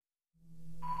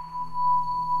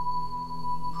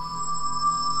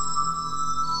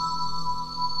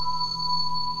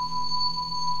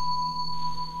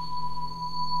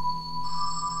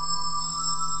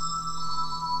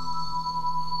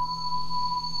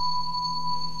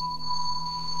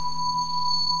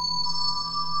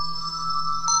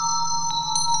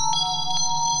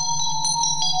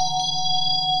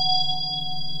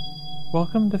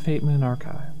Welcome to Fate Moon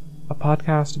Archive, a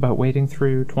podcast about wading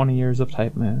through 20 years of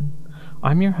Type Moon.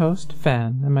 I'm your host,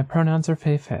 Fen, and my pronouns are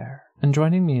Fae Fair, and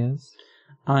joining me is...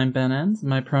 I'm Ben Enns,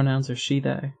 my pronouns are she,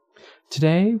 they.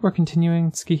 Today, we're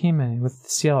continuing Tsukihime with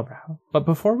Cielbrow, but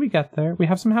before we get there, we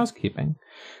have some housekeeping.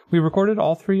 We recorded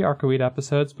all 3 Arcoweed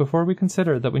episodes before we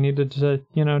considered that we needed to,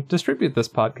 distribute this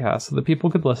podcast so that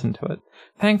people could listen to it.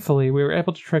 Thankfully, we were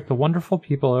able to trick the wonderful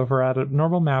people over at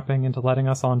Abnormal Mapping into letting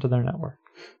us onto their network.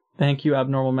 Thank you,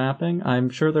 Abnormal Mapping. I'm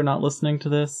sure they're not listening to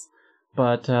this,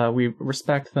 but we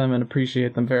respect them and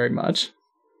appreciate them very much.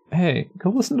 Hey,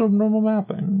 go listen to Abnormal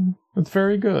Mapping. It's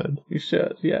very good. You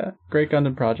should, yeah. Great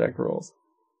Gundam Project rules.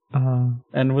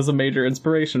 And was a major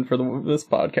inspiration for this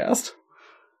podcast.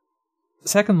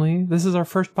 Secondly, this is our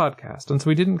first podcast, and so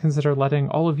we didn't consider letting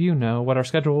all of you know what our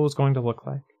schedule was going to look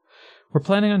like. We're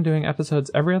planning on doing episodes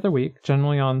every other week,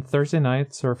 generally on Thursday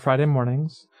nights or Friday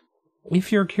mornings.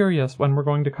 If you're curious when we're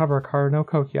going to cover Kara no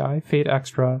Kokiai, Fate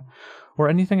Extra, or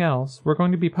anything else, we're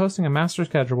going to be posting a master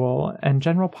schedule and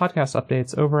general podcast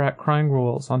updates over at Crying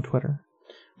Rules on Twitter.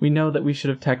 We know that we should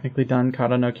have technically done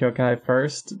Kara no Kyokai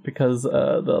first, because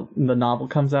the novel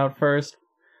comes out first.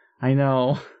 I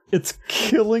know. It's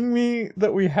killing me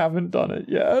that we haven't done it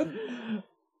yet.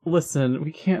 Listen,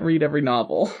 we can't read every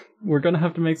novel. We're gonna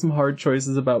have to make some hard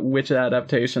choices about which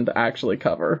adaptation to actually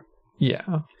cover.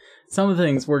 Yeah. Some of the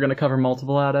things we're gonna cover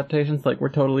multiple adaptations, like we're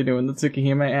totally doing the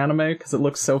Tsukihime anime, because it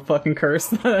looks so fucking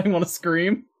cursed that I want to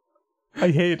scream. I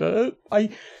hate it. I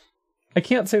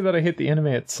can't say that I hate the anime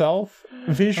itself.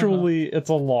 Visually, it's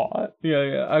a lot.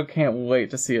 Yeah, I can't wait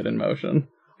to see it in motion.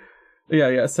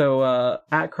 Yeah, so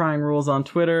at Crying Rules on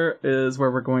Twitter is where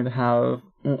we're going to have,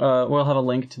 we'll have a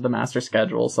link to the master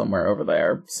schedule somewhere over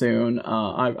there soon.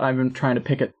 I've been trying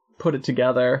to put it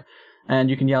together, and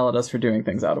you can yell at us for doing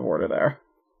things out of order there.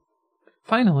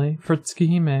 Finally, for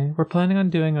Tsukihime, we're planning on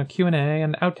doing a Q&A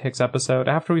and outtakes episode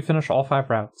after we finish all 5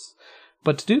 routes.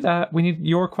 But to do that, we need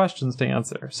your questions to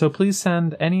answer, so please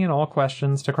send any and all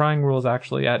questions to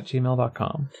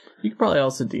cryingrulesactually@gmail.com. You could probably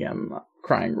also DM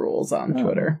Crying Rules on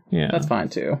Twitter. Yeah. That's fine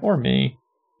too. Or me.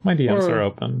 My DMs are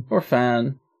open. Or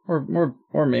Fan.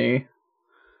 Or me.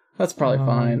 That's probably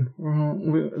fine.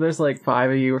 There's like 5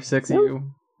 of you or 6 of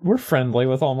you. We're friendly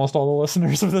with almost all the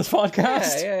listeners of this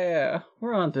podcast. Yeah.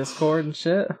 We're on Discord and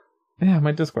shit. Yeah,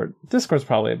 my Discord. Discord's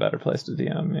probably a better place to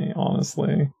DM me,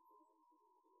 honestly.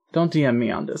 Don't DM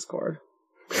me on Discord.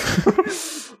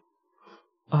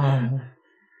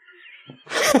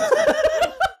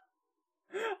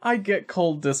 I get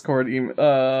cold Discord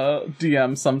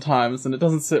DMs sometimes, and it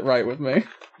doesn't sit right with me.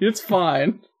 It's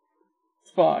fine.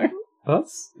 It's fine.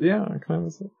 That's, yeah, kind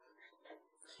of...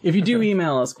 If you do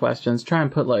email us questions, try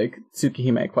and put, like,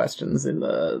 Tsukihime questions in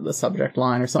the subject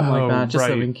line or something like that, just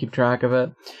so we can keep track of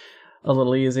it a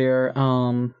little easier.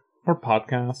 Or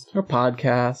podcast. Yeah,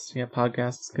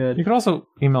 podcast is good. You can also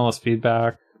email us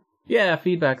feedback. Yeah,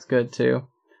 feedback's good, too.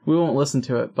 We won't listen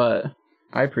to it, but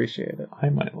I appreciate it. I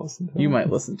might listen to it. You might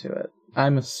listen to it.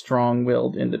 I'm a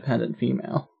strong-willed, independent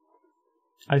female.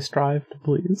 I strive to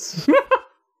please.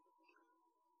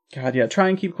 God, yeah, try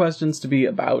and keep questions to be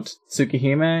about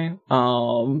Tsukihime.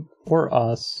 Or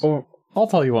us. Or I'll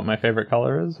tell you what my favorite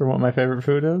color is, or what my favorite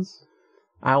food is.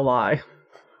 I'll lie.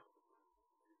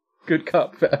 Good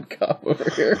cop, bad cop over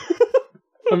here.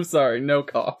 I'm sorry, no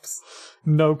cops.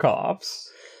 No cops.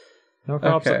 No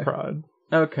cops Okay. at Pride.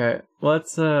 Okay,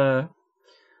 let's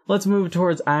move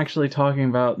towards actually talking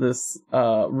about this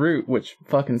route, which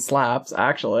fucking slaps,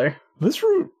 actually. This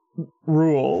route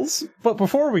rules. But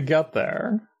before we get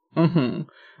there...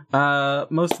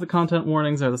 Most of the content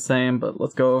warnings are the same, but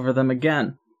let's go over them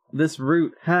again. This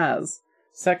route has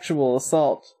sexual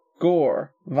assault,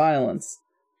 gore, violence,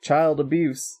 child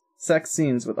abuse, sex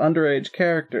scenes with underage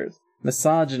characters,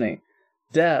 misogyny,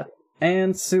 death,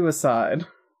 and suicide.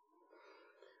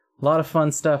 A lot of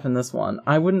fun stuff in this one.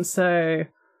 I wouldn't say...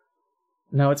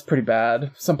 No, it's pretty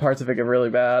bad. Some parts of it get really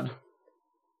bad.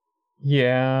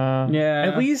 Yeah.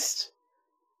 At least...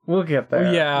 We'll get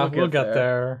there. Yeah, we'll get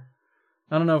there.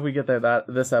 I don't know if we get there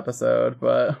this episode,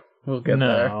 but we'll get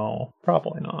there. No,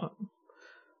 probably not.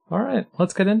 Alright,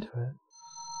 let's get into it.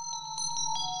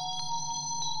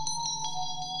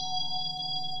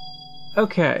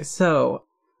 Okay, so,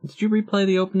 did you replay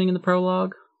the opening and the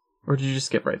prologue? Or did you just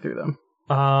skip right through them?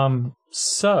 Let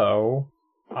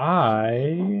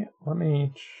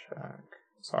me check.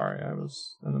 Sorry, I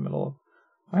was in the middle of...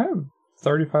 I have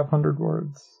 3,500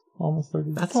 words. Almost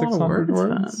 3,600 That's a lot of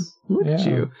words. Look at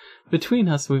you. Between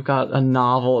us, we've got a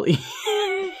novel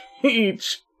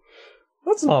each.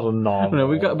 That's not a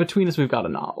novel. No, between us, we've got a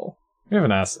novel. We have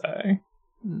an essay.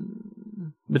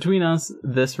 between us,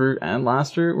 this route and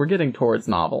last route, we're getting towards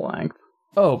novel length.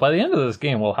 Oh, by the end of this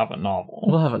game, we'll have a novel.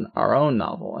 We'll have our own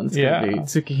novel, and it's going to be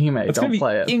Tsukihime. It's Don't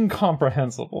play it.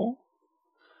 Incomprehensible.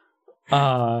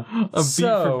 A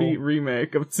beat-for-beat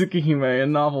remake of Tsukihime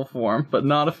in novel form, but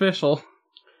not official.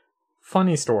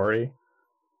 Funny story.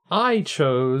 I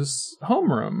chose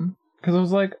Homeroom because I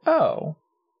was like, oh,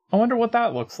 I wonder what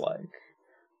that looks like.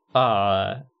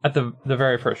 At the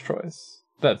very first choice.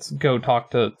 That's go talk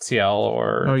to CL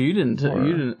or... Oh, you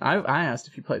didn't. I asked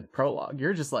if you played the prologue.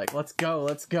 You're just like, let's go.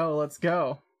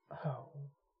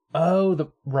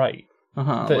 Oh, right. The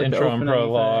like intro and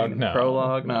prologue. No.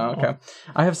 Prologue? No, okay.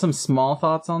 I have some small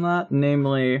thoughts on that.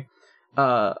 Namely,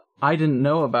 I didn't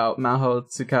know about Maho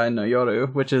Tsukai no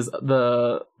Yoru, which is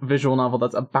the visual novel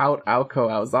that's about Aoko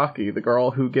Aozaki, the girl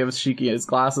who gives Shiki his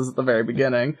glasses at the very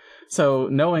beginning. So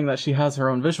knowing that she has her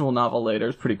own visual novel later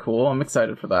is pretty cool. I'm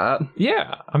excited for that.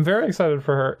 Yeah, I'm very excited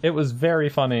for her. It was very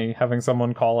funny having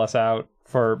someone call us out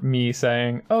for me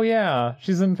saying, oh yeah,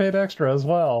 she's in Fate Extra as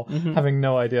well, having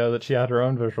no idea that she had her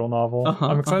own visual novel.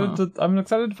 I'm excited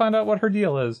to find out what her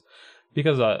deal is.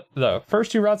 Because the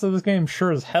first 2 routes of this game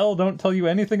sure as hell don't tell you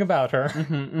anything about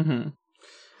her.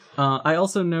 I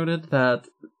also noted that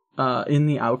in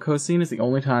the Aoko scene is the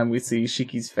only time we see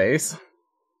Shiki's face.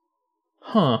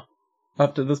 Huh.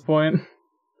 Up to this point.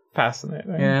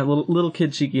 Fascinating. Yeah, little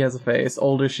kid Shiki has a face.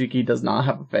 Older Shiki does not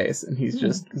have a face, and he's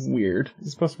just weird.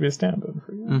 He's supposed to be a stand-in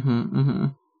for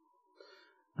you.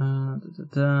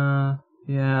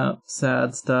 Yeah,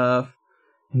 sad stuff.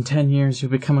 In 10 years,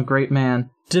 you'll become a great man.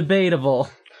 Debatable.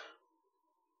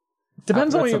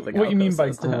 Depends on what you mean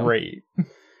by great.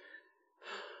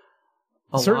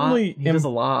 Certainly, he does a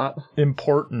lot.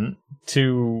 Important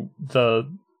to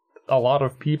a lot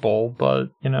of people, but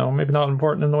maybe not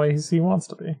important in the way he wants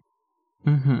to be.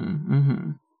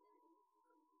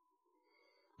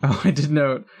 Oh, I did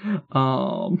note.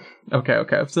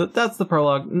 Okay. So that's the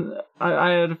prologue.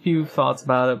 I had a few thoughts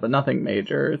about it, but nothing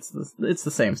major. It's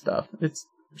the same stuff. It's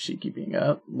Shiki being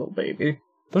a little baby.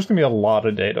 There's gonna be a lot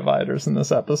of day dividers in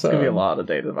this episode. There's gonna be a lot of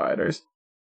day dividers.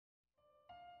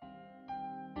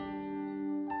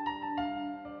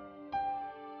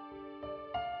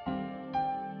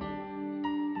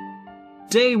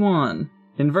 Day 1.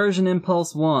 Inversion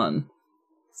Impulse 1.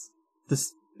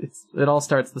 It all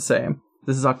starts the same.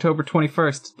 This is October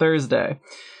 21st, Thursday.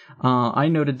 I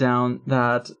noted down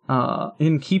that,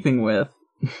 in keeping with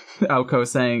Aoko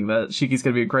saying that Shiki's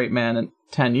gonna be a great man in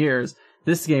 10 years,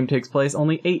 this game takes place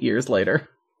only 8 years later.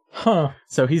 Huh.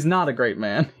 So he's not a great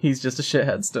man. He's just a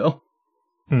shithead still.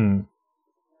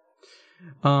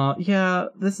 Yeah,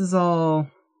 this is all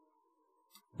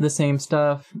the same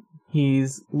stuff.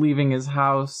 He's leaving his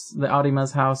house, the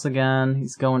Arima's house again.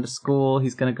 He's going to school.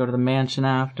 He's going to go to the mansion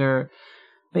after.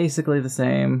 Basically the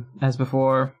same as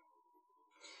before.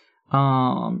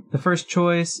 The first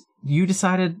choice, you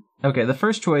decided... Okay, the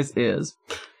first choice is...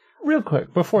 Real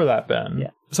quick, before that, Ben.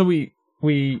 Yeah. So we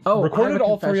recorded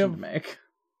all 3 of... To make.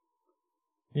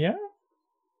 Yeah?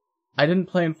 I didn't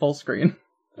play in full screen.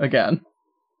 Again.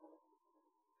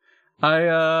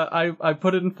 I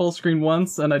put it in full screen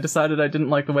once, and I decided I didn't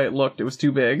like the way it looked. It was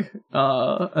too big.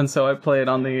 And so I played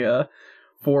on the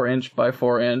 4-inch by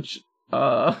 4-inch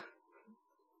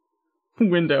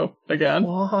window again.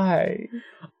 Why?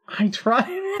 I tried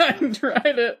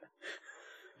it.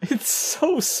 It's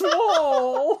so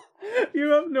small.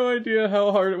 You have no idea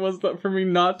how hard it was for me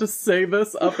not to say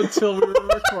this up until we were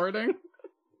recording.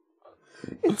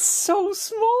 It's so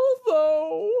small,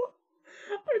 though.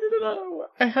 I didn't know.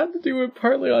 I had to do it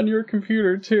partly on your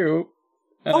computer, too.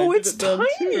 And it's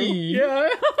tiny! Yeah,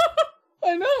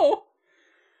 I know.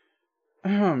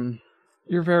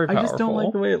 You're very powerful. I just don't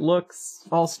like the way it looks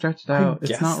all stretched out.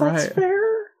 It's not right. That's fair.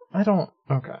 I don't...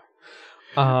 Okay.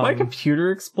 My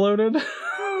computer exploded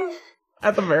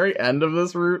at the very end of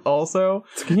this route also.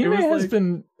 The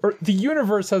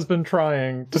universe has been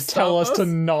trying to tell us to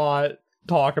not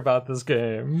talk about this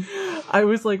game. I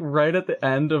was like right at the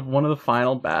end of one of the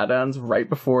final bad ends, right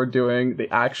before doing the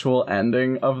actual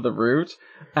ending of the route,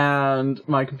 and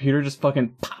my computer just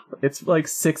fucking pop. It's like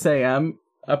 6 a.m.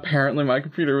 Apparently my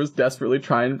computer was desperately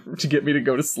trying to get me to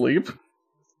go to sleep.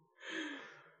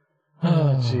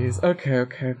 Oh, jeez.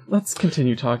 Okay. Let's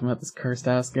continue talking about this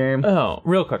cursed-ass game. Oh,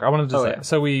 real quick, I wanted to say, yeah.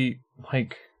 So we,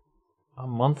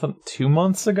 2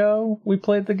 months ago, we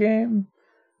played the game?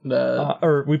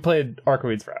 Or we played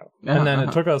Arcoids Route. And then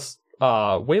it took us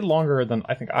way longer than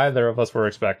I think either of us were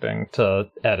expecting to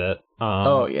edit.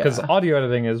 Because audio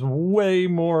editing is way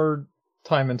more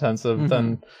time-intensive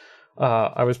than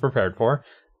I was prepared for.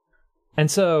 And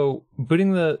so,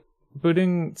 booting the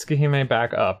booting Tsukihime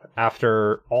back up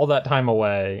after all that time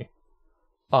away,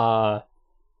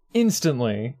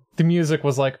 instantly the music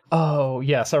was like, oh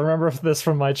yes, I remember this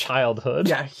from my childhood.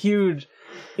 Yeah, huge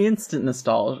instant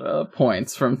nostalgia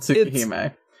points from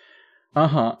Tsukihime.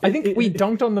 I think we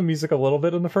dunked on the music a little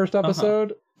bit in the first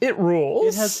episode. It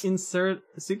rules.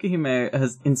 Tsukihime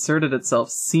has inserted itself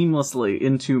seamlessly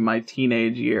into my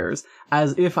teenage years,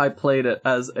 as if I played it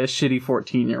as a shitty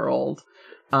 14-year-old.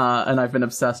 And I've been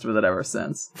obsessed with it ever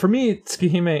since. For me,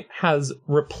 Tsukihime has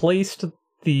replaced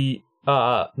the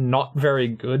not very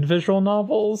good visual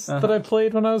novels that I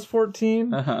played when I was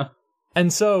 14.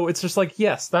 And so it's just like,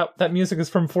 yes, that music is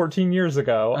from 14 years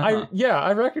ago.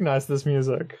 I recognize this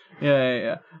music.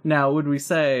 Yeah. Now, would we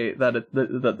say that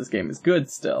that this game is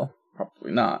good still?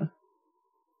 Probably not.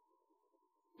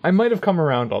 I might have come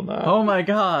around on that. Oh my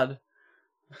god!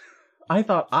 I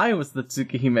thought I was the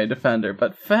Tsukihime defender,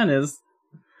 but Fen is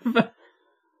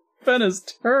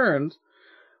turned.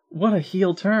 What a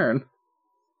heel turn.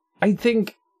 I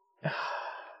think...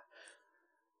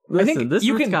 Listen, this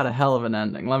route's got a hell of an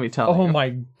ending, let me tell you. Oh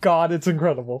my god, it's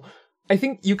incredible. I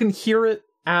think you can hear it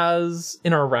as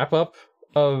in our wrap-up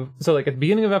of... So, like, at the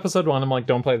beginning of episode 1, I'm like,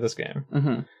 don't play this game.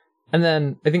 And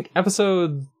then, I think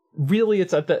really,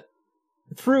 it's at the...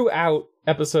 Throughout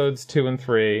episodes 2 and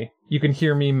 3, you can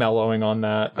hear me mellowing on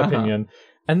that opinion.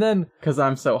 And then... Because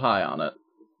I'm so high on it.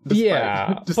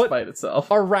 Despite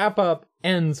itself. Our wrap-up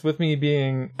ends with me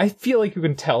being... I feel like you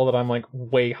can tell that I'm, like,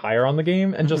 way higher on the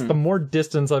game, and just the more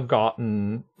distance I've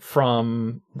gotten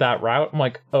from that route, I'm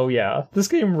like, oh yeah, this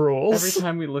game rules. Every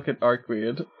time we look at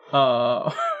Arcweed,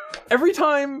 Every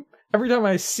time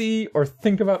I see or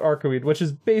think about Arcweed, which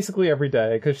is basically every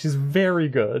day, because she's very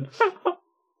good,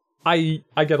 I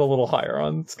get a little higher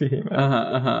on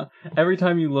Tsukihime. Every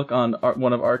time you look on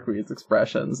one of Arcweed's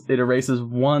expressions, it erases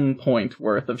 1 point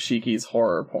worth of Shiki's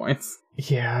horror points.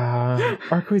 Yeah,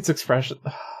 Arcweed's expression...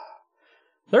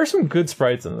 There are some good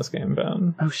sprites in this game,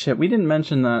 Ben. Oh shit, we didn't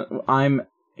mention that I'm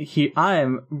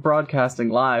broadcasting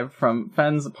live from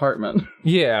Fen's apartment.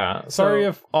 Yeah, sorry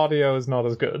if audio is not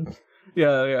as good.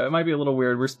 Yeah, it might be a little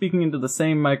weird. We're speaking into the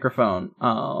same microphone.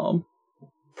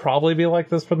 Probably be like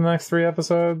this for the next 3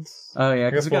 episodes. Oh yeah,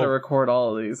 because we gotta record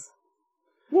all of these.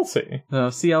 We'll see. The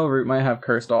CL route might have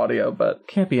cursed audio, but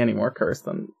can't be any more cursed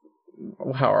than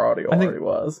how our audio already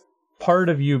was. Part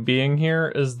of you being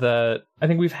here is that I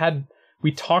think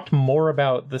we talked more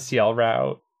about the CL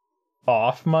route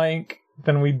off mic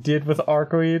than we did with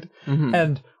Arcweed,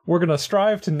 and we're gonna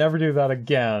strive to never do that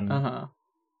again.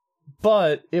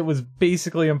 But it was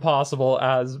basically impossible,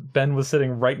 as Ben was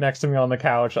sitting right next to me on the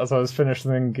couch as I was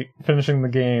finishing the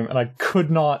game, and I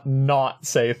could not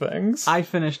say things. I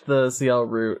finished the CL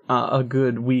route a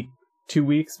good week, 2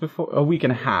 weeks before, a week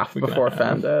and a half before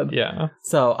Fen did. Yeah.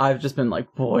 So I've just been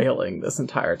like boiling this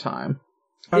entire time.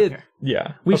 Okay.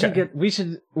 We're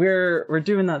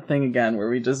doing that thing again where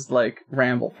we just like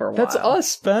ramble for a while. That's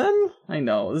us, Ben. I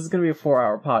know. This is going to be a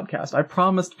 4-hour podcast. I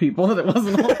promised people that it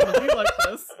wasn't all going to be like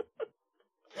this.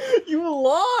 You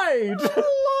lied! I'm a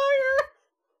liar!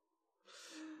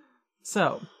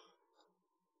 So,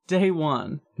 day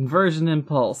 1, Inversion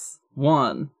Impulse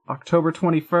 1, October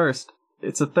 21st.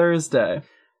 It's a Thursday.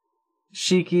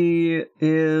 Shiki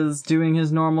is doing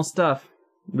his normal stuff,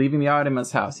 leaving the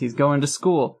Artemis house. He's going to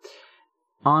school.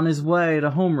 On his way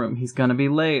to homeroom, he's gonna be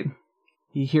late.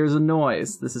 He hears a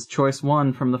noise. This is choice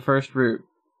 1 from the first route.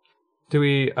 Do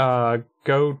we go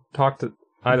talk to...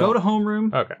 Go to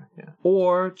homeroom. Okay, yeah.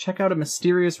 Or check out a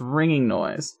mysterious ringing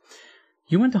noise.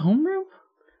 You went to homeroom?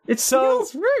 It's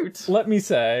CL's route! Let me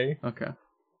say... Okay.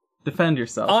 Defend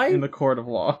yourself in the court of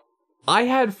law. I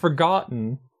had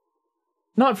forgotten...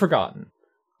 Not forgotten.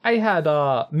 I had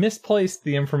misplaced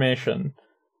the information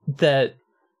that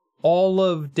all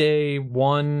of day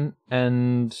 1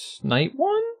 and night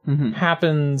 1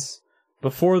 happens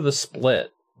before the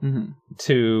split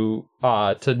to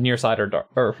near side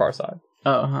or far side.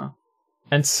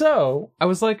 And so I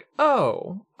was like,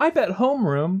 oh, I bet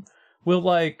homeroom will,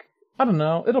 like, I don't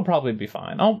know, it'll probably be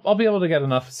fine. I'll be able to get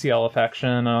enough CL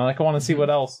affection. I want to see what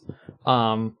else.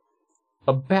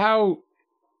 About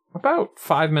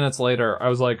 5 minutes later, I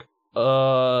was like,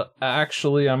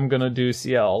 actually, I'm gonna do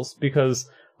CLs, because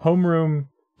homeroom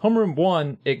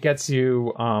 1, it gets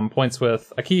you points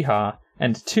with Akiha,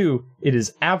 and 2, it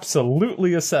is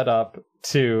absolutely a setup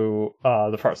to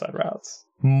the far side routes,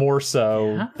 more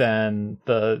so than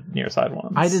the near side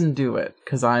ones. I didn't do it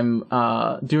because I'm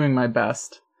doing my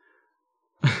best.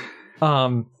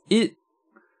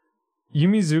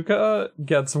 Yumizuka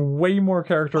gets way more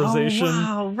characterization. Oh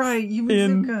wow, right,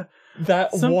 Yumizuka. In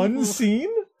that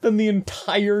scene. than the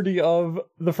entirety of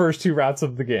the first 2 routes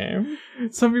of the game.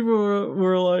 Some people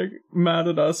were like mad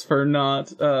at us for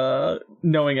not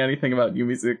knowing anything about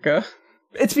Yumizuka.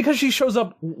 It's because she shows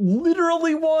up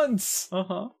literally once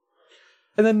Uh-huh.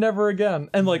 and then never again.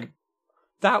 And like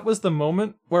that was the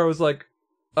moment where I was like,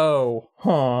 oh,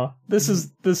 this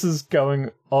is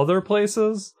going other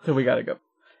places. So we gotta go.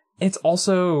 It's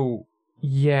also,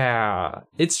 yeah,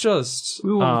 it's just...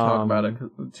 We won't talk about it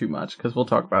too much, because we'll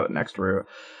talk about it next route.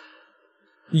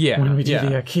 Yeah. When we do the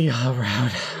Akiha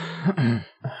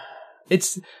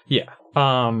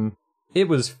route. It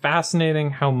was fascinating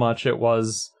how much it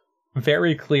was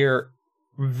very clear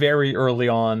very early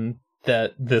on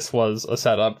that this was a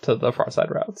setup to the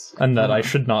Farside routes, and that I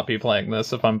should not be playing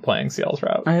this if I'm playing CL's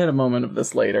route. I had a moment of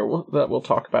this later that we'll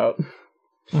talk about.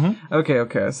 Mm-hmm.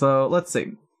 Okay, so let's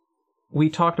see. We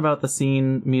talked about the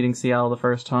scene meeting CL the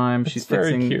first time. It's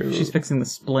very cute. She's fixing the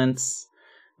splints,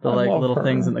 the I love little her.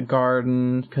 things in the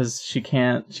garden, because she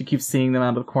keeps seeing them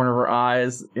out of the corner of her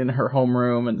eyes in her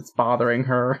homeroom, and it's bothering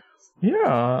her.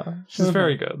 Yeah, she's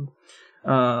very good.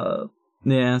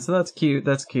 Yeah, so that's cute.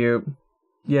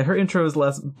 Yeah, her intro is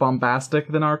less bombastic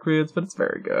than Arcweed's, but it's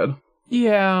very good.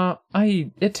 Yeah,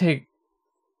 Arcweed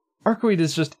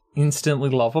is just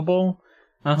instantly lovable.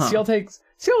 Uh-huh.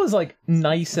 CL is like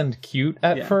nice and cute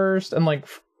at first, and like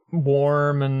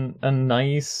warm and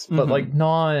nice, but like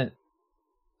not.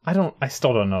 I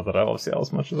still don't know that I love CL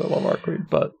as much as I love Arcweed,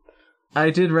 but I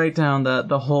did write down that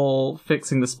the whole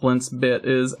fixing the splints bit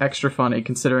is extra funny,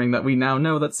 considering that we now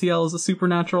know that CL is a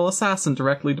supernatural assassin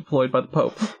directly deployed by the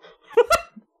Pope.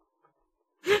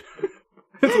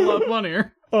 It's a lot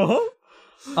funnier.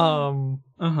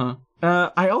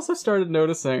 I also started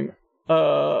noticing,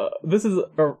 this is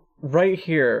right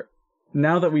here,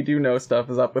 now that we do know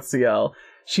stuff is up with CL,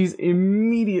 she's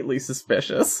immediately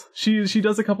suspicious. She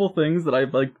does a couple things that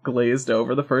I've like glazed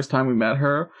over the first time we met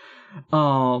her.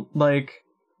 Like,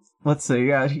 let's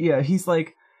see, he's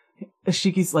like,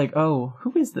 Shiki's like, oh,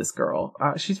 who is this girl?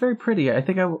 She's very pretty. I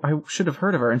think I should have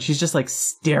heard of her. And she's just like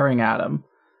staring at him.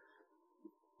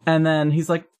 And then he's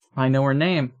like, I know her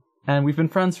name, and we've been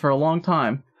friends for a long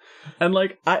time. And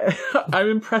like, I'm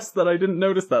impressed that I didn't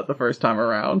notice that the first time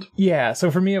around. yeah.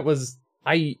 So for me, it was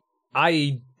I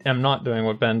am not doing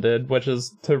what Ben did, which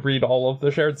is to read all of the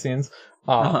shared scenes.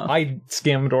 I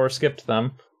skimmed or skipped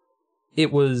them.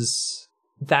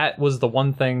 That was the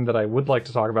one thing that I would like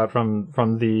to talk about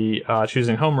from the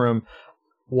choosing homeroom,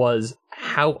 was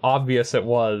how obvious it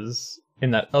was in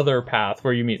that other path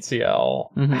where you meet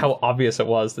CL, how obvious it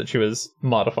was that she was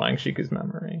modifying Shiku's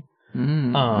memory.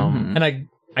 And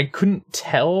I couldn't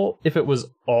tell if it was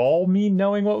all me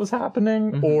knowing what was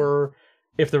happening, or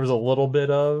if there was a little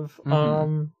bit of,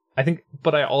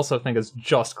 but I also think it's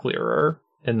just clearer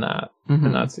in that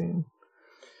scene.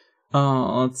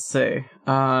 Let's see.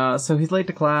 So he's late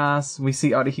to class. We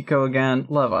see Arihiko again.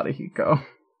 Love Arihiko.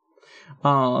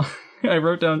 I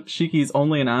wrote down Shiki's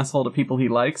only an asshole to people he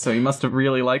likes, so he must have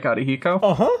really liked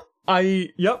Arihiko. I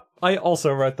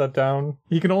also wrote that down.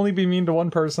 He can only be mean to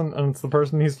one person, and it's the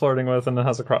person he's flirting with and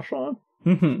has a crush on.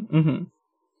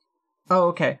 Oh,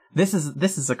 okay. This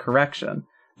is a correction.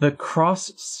 The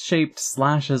cross-shaped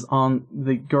slashes on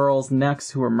the girls' necks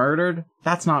who were murdered,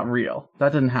 that's not real.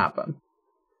 That didn't happen.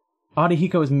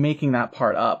 Arihiko is making that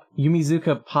part up.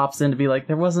 Yumizuka pops in to be like,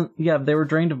 they were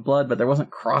drained of blood, but there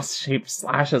wasn't cross-shaped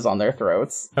slashes on their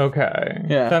throats. Okay.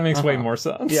 Yeah. That makes way more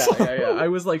sense. Yeah. I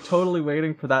was like totally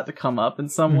waiting for that to come up in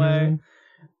some way.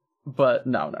 But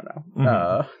no.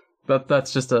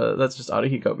 That's just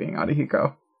Arihiko being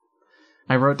Arihiko.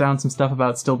 I wrote down some stuff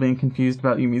about still being confused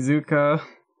about Yumizuka.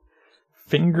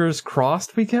 Fingers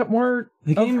crossed we get more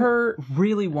The game of her.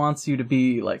 really wants you to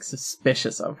be like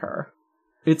suspicious of her.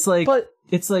 It's like,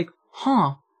 it's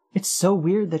so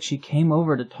weird that she came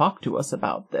over to talk to us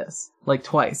about this. Like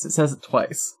twice. It says it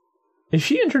twice. Is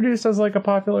she introduced as like a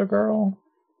popular girl?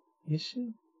 Is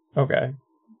she? Okay.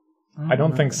 I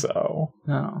don't think so.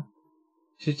 No.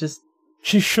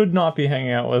 She should not be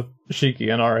hanging out with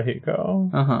Shiki and Arihiko.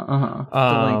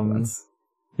 Delinquents.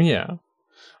 Yeah.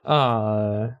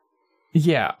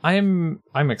 Yeah, I'm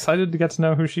excited to get to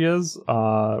know who she is.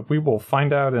 We will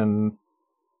find out in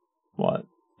what?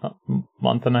 A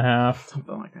month and a half?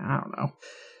 Something like that. I don't know.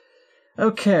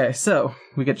 Okay, so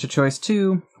we get your choice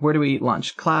too. Where do we eat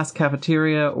lunch? Class,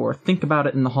 cafeteria, or think about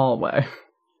it in the hallway?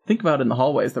 Think about it in the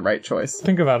hallway is the right choice.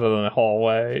 Think about it in the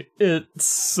hallway. It's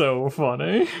so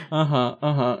funny.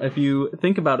 If you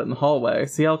think about it in the hallway,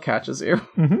 CL catches you.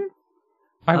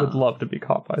 I would love to be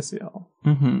caught by CL.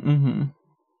 The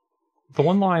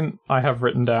one line I have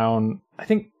written down, I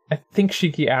think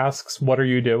Shiki asks, "What are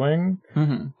you doing?"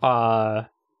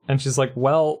 And she's like,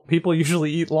 well, people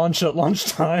usually eat lunch at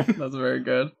lunchtime. That's very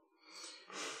good.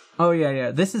 Oh,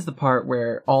 yeah. This is the part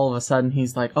where all of a sudden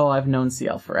he's like, oh, I've known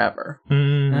CL forever.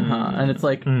 And it's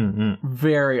like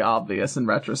very obvious in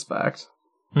retrospect.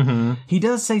 He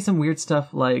does say some weird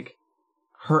stuff like,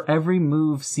 her every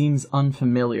move seems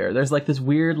unfamiliar. There's like this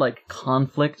weird like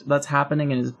conflict that's happening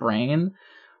in his brain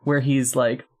where he's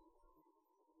like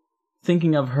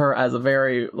thinking of her as a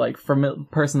very like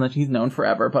person that he's known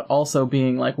forever, but also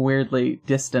being like weirdly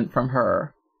distant from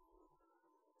her.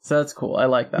 So that's cool. I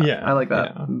like that. Yeah, I like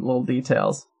that little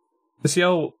details.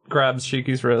 CL grabs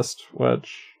Shiki's wrist,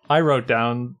 which I wrote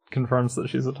down confirms that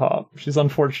she's a top. She's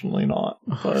unfortunately not.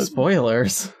 But...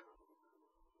 Spoilers.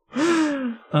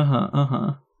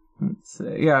 Let's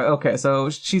see. Yeah, okay,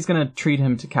 so she's gonna treat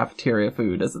him to cafeteria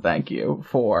food as a thank you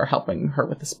for helping her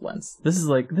with the splints. This is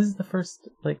the first,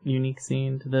 like, unique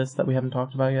scene to this that we haven't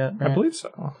talked about yet, right? I believe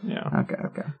so, yeah.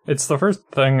 Okay. It's the first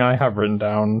thing I have written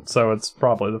down, so it's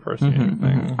probably the first unique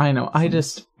thing. I know, I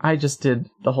just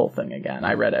did the whole thing again.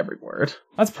 I read every word.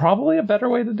 That's probably a better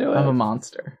way to do it. I'm a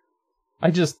monster.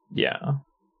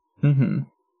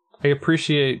 I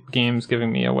appreciate games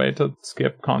giving me a way to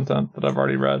skip content that I've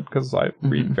already read, because I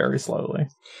read very slowly.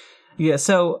 Yeah,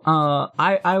 so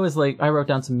I was like, I wrote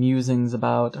down some musings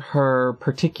about her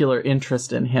particular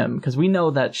interest in him, because we know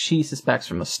that she suspects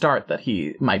from the start that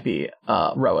he might be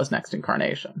Roa's next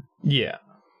incarnation. Yeah.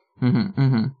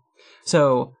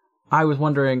 So I was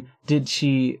wondering,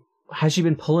 has she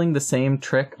been pulling the same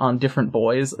trick on different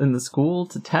boys in the school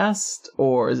to test?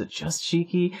 Or is it just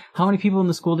Shiki? How many people in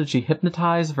the school did she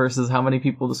hypnotize versus how many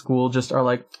people in the school just are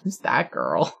like, who's that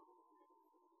girl?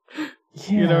 Yeah,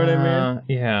 you know what I mean?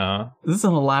 Yeah. This is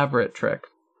an elaborate trick.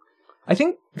 I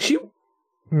think she...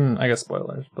 I guess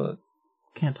spoilers, but...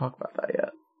 Can't talk about that yet.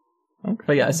 Okay.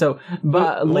 But yeah, so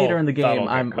later in the game,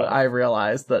 that'll I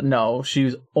realized that no,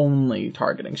 she's only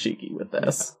targeting Shiki with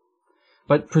this.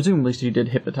 But presumably she did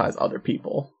hypnotize other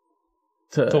people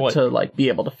to be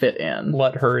able to fit in.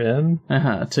 Let her in?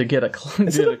 To get a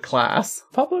class.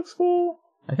 Public school?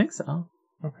 I think so.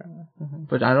 Okay.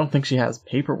 But I don't think she has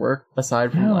paperwork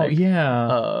aside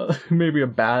from maybe a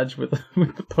badge with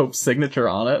the Pope's signature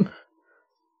on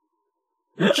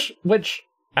it. Which,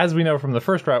 as we know from the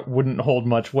first route, wouldn't hold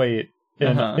much weight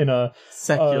in a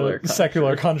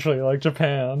secular country like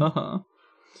Japan.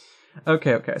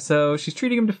 Okay. So she's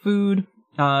treating him to food.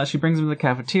 She brings him to the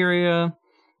cafeteria.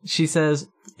 She says,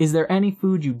 is there any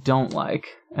food you don't like?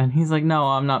 And he's like, no,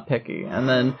 I'm not picky. And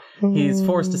then he's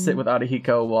forced to sit with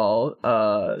Arihiko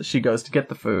while she goes to get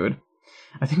the food.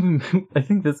 I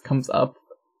think this comes up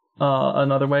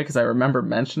another way, because I remember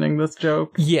mentioning this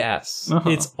joke. Yes.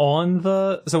 It's on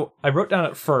so I wrote down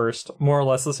at first, more or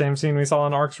less the same scene we saw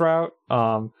on Ark's route.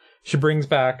 She brings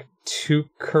back 2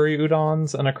 curry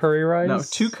udons and a curry rice. No,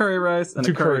 2 curry rice and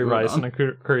 2 a curry rice and a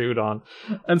curry udon.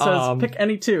 And says, pick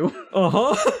any 2.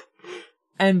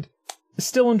 And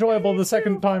still enjoyable the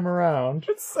second time around.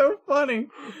 It's so funny.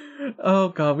 Oh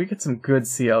god, we get some good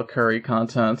CL curry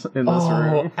content in this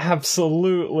room. Oh,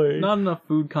 absolutely. Not enough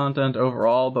food content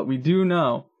overall, but we do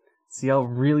know CL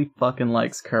really fucking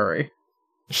likes curry.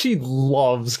 She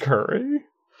loves curry.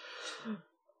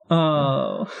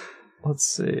 Oh... Let's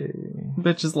see.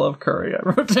 Bitches love curry, I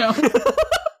wrote down.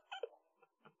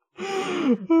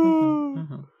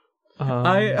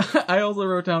 I also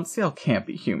wrote down, CL can't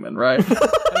be human, right? As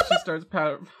she starts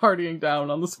partying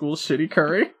down on the school's shitty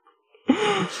curry.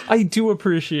 I do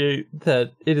appreciate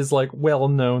that it is, like, well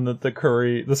known that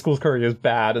the school's curry is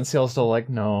bad, and CL's still like,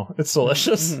 no, it's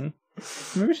delicious.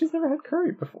 Maybe she's never had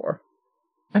curry before.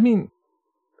 I mean...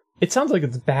 It sounds like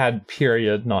it's bad,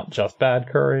 period, not just bad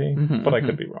curry, but I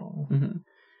could be wrong.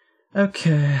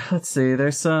 Okay, let's see.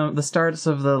 There's the starts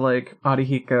of the, like,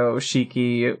 Arihiko,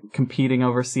 Shiki competing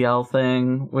over CL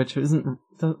thing, which isn't,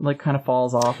 like, kind of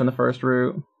falls off in the first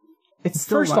route. It's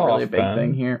still not really a big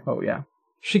thing here. Oh, yeah.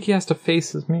 Shiki has to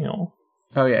face his meal.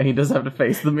 Oh, yeah, he does have to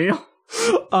face the meal.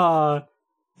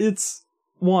 It's...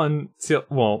 One,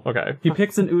 okay. He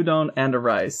picks an udon and a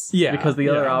rice. Yeah. Because the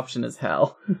other option is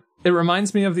hell. It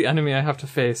reminds me of the enemy I have to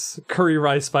face. Curry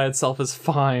rice by itself is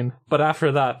fine, but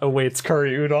after that awaits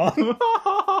curry udon.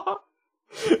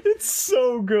 It's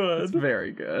so good. It's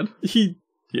very good. He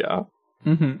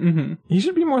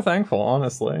should be more thankful,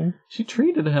 honestly. She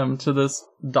treated him to this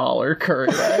 $1 curry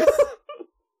rice.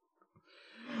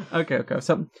 Okay.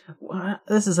 So,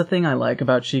 this is a thing I like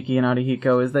about Shiki and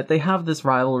Arihiko, is that they have this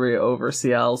rivalry over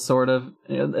CL, sort of,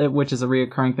 which is a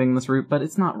reoccurring thing in this route, but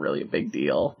it's not really a big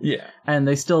deal. Yeah. And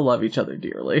they still love each other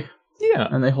dearly. Yeah.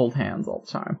 And they hold hands all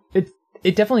the time. It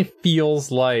definitely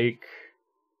feels like...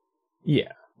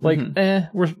 Yeah. Like,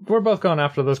 we're both going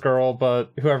after this girl,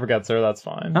 but whoever gets her, that's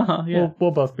fine. Yeah.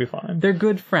 We'll both be fine. They're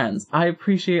good friends. I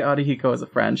appreciate Arihiko as a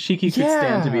friend. Shiki could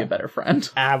stand to be a better friend.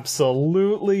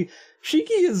 Absolutely. Shiki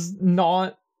is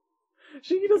not...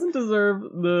 Shiki doesn't deserve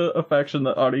the affection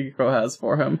that Arihiko has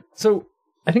for him. So,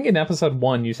 I think in episode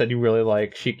 1, you said you really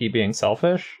like Shiki being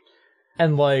selfish.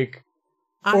 And, like...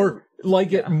 Or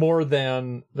like it more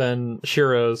than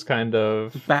Shiro's kind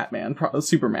of...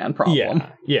 Superman problem.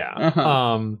 Yeah.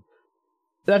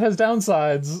 That has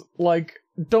downsides, like,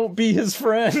 don't be his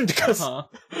friend, because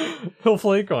he'll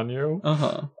flake on you.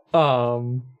 I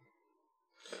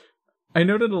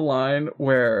noted a line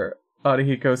where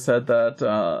Arihiko said that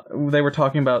they were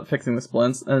talking about fixing the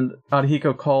splints, and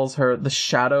Arihiko calls her the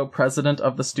shadow president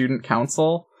of the student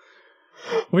council,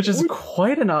 which is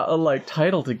quite a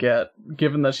title to get,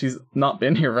 given that she's not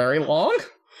been here very long.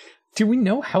 Do we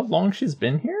know how long she's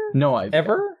been here? No idea.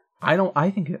 Ever?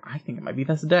 I think it might be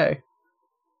this day.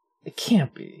 It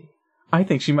can't be. I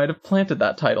think she might have planted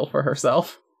that title for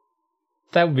herself.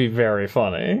 That would be very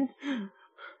funny.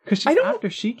 Because she's after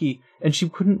Shiki, and she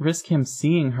couldn't risk him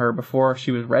seeing her before she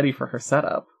was ready for her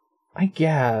setup. I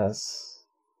guess.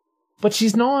 But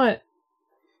she's not...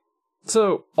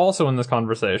 So, also in this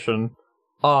conversation,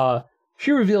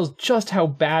 she reveals just how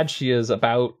bad she is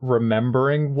about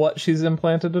remembering what she's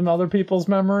implanted in other people's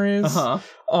memories.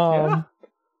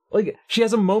 Like, she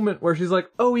has a moment where she's like,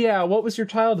 oh yeah, what was your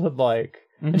childhood like?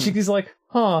 And Shiki's like,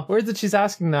 weird that she's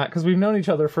asking that, because we've known each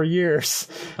other for years.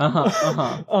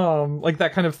 Like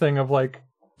that kind of thing of like,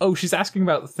 oh, she's asking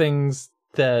about things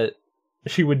that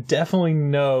she would definitely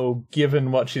know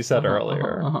given what she said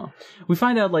earlier. We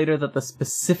find out later that the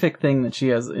specific thing that she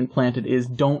has implanted is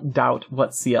don't doubt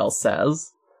what CL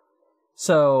says.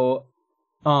 So,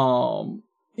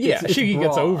 Shiki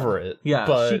gets over it. Yeah,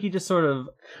 but Shiki just sort of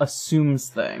assumes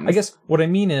things. I guess what I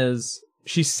mean is,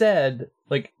 she said,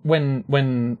 like, when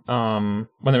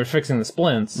they were fixing the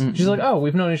splints, she's like, oh,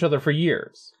 we've known each other for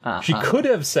years. She could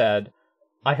have said,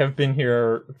 I have been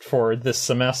here for this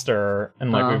semester,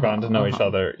 and, like, we've gotten to know each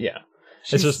other. Yeah.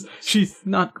 She's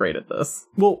not great at this.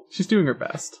 Well, she's doing her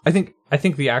best. I think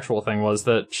the actual thing was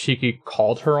that Shiki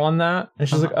called her on that, and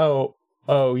she's like, oh,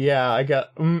 yeah, I got,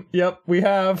 yep, we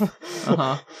have.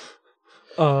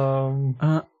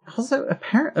 Also,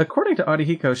 according to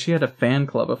Arihiko, she had a fan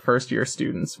club of first-year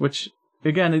students, which,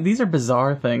 again, these are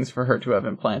bizarre things for her to have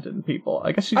implanted in people.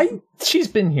 I guess she's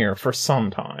been here for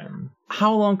some time.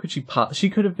 How long could she she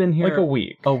could have been here... Like a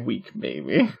week. A week,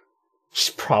 maybe.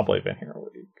 She's probably been here a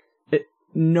week.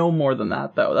 No more than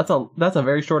that, though. That's a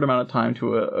very short amount of time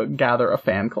to gather a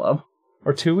fan club.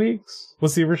 Or 2 weeks?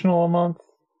 Was the original a month?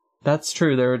 That's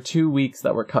true. There are 2 weeks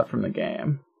that were cut from the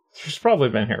game. She's probably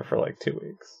been here for, like, 2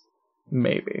 weeks.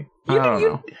 Maybe. I don't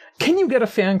know. Can you get a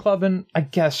fan club and I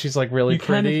guess she's like really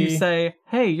pretty? You can if you say,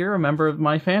 hey, you're a member of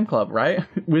my fan club, right?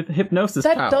 With hypnosis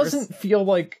powers. That doesn't feel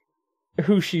like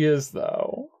who she is,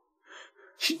 though.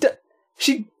 She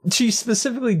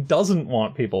specifically doesn't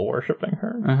want people worshipping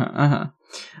her.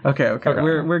 Okay.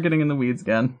 We're getting in the weeds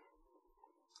again.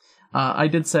 I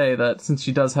did say that since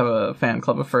she does have a fan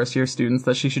club of first-year students,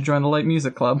 that she should join the Light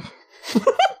Music Club.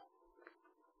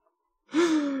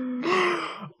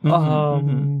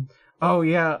 Oh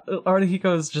yeah,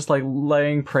 Arihiko is just like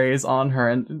laying praise on her,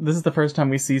 and this is the first time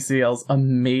we see CL's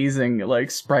amazing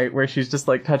like sprite where she's just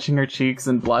like touching her cheeks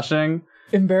and blushing.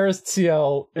 Embarrassed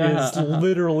CL is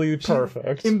literally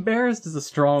perfect. Embarrassed is a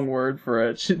strong word for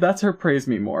it. That's her praise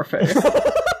me more face.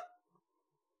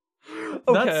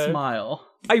 That smile.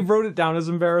 I wrote it down as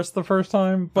embarrassed the first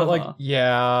time, but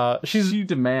she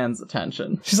demands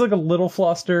attention. She's like a little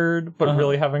flustered, but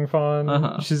really having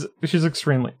fun. She's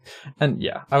extremely, and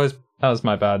yeah, that was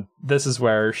my bad. This is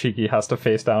where Shiki has to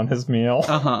face down his meal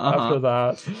after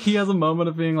that. He has a moment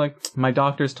of being like, my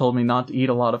doctors told me not to eat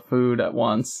a lot of food at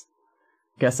once.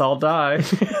 Guess I'll die.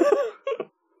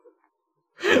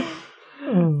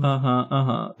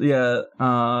 Yeah,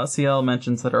 CL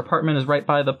mentions that her apartment is right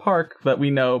by the park that we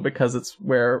know because it's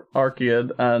where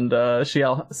Arcead and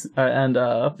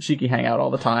Shiki hang out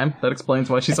all the time. That explains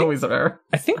why she's always there.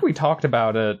 I think we talked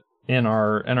about it in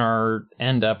our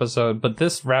end episode, but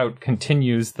this route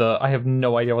continues I have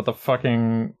no idea what the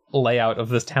fucking layout of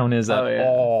this town is at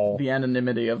all. The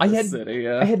anonymity of the city,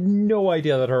 I had no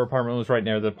idea that her apartment was right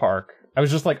near the park. I was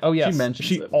just like, oh yes,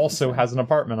 she also has an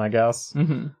apartment, I guess.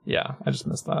 Yeah, I just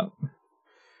missed that.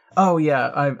 Oh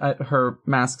yeah, her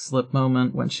mask slip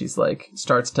moment when she's like,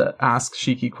 starts to ask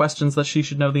Shiki questions that she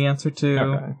should know the answer to.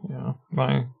 Okay, yeah.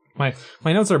 My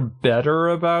notes are better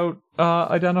about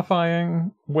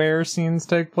identifying where scenes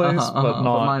take place, but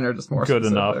not mine are just more good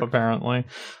specific. enough, apparently.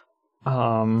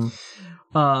 CL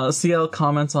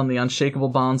comments on the unshakable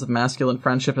bonds of masculine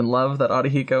friendship and love that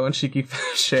Arihiko and Shiki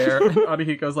share. And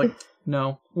Arihiko's like,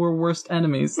 no, we're worst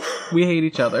enemies. We hate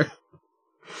each other.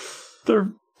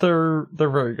 They're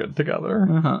very good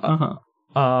together.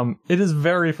 It is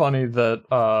very funny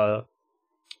that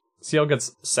CL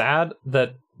gets sad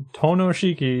that Tono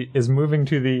Shiki is moving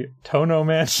to the Tono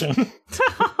mansion.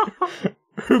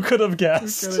 Who could have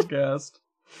guessed? Who could have guessed?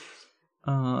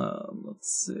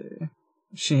 Let's see.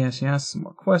 She asks some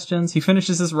more questions. He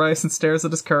finishes his rice and stares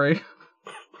at his curry.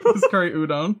 His curry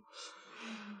udon.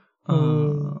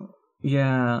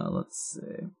 Yeah, let's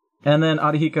see. And then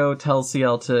Arihiko tells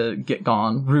CL to get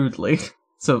gone, rudely.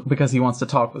 So, because he wants to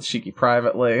talk with Shiki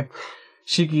privately.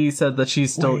 Shiki said that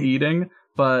she's still eating,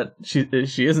 but she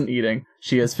isn't eating.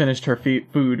 She has finished her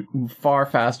food far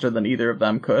faster than either of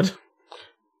them could.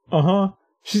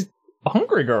 She's a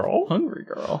hungry girl. Hungry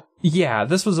girl. Yeah,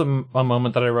 this was a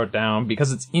moment that I wrote down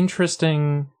because it's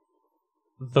interesting.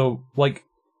 Though, like,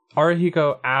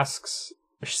 Arihiko asks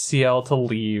CL to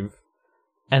leave,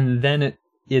 and then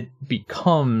it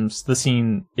becomes the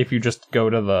scene if you just go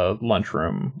to the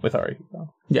lunchroom with Arihiko.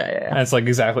 Yeah. And it's like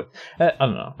exactly, I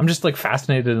don't know. I'm just like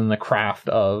fascinated in the craft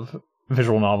of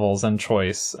visual novels and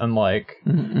choice and like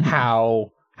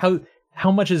how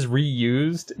much is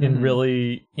reused in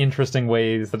really interesting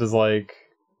ways that is like,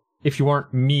 if you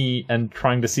weren't me and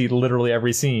trying to see literally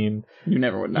every scene, you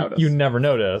never would notice. You never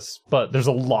notice. But there's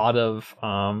a lot of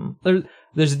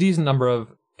there's a decent number of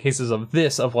cases of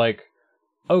this of like,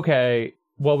 okay,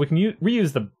 well, we can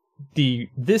reuse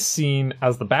this scene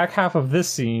as the back half of this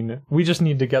scene. We just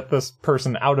need to get this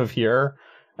person out of here.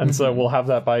 And so we'll have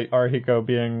that by Arihiko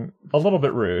being a little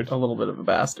bit rude. A little bit of a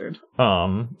bastard.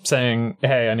 Saying,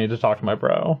 hey, I need to talk to my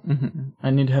bro. I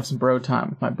need to have some bro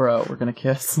time with my bro. We're gonna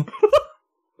kiss.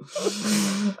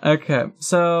 Okay,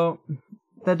 so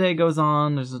that day goes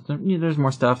on. There's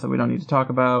more stuff that we don't need to talk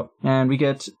about. And we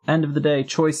get, end of the day,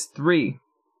 choice 3.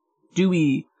 Do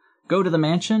we go to the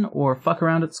mansion or fuck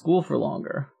around at school for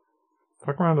longer?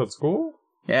 Fuck around at school?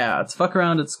 Yeah, it's fuck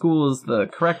around at school is the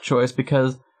correct choice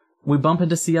because we bump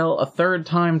into CL a third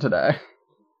time today.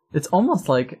 It's almost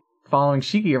like following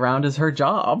Shiki around is her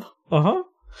job.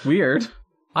 Weird.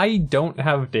 I don't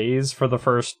have days for the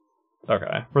first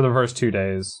 2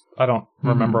 days. I don't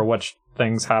remember which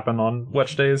things happen on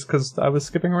which days because I was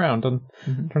skipping around, and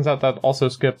turns out that also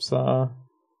skips the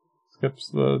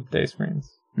day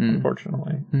screens,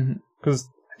 unfortunately. Because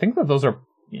I think that those are,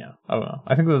 I don't know.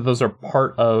 I think that those are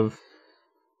part of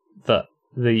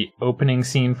the opening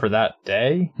scene for that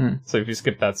day. So if you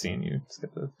skip that scene, you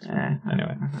skip the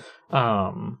anyway.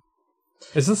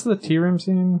 Is this the tea room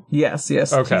scene? Yes.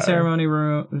 Okay. Tea ceremony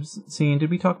room scene. Did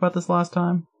we talk about this last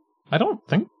time? I don't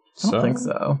think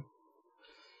so.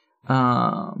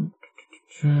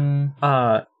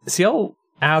 CL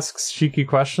asks Shiki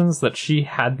questions that she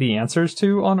had the answers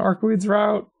to on Arcoide's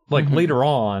route, like later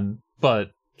on,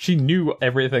 but she knew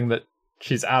everything that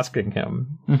she's asking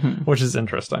him, which is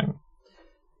interesting.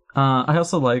 I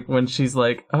also like when she's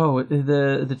like, oh,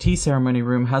 the tea ceremony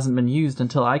room hasn't been used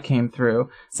until I came through,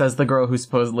 says the girl who's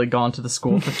supposedly gone to the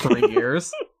school for 3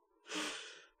 years.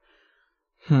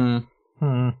 Where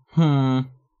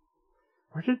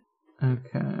did...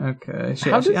 Okay.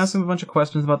 She asks him a bunch of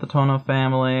questions about the Tono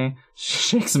family. She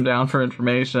shakes him down for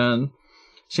information.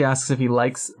 She asks if he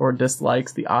likes or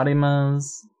dislikes the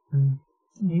Arimas.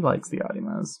 He likes the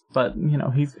Arimas, but,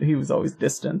 he was always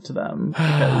distant to them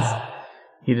because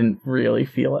he didn't really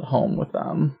feel at home with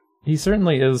them. He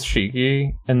certainly is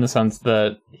Shiki in the sense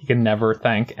that he can never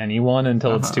thank anyone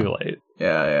until it's too late.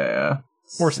 Yeah.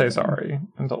 Or say sorry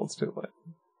until it's too late.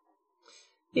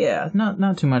 Yeah,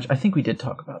 not too much. I think we did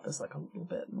talk about this like a little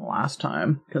bit last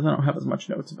time because I don't have as much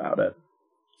notes about it.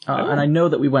 And I know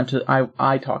that we went to...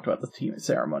 I talked about the tea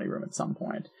ceremony room at some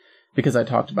point because I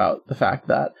talked about the fact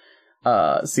that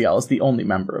CL is the only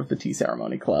member of the tea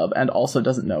ceremony club and also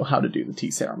doesn't know how to do the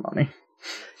tea ceremony.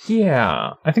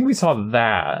 Yeah, I think we saw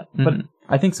that, but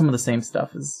I think some of the same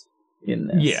stuff is in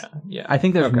this. Yeah. I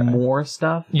think there's more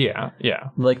stuff. Yeah.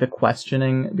 Like the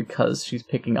questioning because she's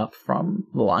picking up from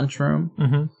the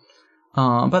lunchroom.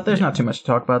 But there's not too much to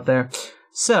talk about there.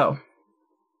 So,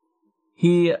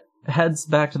 he heads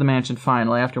back to the mansion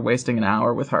finally after wasting an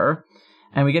hour with her.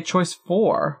 And we get choice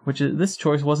 4, which is, this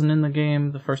choice wasn't in the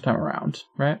game the first time around,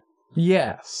 right?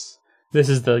 Yes. This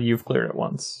is the you've cleared it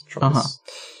once choice.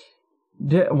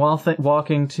 While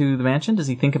walking to the mansion, does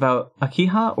he think about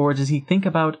Akiha or does he think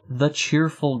about the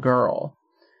cheerful girl?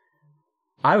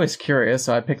 I was curious,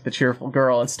 so I picked the cheerful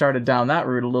girl and started down that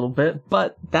route a little bit,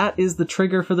 but that is the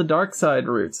trigger for the dark side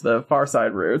routes, the far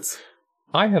side routes.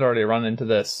 I had already run into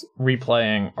this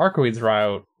replaying Arcoide's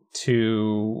route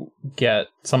to get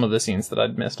some of the scenes that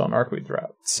I'd missed on Arcoide's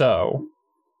route. So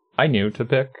I knew to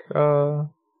pick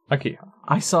Akiha.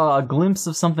 I saw a glimpse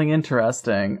of something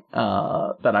interesting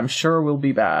that I'm sure will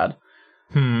be bad.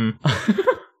 You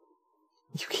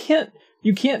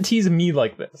can't tease me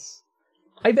like this.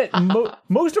 I bet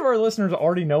most of our listeners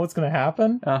already know what's going to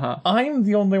happen. I'm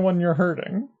the only one you're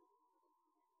hurting.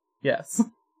 Yes.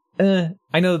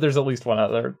 I know that there's at least one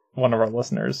of our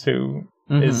listeners who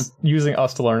is using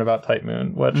us to learn about Type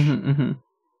Moon, which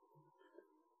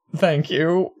thank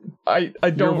you. I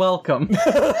don't. You're welcome.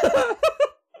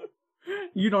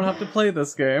 You don't have to play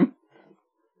this game.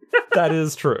 That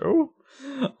is true.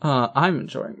 I'm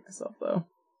enjoying myself though.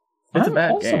 It's a bad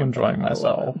I'm also game. enjoying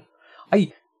myself.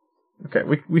 Okay,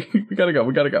 we gotta go.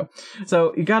 We gotta go.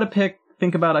 So you gotta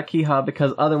think about Akiha,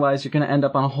 because otherwise you're gonna end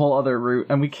up on a whole other route,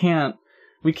 and we can't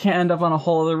end up on a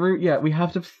whole other route yet. We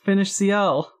have to finish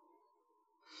CL.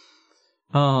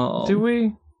 Oh, do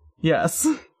we? Yes.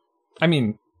 I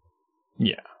mean,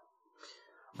 yeah.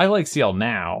 I like CL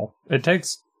now. It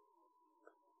takes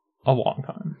a long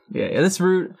time. Yeah, this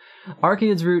route,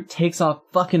 Arcade's route, takes off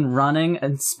fucking running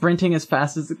and sprinting as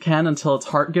fast as it can until its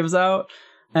heart gives out,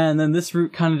 and then this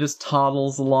route kind of just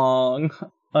toddles along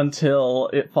until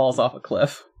it falls off a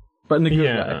cliff. But in a good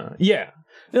way. Yeah.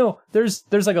 No, there's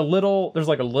like a little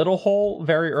hole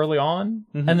very early on,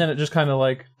 and then it just kind of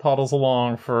like toddles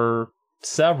along for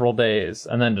several days,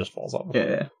 and then just falls off.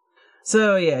 Yeah.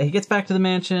 So yeah, he gets back to the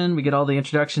mansion. We get all the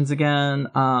introductions again.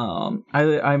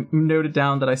 I noted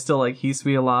down that I still like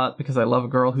Hisui a lot because I love a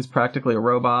girl who's practically a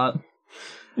robot.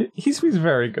 Hisui's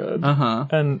very good.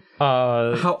 And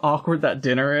how awkward that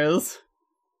dinner is.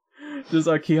 Just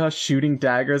Akiha shooting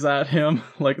daggers at him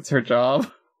like it's her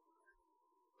job.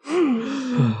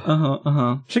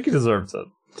 Shiki deserves it,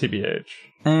 TBH.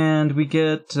 And we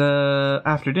get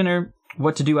after dinner.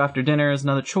 What to do after dinner is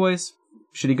another choice.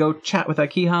 Should he go chat with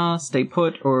Akiha, stay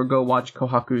put, or go watch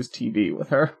Kohaku's TV with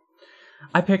her?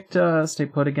 I picked stay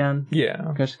put again.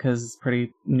 Yeah. Because it's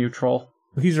pretty neutral.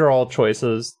 These are all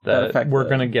choices that we're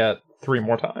going to get 3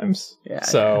 more times. Yeah.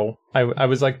 So yeah. I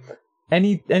was like,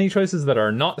 any choices that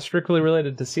are not strictly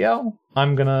related to CL,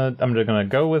 I'm gonna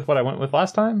go with what I went with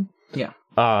last time. Yeah.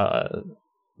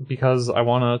 Because I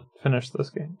want to finish this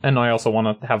game. And I also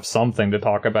want to have something to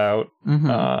talk about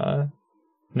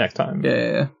next time.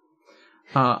 Yeah.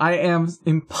 I am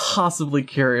impossibly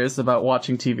curious about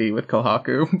watching TV with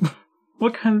Kohaku.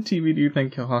 What kind of TV do you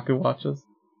think Kohaku watches?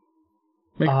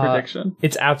 Make a prediction.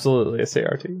 It's absolutely a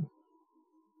CRT.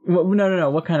 No.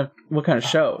 What kind of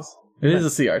shows? It is a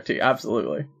CRT,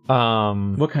 absolutely.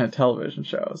 What kind of television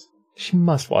shows? She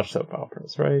must watch soap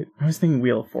operas, right? I was thinking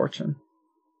Wheel of Fortune.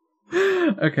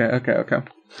 Okay.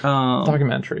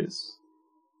 Documentaries.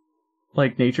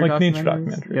 Like nature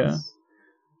documentaries. Yeah.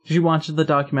 Did you watch the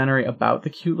documentary about the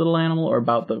cute little animal or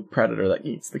about the predator that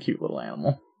eats the cute little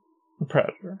animal? The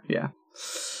predator. Yeah.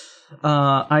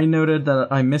 I noted that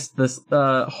I missed this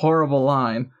horrible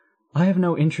line. I have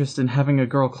no interest in having a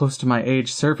girl close to my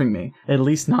age serving me. At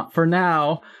least not for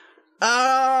now.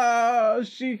 Ah,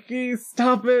 Shiki,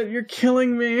 stop it. You're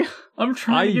killing me. I'm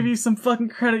trying to give you some fucking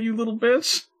credit, you little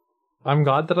bitch. I'm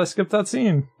glad that I skipped that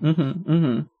scene.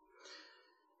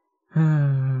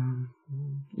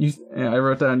 I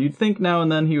wrote down, you'd think now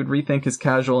and then he would rethink his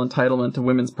casual entitlement to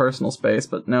women's personal space,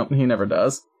 but no, he never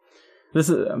does.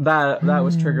 That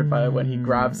was triggered by when he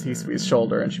grabs Hisui's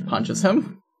shoulder and she punches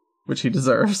him, which he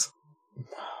deserves.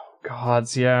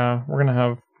 Gods, yeah. We're gonna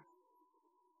have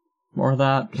more of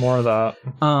that.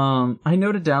 I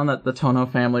noted down that the Tono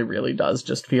family really does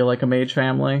just feel like a mage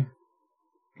family.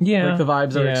 Yeah. Like the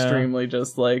vibes are extremely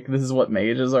just like, this is what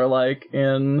mages are like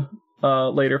in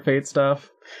later Fate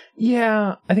stuff.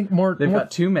 Yeah, I think they've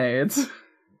got 2 maids.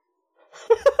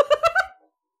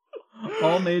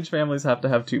 All mage families have to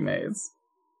have 2 maids.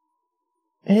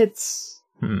 It's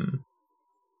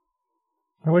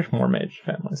I wish more mage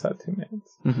families had 2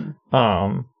 maids.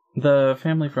 The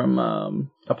family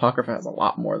from Apocrypha has a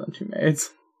lot more than 2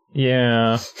 maids.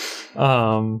 Yeah.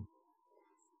 I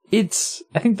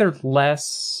think there's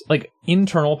less like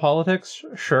internal politics,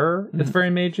 sure. It's very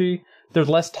magey. They're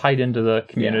less tied into the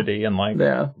community and like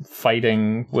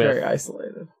fighting with very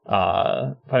isolated.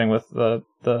 Fighting with the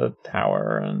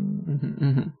tower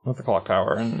and with the clock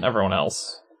tower and everyone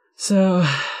else. So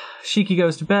Shiki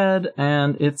goes to bed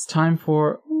and it's time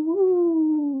for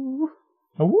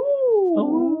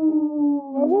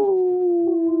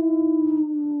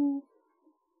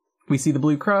we see the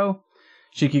blue crow.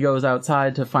 Shiki goes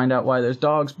outside to find out why there's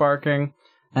dogs barking.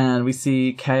 And we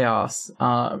see Chaos.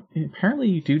 Apparently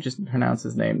you do just pronounce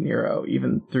his name Nero,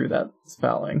 even through that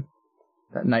spelling.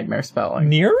 That nightmare spelling.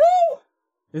 Nero?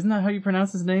 Isn't that how you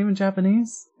pronounce his name in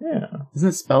Japanese? Yeah. Isn't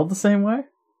it spelled the same way?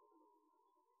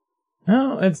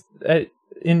 No, it's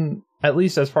in at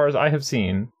least as far as I have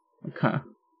seen. Okay.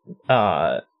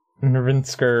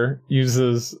 Nerinsker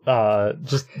uses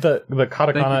just the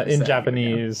katakana in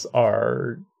Japanese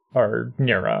are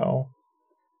Nero.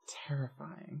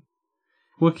 Terrifying.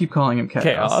 We'll keep calling him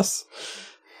Chaos.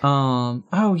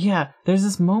 Oh yeah, there's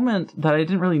this moment that I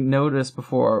didn't really notice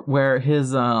before where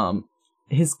his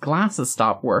glasses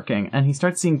stop working and he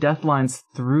starts seeing death lines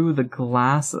through the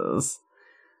glasses.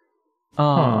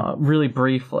 Really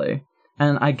briefly.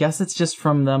 And I guess it's just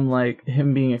from them, like,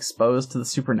 him being exposed to the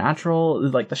supernatural.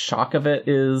 Like, the shock of it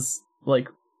is, like,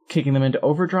 kicking them into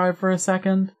overdrive for a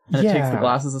second. And it takes the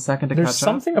glasses a second to catch up. There's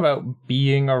something about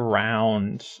being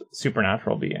around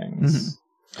supernatural beings.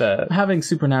 That having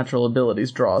supernatural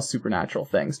abilities draws supernatural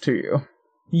things to you.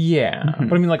 Yeah.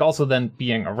 But I mean, like, also then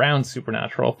being around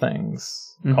supernatural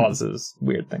things causes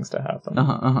weird things to happen.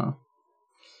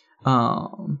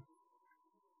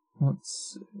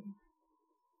 Let's see.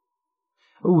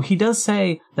 Oh, he does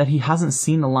say that he hasn't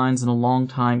seen the lines in a long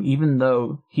time, even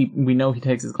though we know he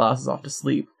takes his glasses off to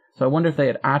sleep. So I wonder if they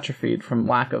had atrophied from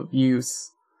lack of use.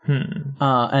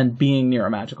 And being near a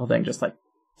magical thing just, like,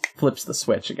 flips the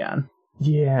switch again.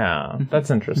 Yeah, that's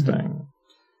interesting.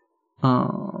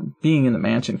 Being in the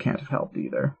mansion can't have helped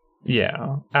either.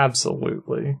 Yeah,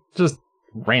 absolutely. Just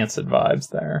rancid vibes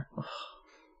there.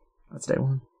 That's day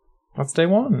one. That's day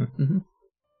one.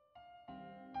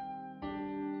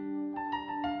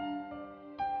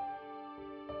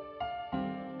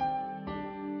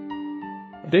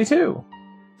 Day two.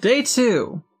 Day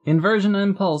two. Inversion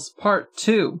Impulse Part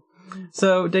 2.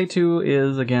 So, day 2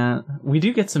 is, again, we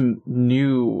do get some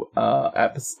new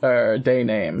day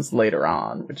names later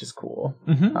on, which is cool.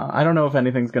 I don't know if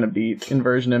anything's going to beat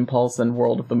Inversion Impulse and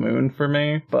World of the Moon for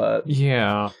me, but...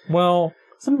 Yeah, well...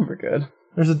 Some of them are good.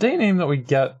 There's a day name that we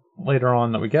get later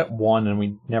on that we get 1 and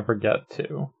we never get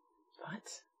 2.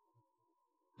 What?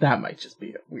 That might just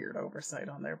be a weird oversight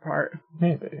on their part.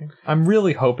 Maybe. I'm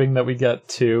really hoping that we get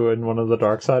 2 in one of the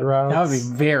Dark Side routes. That would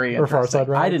be very interesting. Or Far Side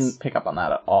routes. I didn't pick up on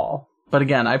that at all. But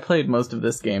again, I played most of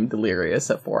this game delirious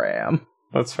at 4 a.m.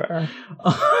 That's fair.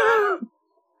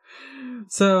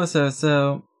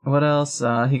 So, what else?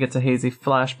 He gets a hazy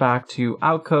flashback to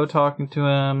Aoko talking to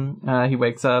him. He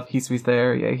wakes up. Hisui's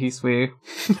there. Yay, Hisui.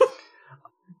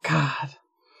 God.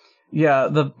 Yeah,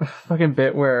 the fucking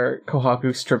bit where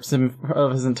Kohaku strips him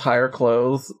of his entire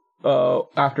clothes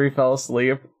after he fell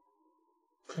asleep.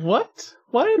 What?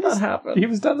 Why did that happen? He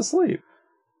was dead asleep.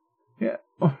 Yeah.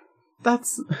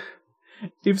 That's...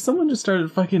 If someone just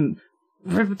started fucking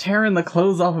tearing the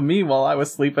clothes off of me while I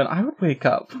was sleeping, I would wake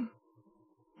up.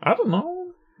 I don't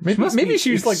know. Maybe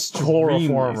she's like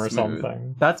chloroform or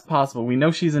something. That's possible. We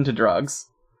know she's into drugs.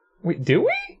 Wait, do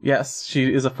we? Yes,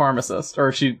 she is a pharmacist,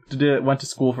 or she went to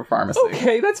school for pharmacy.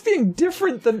 Okay, that's being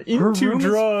different than into Her room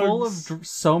drugs. Is full of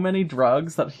so many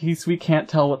drugs that we can't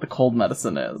tell what the cold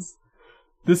medicine is.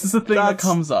 This is the thing that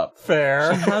comes up.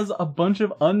 Fair. She has a bunch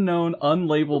of unknown,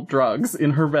 unlabeled drugs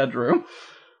in her bedroom.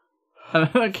 And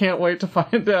I can't wait to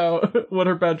find out what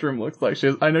her bedroom looks like.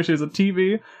 I know she has a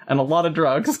TV and a lot of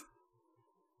drugs.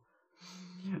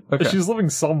 Okay. She's living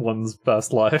someone's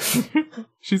best life.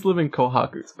 She's living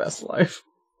Kohaku's best life.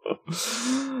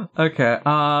 Okay,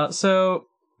 so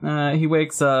he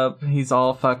wakes up, he's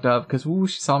all fucked up, because,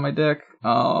 she saw my dick.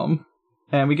 And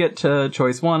we get to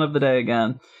choice 1 of the day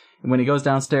again. When he goes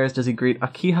downstairs, does he greet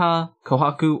Akiha,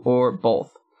 Kohaku, or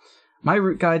both? My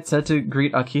route guide said to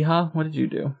greet Akiha. What did you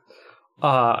do?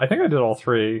 I think I did all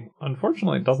 3.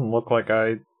 Unfortunately, it doesn't look like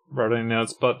I wrote any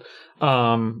notes, but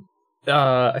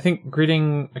I think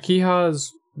greeting Akiha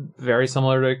is very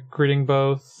similar to greeting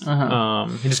both.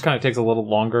 He just kind of takes a little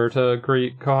longer to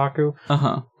greet Kohaku.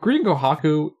 Greeting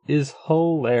Kohaku is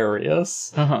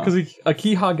hilarious because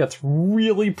Akiha gets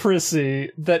really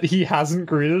prissy that he hasn't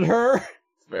greeted her.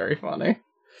 It's very funny.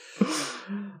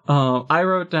 I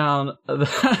wrote down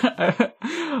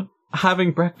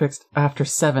having breakfast after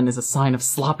 7 is a sign of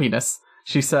sloppiness,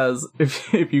 she says,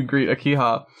 if you greet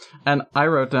Akiha. And I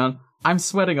wrote down, I'm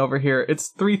sweating over here.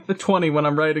 It's 3:20 when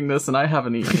I'm writing this, and I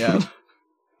haven't eaten yet.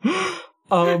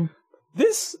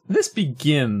 This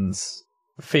begins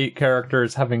Fate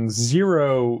characters having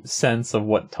zero sense of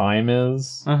what time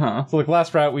is. So, like,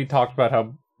 last route we talked about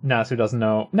how Nasu doesn't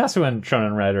know. Nasu and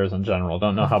shonen writers in general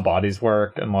don't know how bodies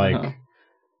work, and like,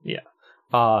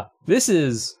 this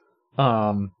is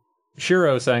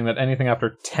Shiro saying that anything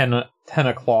after 10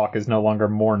 o'clock is no longer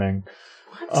morning.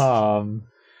 What?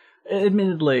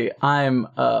 Admittedly, I'm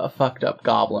a fucked up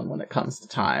goblin when it comes to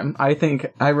time. I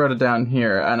think I wrote it down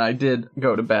here, and I did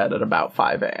go to bed at about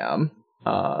 5 a.m.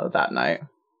 That night.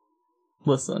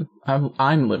 Listen,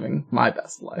 I'm living my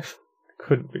best life.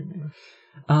 Couldn't be me.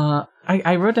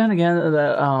 I wrote down again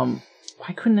that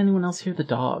why couldn't anyone else hear the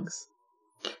dogs?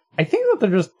 I think that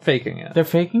they're just faking it. They're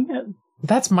faking it?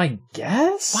 That's my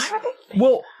guess. Why are they faking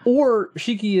Well, or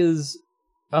Shiki is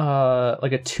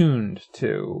like attuned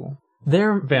to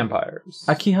They're vampires.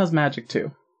 Akiha's magic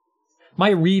too. My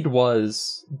read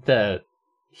was that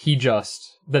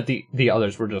the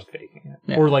others were just faking it.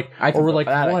 Yeah, Or like I can or were believe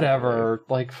like that, I can whatever,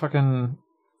 like fucking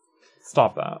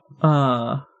stop that.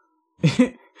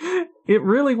 It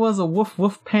really was a woof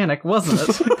woof panic, wasn't it?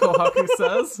 Kohaku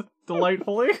says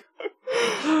delightfully.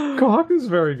 Kohaku's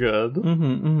very good.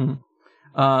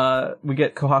 We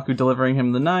get Kohaku delivering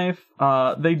him the knife.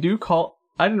 They do call...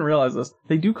 I didn't realize this.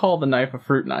 They do call the knife a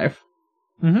fruit knife.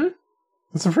 Mm-hmm.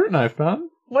 It's a fruit knife, man.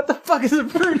 What the fuck is a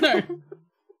fruit knife?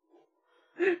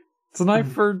 It's a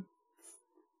knife for...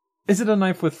 Is it a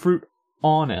knife with fruit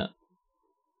on it?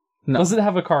 No. Does it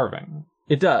have a carving?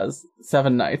 It does.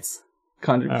 7 nights.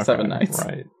 Conjured Okay, 7 nights.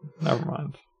 Right. Never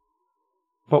mind.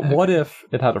 But what if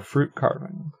it had a fruit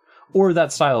carving? Or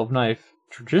that style of knife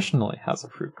traditionally has a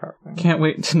fruit carving. Can't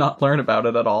wait to not learn about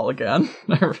it at all again.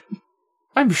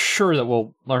 I'm sure that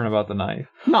we'll learn about the knife.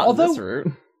 Not this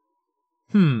route.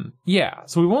 Yeah.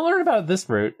 So we won't learn about this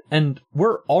route, and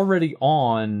we're already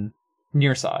on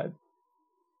near side.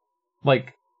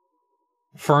 Like,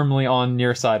 firmly on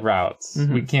near side routes.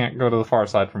 Mm-hmm. We can't go to the far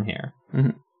side from here.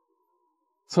 Mm-hmm.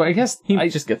 So I guess He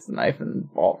just gets the knife in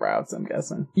all routes, I'm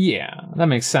guessing. Yeah, that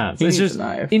makes sense. He It's needs just a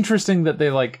knife. interesting that they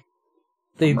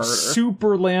Murder.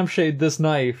 super lampshade this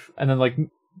knife and then like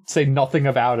say nothing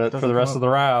about it for the rest of the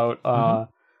route.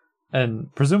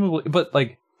 And presumably, but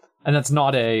like, and that's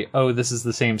not this is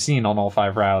the same scene on all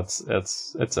 5 routes.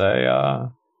 It's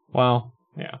a, well,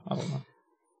 yeah, I don't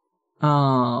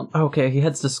know. Okay, he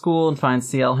heads to school and finds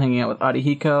CL hanging out with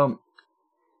Arihiko.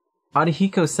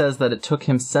 Arihiko says that it took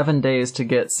him 7 days to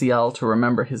get CL to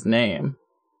remember his name.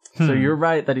 So you're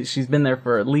right that she's been there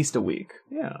for at least a week.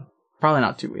 Yeah. Probably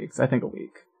not 2 weeks. I think a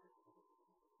week.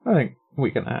 I think a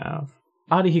week and a half.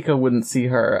 Arihiko wouldn't see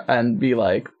her and be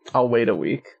like, I'll wait a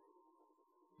week.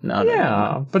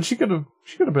 No. But she could have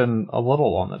been a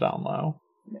little on the down low.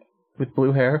 With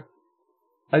blue hair?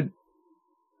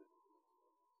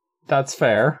 That's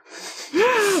fair.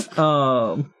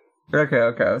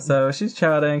 Okay. So she's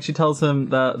chatting. She tells him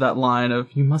that line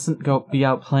of, you mustn't be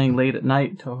out playing late at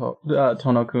night,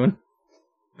 Tono-kun.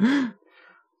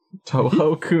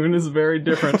 Toho-kun is a very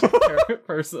different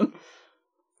person.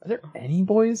 Are there any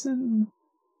boys in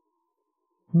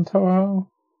Toho?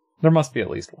 There must be at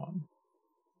least one.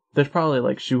 There's probably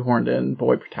like shoehorned in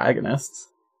boy protagonists.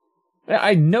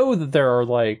 I know that there are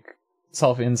like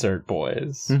self-insert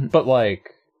boys, but like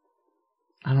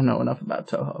I don't know enough about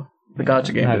Toho. The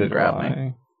gacha game didn't grab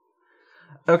me.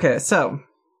 Okay, so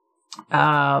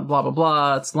blah blah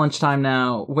blah. It's lunchtime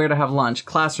now. Where to have lunch?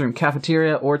 Classroom,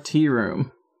 cafeteria, or tea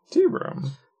room? Tea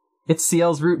room. It's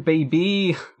CL's route,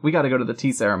 baby. We got to go to the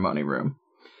tea ceremony room.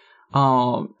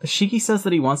 Shiki says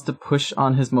that he wants to push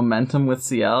on his momentum with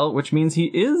CL, which means he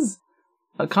is,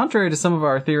 contrary to some of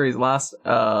our theories last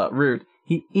route,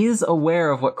 he is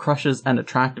aware of what crushes and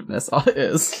attractiveness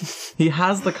is. He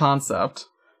has the concept.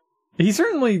 He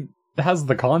certainly has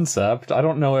the concept. I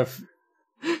don't know if...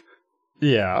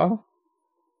 Yeah.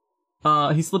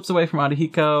 He slips away from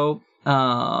Arihiko,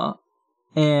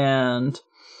 and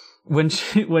when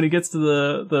he gets to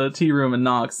the tea room and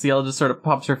knocks, CL just sort of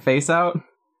pops her face out.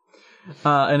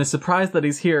 And is surprised that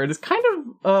he's here. It is kind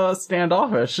of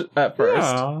standoffish at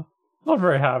first. Yeah, not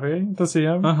very happy to see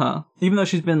him. Even though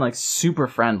she's been like super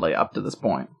friendly up to this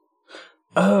point.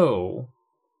 Oh,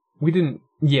 we didn't.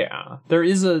 Yeah, there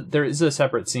is a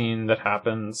separate scene that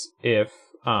happens if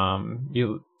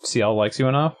CL likes you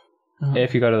enough.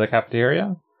 If you go to the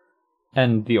cafeteria,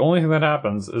 and the only thing that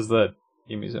happens is that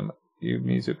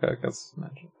Yumizuka gets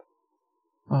mentioned.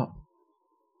 Oh.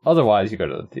 Otherwise, you go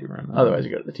to the tea room.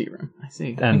 I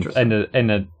see. And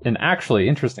an actually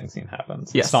interesting scene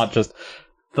happens. Yes. It's not just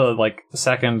the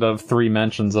second of 3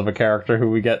 mentions of a character who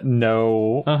we get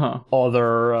no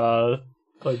other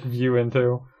view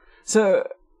into. So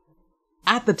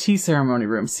at the tea ceremony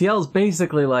room, CL's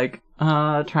basically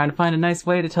trying to find a nice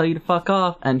way to tell you to fuck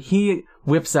off, and he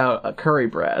whips out a curry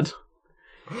bread,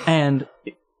 and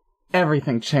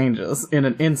everything changes in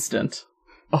an instant.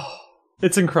 Oh,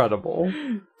 it's incredible.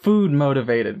 Food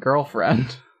motivated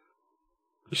girlfriend.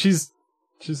 She's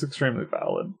extremely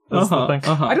valid. That's the thing.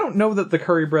 I don't know that the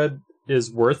curry bread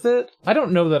is worth it. I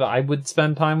don't know that I would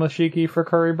spend time with Shiki for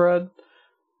curry bread.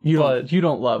 You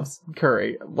don't love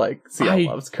curry like CL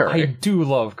loves curry. I do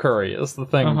love curry, is the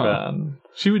thing, Ben.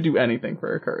 She would do anything for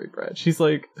her curry bread. She's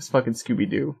like this fucking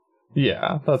Scooby-Doo.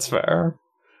 Yeah, that's fair.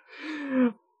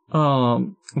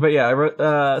 But yeah, I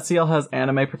wrote, CL has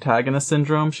anime protagonist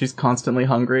syndrome. She's constantly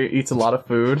hungry, eats a lot of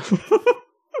food.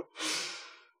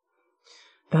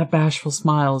 That bashful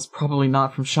smile is probably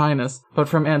not from shyness, but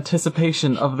from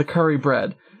anticipation of the curry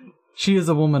bread. She is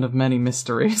a woman of many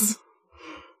mysteries.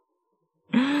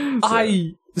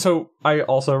 So I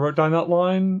also wrote down that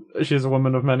line, she's a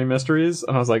woman of many mysteries,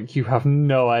 and I was like, you have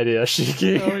no idea,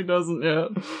 Shiki. No, he doesn't yet.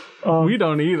 We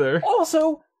don't either.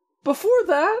 Also, before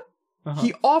that,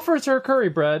 he offers her curry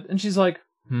bread, and she's like,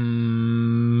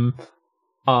 and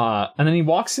then he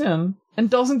walks in and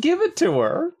doesn't give it to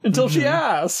her until she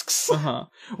asks.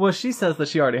 Well, she says that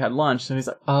she already had lunch, so he's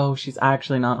like, oh, she's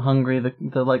actually not hungry.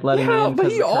 The like letting me in but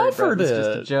because he the curry offered bread was it.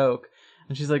 just a joke.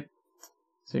 And she's like,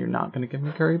 so you're not going to give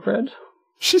me curry bread?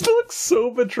 She looks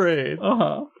so betrayed.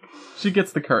 She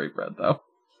gets the curry bread, though.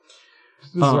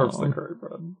 She deserves the curry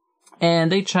bread.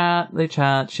 And they chat.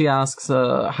 She asks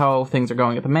how things are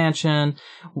going at the mansion,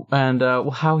 and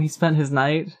how he spent his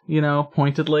night,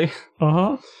 pointedly.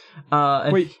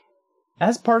 Wait,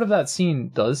 as part of that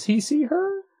scene, does he see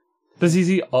her? Does he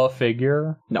see a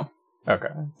figure? No.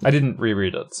 Okay. I didn't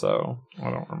reread it, so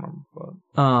I don't remember.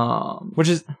 But, which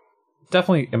is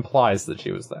definitely implies that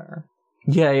she was there.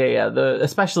 Yeah.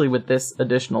 Especially with this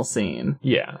additional scene.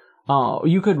 Yeah.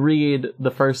 You could read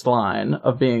the first line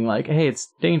of being like, hey, it's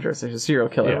dangerous, there's a serial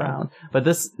killer around. But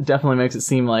this definitely makes it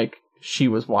seem like she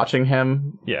was watching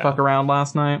him fuck around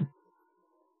last night.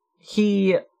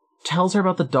 He tells her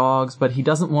about the dogs, but he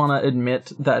doesn't want to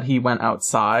admit that he went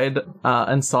outside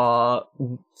and saw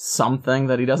something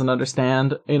that he doesn't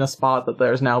understand in a spot that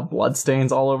there's now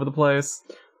bloodstains all over the place.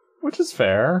 Which is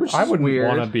fair. I wouldn't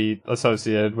want to be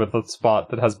associated with a spot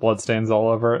that has bloodstains all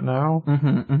over it now.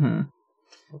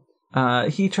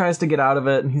 He tries to get out of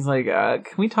it, and he's like, can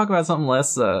we talk about something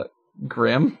less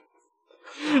grim?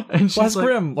 And less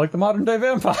grim, like the modern day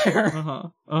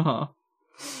vampire.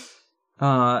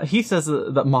 He says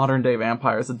that modern day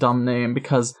vampire is a dumb name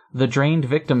because the drained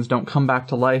victims don't come back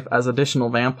to life as additional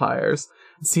vampires.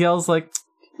 CL's like,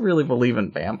 do you really believe in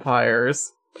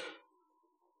vampires?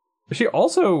 She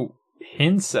also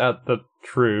hints at the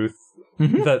truth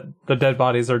that the dead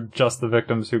bodies are just the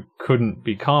victims who couldn't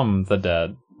become the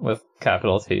dead, with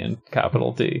capital T and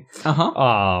capital D.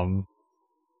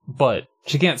 But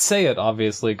she can't say it,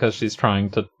 obviously, because she's trying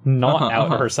to not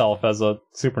out herself as a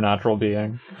supernatural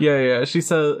being. Yeah, she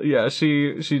says,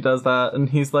 she does that, and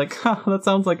he's like, that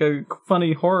sounds like a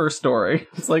funny horror story.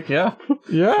 It's like, yeah,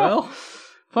 well,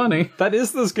 funny. That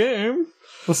is this game.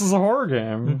 This is a horror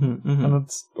game. And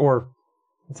it's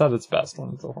at its best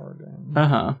when it's a horror game.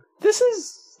 This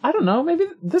is, I don't know, maybe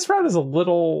this route is a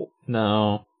little,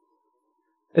 no.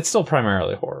 It's still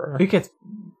primarily horror. It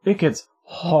gets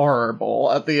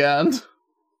horrible at the end.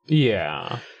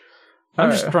 Yeah. I'm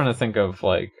just trying to think of,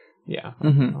 like,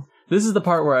 This is the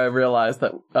part where I realized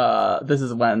that this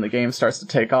is when the game starts to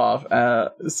take off.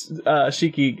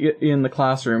 Shiki in the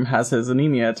classroom has his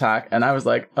anemia attack, and I was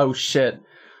like, oh shit.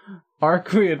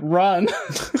 Arcuit, run!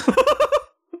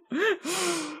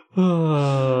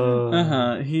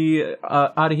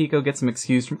 Arihiko gets him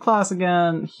excused from class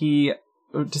again. He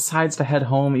decides to head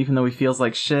home even though he feels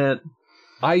like shit.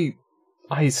 I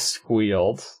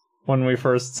squealed when we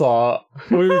first saw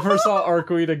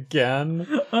Arcuit again.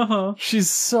 She's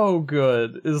so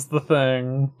good, is the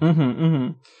thing.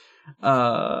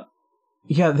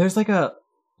 Yeah, there's like a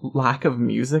lack of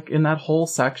music in that whole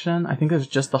section. I think there's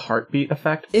just the heartbeat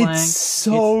effect playing. It's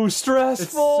so stressful.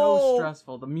 It's so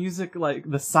stressful. The music, like,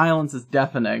 the silence is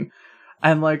deafening.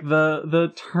 And, like,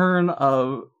 the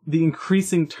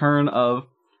increasing turn of,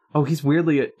 oh, he's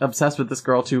weirdly obsessed with this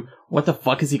girl too. What the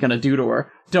fuck is he gonna do to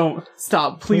her? Don't.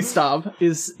 Stop. Please stop.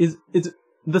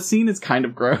 The scene is kind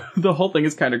of gross. The whole thing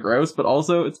is kind of gross, but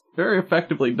also it's very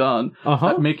effectively done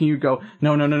at making you go,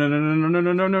 no.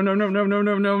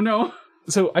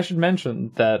 So I should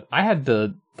mention that I had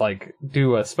to, like,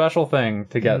 do a special thing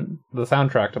to get the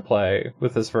soundtrack to play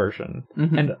with this version.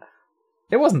 And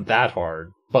it wasn't that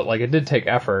hard, but, like, it did take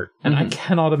effort. And I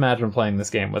cannot imagine playing this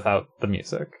game without the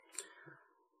music.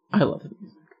 I love the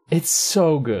music. It's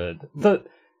so good.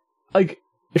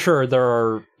 Sure, there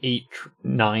are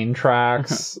 9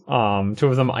 tracks, 2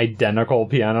 of them identical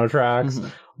piano tracks,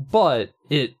 but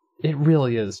it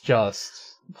really is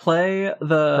just play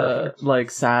the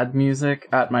Perfect. sad music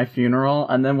at my funeral,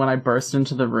 and then when I burst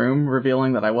into the room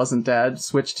revealing that I wasn't dead,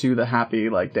 switch to the happy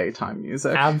daytime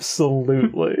music.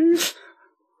 Absolutely.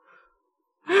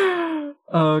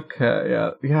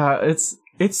 Okay, yeah.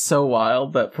 It's so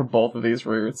wild that for both of these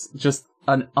routes, just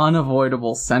an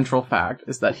unavoidable central fact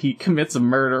is that he commits a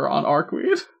murder on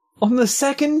Arkweed. On the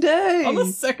second day! On the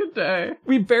second day.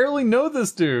 We barely know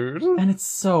this dude. And it's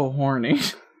so horny.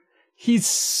 He's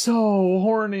so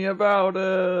horny about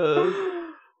it.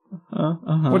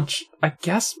 Which, I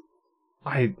guess,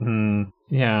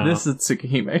 yeah. This is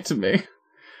Tsukihime to me.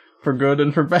 For good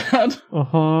and for bad.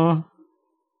 Uh-huh.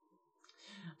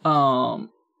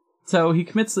 So he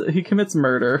commits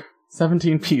murder,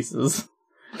 17 pieces,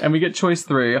 and we get choice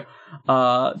 3.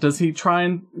 Does he try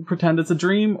and pretend it's a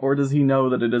dream, or does he know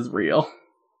that it is real?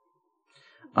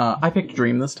 I picked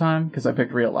dream this time, because I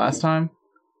picked real last time.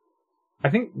 I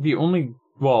think I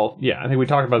think we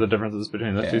talked about the differences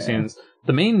between those two scenes.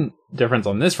 The main difference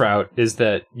on this route is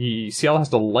that CL has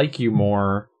to like you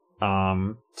more,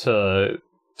 to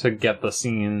get the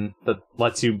scene that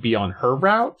lets you be on her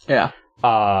route. Yeah.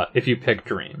 If you pick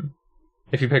dream.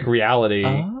 If you pick reality,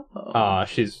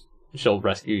 she'll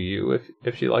rescue you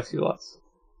if she likes you less.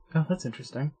 Oh, that's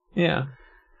interesting. Yeah.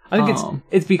 I think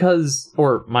it's because,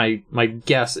 or my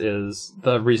guess is,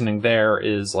 the reasoning there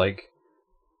is, like,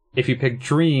 if you pick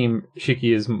dream,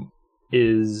 Shiki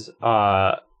is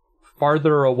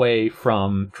farther away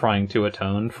from trying to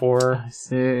atone for. I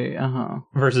see,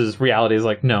 Versus reality is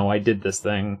like, no, I did this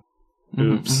thing.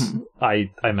 Oops. I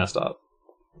messed up.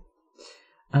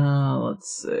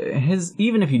 Let's see.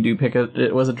 Even if you do pick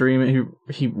it was a dream,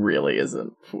 he really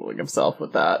isn't fooling himself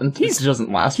with that, and he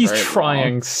doesn't last. He's very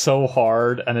trying long. So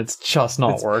hard, and it's just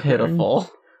not working.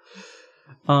 Pitiful.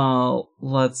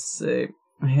 Let's see.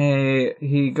 Hey,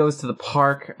 he goes to the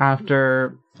park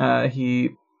after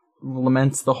he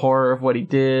laments the horror of what he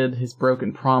did, his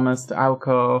broken promise to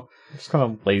Aoko. Just kind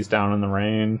of lays down in the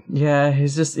rain. Yeah,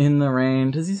 he's just in the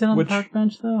rain. Does he sit on the park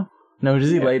bench though? No,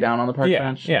 does he lay down on the park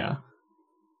bench? Yeah.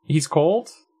 He's cold,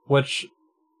 which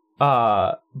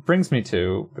brings me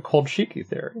to the cold Shiki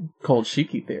theory. Cold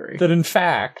Shiki theory. That in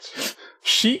fact,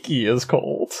 Shiki is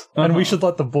cold, and we should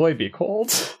let the boy be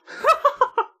cold.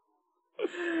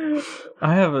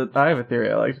 I have a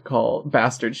theory I like to call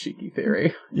bastard Shiki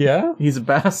theory. Yeah? He's a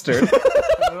bastard.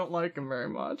 I don't like him very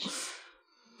much.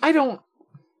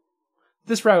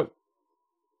 This route,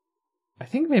 I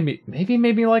think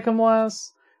maybe like him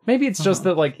less. Maybe it's just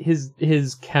that, like,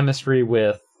 his chemistry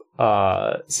with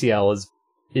CL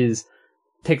is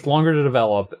takes longer to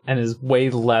develop and is way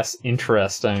less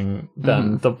interesting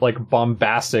than the, like,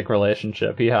 bombastic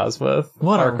relationship he has with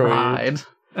What Arkweed. a ride.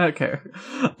 Okay.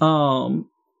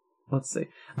 Let's see.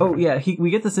 Oh yeah,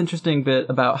 we get this interesting bit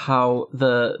about how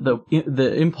the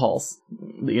impulse,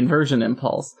 the inversion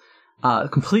impulse,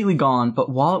 completely gone, but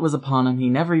while it was upon him, he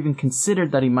never even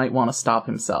considered that he might want to stop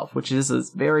himself, which is a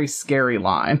very scary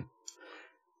line.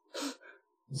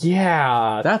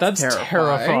 Yeah, that's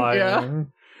terrifying. Yeah.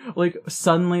 Like,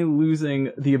 suddenly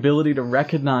losing the ability to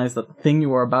recognize that the thing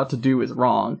you are about to do is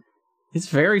wrong. It's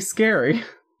very scary.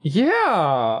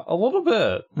 Yeah, a little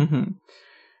bit.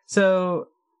 So,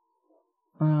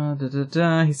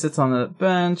 he sits on the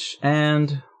bench,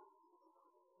 and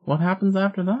what happens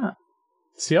after that?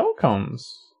 CL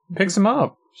comes, picks him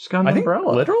up. She's got an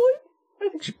umbrella. Literally? I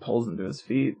think she pulls him to his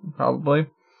feet, probably.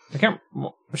 I can't.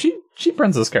 She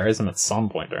princess carries him at some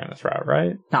point during this route,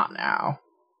 right? Not now.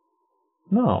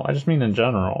 No, I just mean in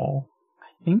general.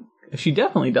 I think she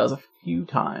definitely does a few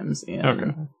times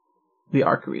in the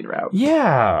Arkweed route.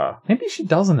 Yeah, maybe she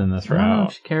doesn't in this route. I don't know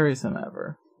if she carries him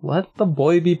ever. Let the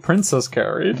boy be princess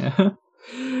carried.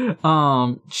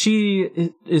 She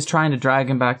is trying to drag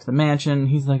him back to the mansion.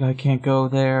 He's like, I can't go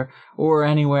there or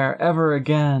anywhere ever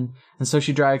again. And so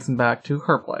she drags him back to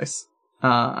her place.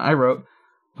 I wrote,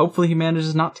 hopefully he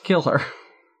manages not to kill her.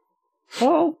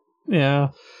 Well, yeah.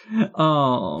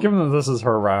 Given that this is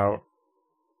her route.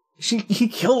 He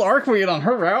killed Arkweed on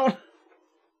her route?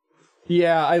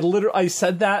 Yeah, I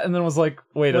said that and then was like,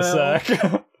 wait a sec.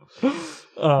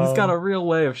 He's got a real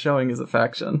way of showing his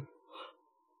affection.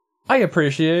 I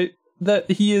appreciate that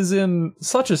he is in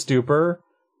such a stupor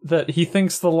that he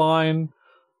thinks the line,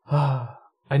 where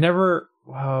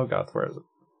is it?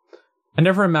 I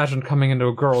never imagined coming into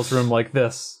a girl's room like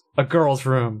this. A girl's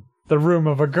room. The room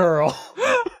of a girl.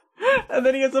 And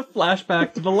then he has a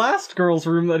flashback to the last girl's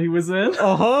room that he was in.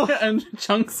 And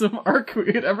chunks of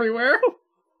Arkweed everywhere.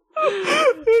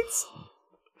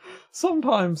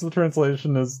 sometimes the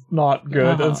translation is not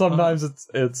good, and sometimes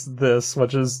it's this,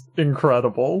 which is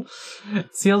incredible.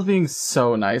 Ciel's being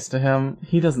so nice to him.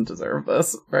 He doesn't deserve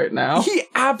this right now. He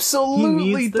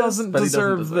absolutely doesn't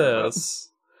deserve this.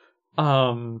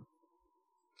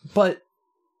 But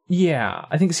yeah,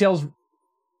 I think Ciel's.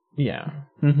 Yeah.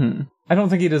 Mm-hmm. I don't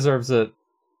think he deserves it,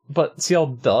 but Ciel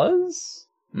does?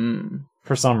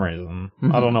 For some reason.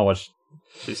 Mm-hmm. I don't know what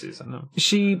she sees in him.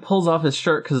 She pulls off his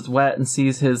shirt because it's wet and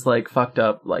sees his, like, fucked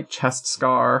up, like, chest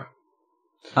scar.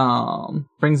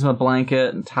 Brings him a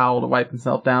blanket and towel to wipe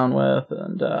himself down with,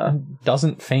 and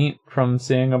doesn't faint from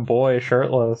seeing a boy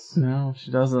shirtless. No,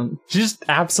 she doesn't. She's just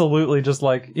absolutely just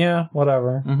like, yeah,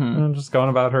 whatever. And just going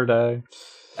about her day.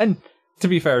 And to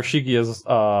be fair, Shiki is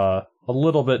a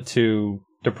little bit too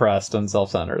depressed and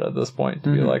self-centered at this point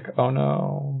to be like, oh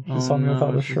no, she saw me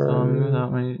without a shirt. She saw me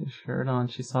without my shirt on.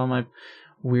 She saw my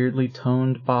weirdly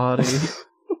toned body.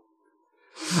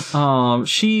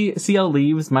 Ciel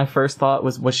leaves. My first thought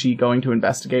was she going to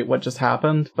investigate what just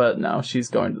happened? But no, she's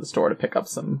going to the store to pick up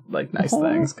some, like, nice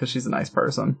things, because she's a nice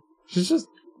person. She's just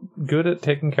good at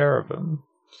taking care of him.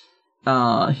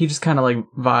 He just kind of, like,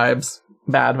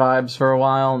 bad vibes for a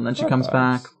while, and then she comes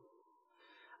back.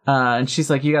 And she's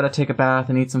like, you gotta take a bath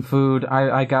and eat some food.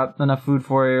 I got enough food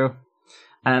for you.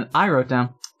 And I wrote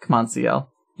down, come on, Ciel.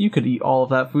 You could eat all of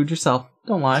that food yourself.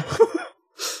 Don't lie.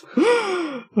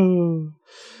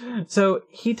 So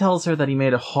he tells her that he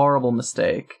made a horrible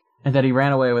mistake and that he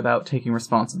ran away without taking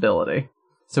responsibility.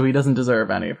 So he doesn't deserve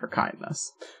any of her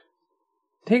kindness.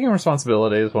 Taking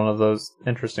responsibility is one of those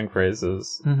interesting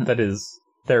phrases that is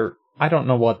there. I don't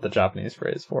know what the Japanese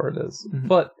phrase for it is,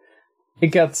 but it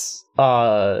gets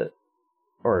phrase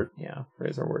or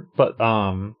word, but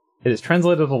it is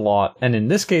translated a lot, and in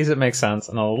this case it makes sense,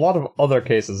 and in a lot of other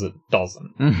cases it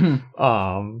doesn't.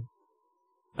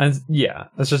 And yeah,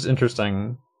 it's just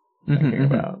interesting thinking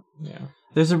about. Yeah,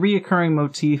 there's a reoccurring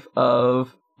motif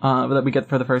of that we get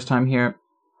for the first time here.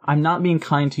 I'm not being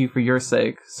kind to you for your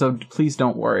sake, so please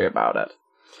don't worry about it.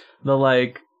 The,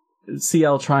 like,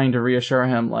 Ciel trying to reassure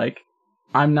him, like,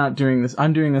 I'm not doing this.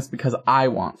 I'm doing this because I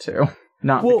want to,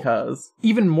 not because.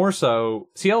 Even more so,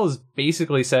 Ciel is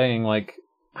basically saying, like,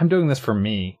 I'm doing this for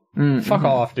me. Fuck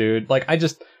off, dude. Like, I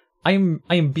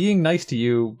am being nice to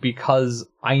you because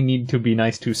I need to be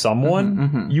nice to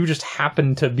someone. You just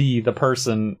happen to be the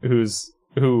person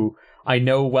who I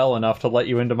know well enough to let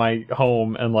you into my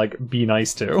home and, like, be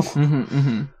nice to.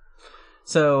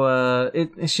 So,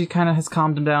 she kind of has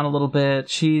calmed him down a little bit.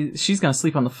 She's gonna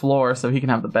sleep on the floor so he can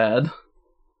have the bed.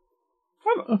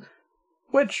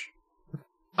 Which,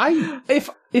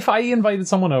 if I invited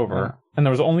someone over and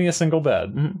there was only a single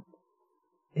bed,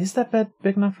 is that bed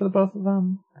big enough for the both of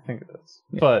them? I think it is.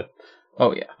 Yeah. But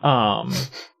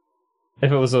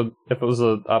if it was a I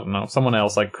don't know, someone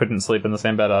else, like, couldn't sleep in the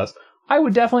same bed as, I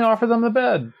would definitely offer them the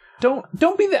bed.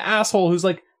 Don't be the asshole who's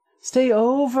like, stay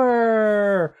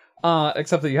over.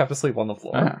 Except that you have to sleep on the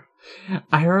floor.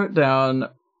 I wrote down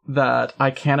that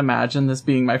I can't imagine this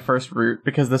being my first route,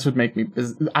 because this would make me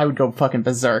I would go fucking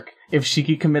berserk if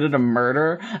Shiki committed a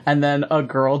murder and then a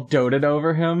girl doted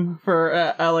over him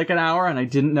for like an hour and I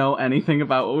didn't know anything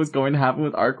about what was going to happen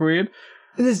with Arcweed.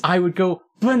 I would go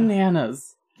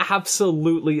bananas.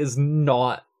 Absolutely is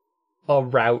not a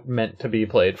route meant to be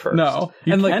played first. No,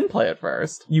 you can play it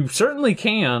first. You certainly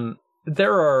can.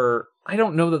 I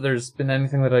don't know that there's been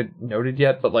anything that I noted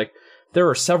yet, but, like, there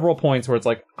are several points where it's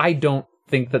like, I don't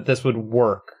think that this would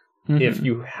work if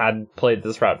you had played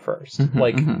this route first.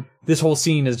 This whole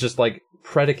scene is just, like,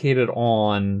 predicated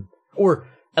on, or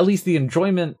at least the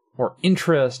enjoyment or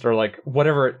interest or, like,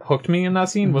 whatever it hooked me in that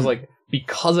scene was, like,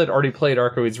 because I'd already played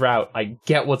Arcweed's route, I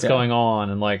get what's going on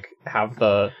and, like, have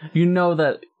the... You know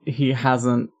that he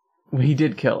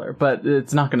did kill her, but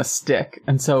it's not going to stick.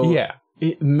 And so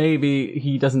maybe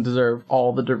he doesn't deserve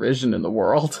all the derision in the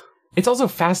world. It's also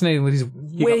fascinating that he's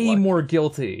way more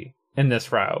guilty in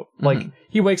this route. Like,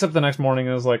 he wakes up the next morning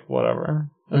and is like, whatever.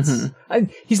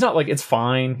 He's not like, it's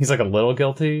fine. He's like a little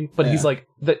guilty, but he's like,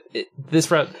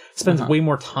 this route spends way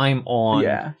more time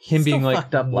on him being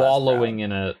like wallowing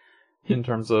in it in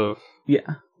terms of...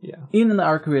 Even in the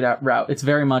Arcweed route, it's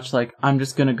very much like, I'm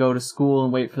just going to go to school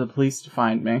and wait for the police to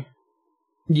find me.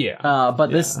 But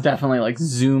this definitely, like,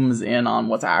 zooms in on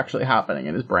what's actually happening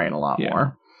in his brain a lot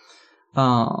more.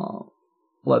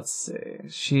 Let's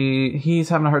see. He's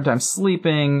having a hard time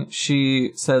sleeping.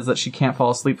 She says that she can't fall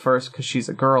asleep first because she's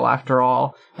a girl after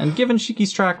all. And given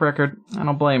Shiki's track record, I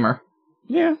don't blame her.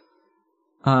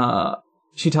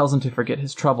 She tells him to forget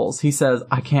his troubles. He says,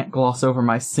 I can't gloss over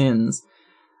my sins.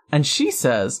 And she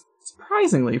says,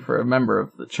 surprisingly for a member of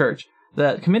the church,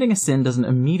 that committing a sin doesn't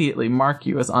immediately mark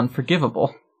you as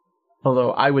unforgivable.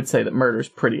 Although I would say that murder's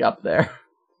pretty up there.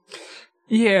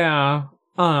 Yeah.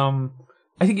 I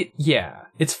think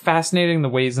it's fascinating the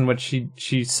ways in which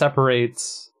she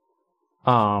separates,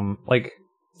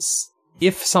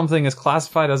 if something is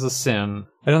classified as a sin,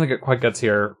 I don't think it quite gets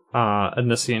here, in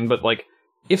this scene, but, like,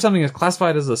 if something is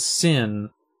classified as a sin,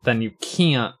 then you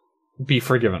can't be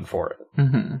forgiven for it.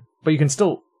 Mm-hmm. But you can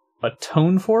still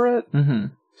atone for it.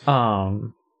 Mm-hmm.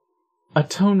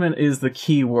 Atonement is the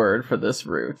key word for this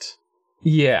route.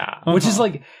 Yeah. Which is,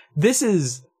 like,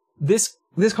 this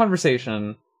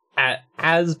conversation,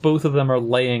 as both of them are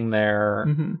laying there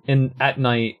at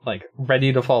night, like,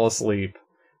 ready to fall asleep,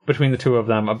 between the two of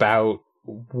them, about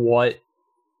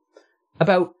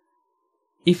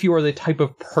if you are the type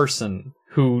of person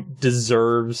who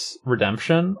deserves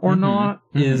redemption or not,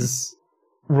 is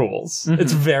rules.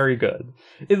 It's very good.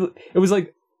 It was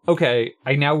like, okay,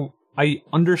 I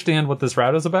understand what this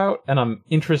route is about, and I'm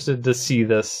interested to see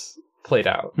this played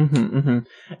out.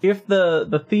 If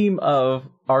the theme of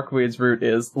Arcweed's route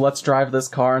is, let's drive this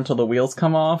car until the wheels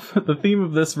come off, the theme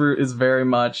of this route is very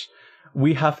much,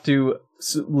 we have to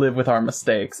live with our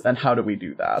mistakes, and how do we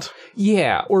do that?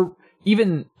 Yeah, or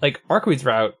even, like, Arcweed's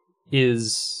route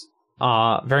is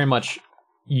very much,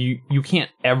 you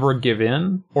can't ever give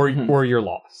in, or you're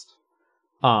lost.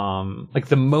 Like,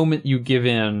 the moment you give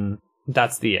in,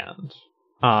 that's the end.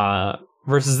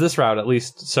 Versus this route, at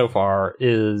least so far,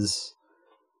 is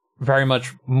very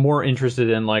much more interested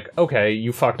in, like, okay,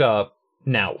 you fucked up,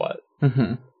 now what?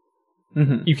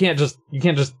 You can't just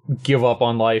give up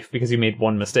on life because you made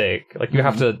one mistake. Like, you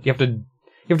have to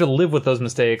live with those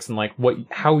mistakes, and, like,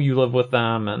 how you live with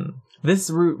them. And this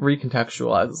route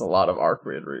recontextualizes a lot of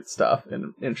Arcweed route stuff in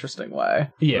an interesting way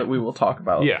that we will talk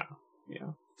about. Yeah.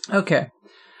 Okay,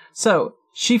 so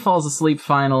she falls asleep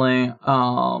finally,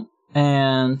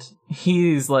 and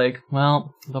he's like,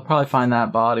 well, they'll probably find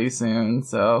that body soon,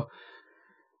 so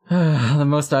the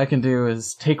most I can do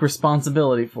is take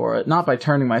responsibility for it, not by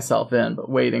turning myself in, but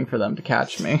waiting for them to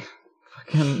catch me.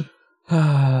 Fucking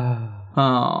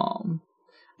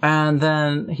and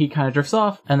then he kind of drifts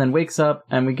off, and then wakes up,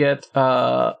 and we get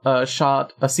a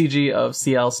CG of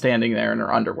CL standing there in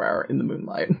her underwear in the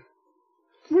moonlight.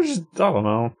 Which is, I don't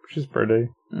know, she's pretty.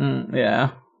 Yeah.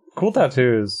 Cool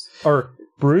tattoos. Or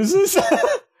bruises?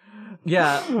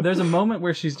 Yeah, there's a moment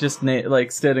where she's just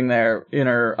sitting there in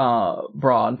her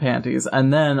bra and panties,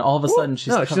 and then all of a sudden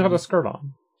she's got a skirt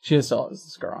on. She still has a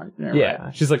skirt on. Yeah,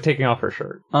 right. She's, like, taking off her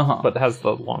shirt, but has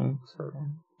the long skirt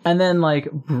on. And then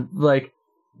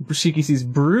Shiki sees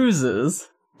bruises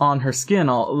on her skin.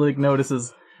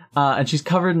 Notices, and she's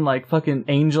covered in, like, fucking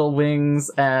angel wings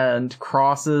and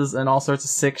crosses and all sorts of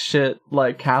sick shit,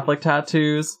 like Catholic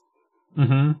tattoos.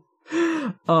 God,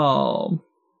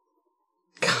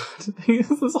 he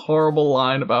has this horrible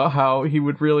line about how he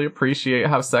would really appreciate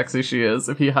how sexy she is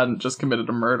if he hadn't just committed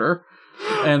a murder,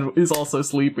 and is also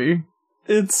sleepy.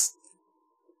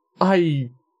 I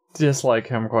dislike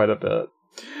him quite a bit.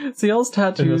 CL's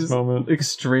tattoos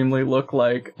extremely look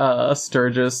like a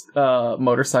Sturgis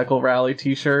motorcycle rally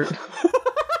t-shirt.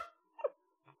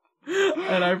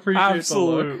 And I appreciate the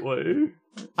look.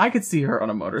 I could see her on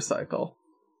a motorcycle.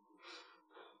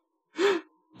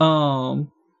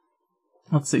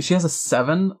 Let's see. She has a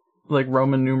 7, like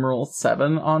Roman numeral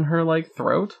 7 on her, like,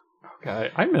 throat. Okay,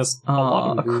 I missed a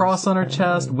lot of a cross on her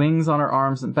chest, wings on her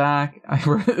arms and back.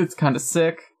 It's kind of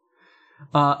sick.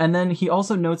 And then he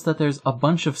also notes that there's a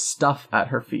bunch of stuff at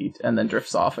her feet, and then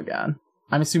drifts off again.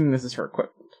 I'm assuming this is her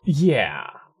equipment. Yeah.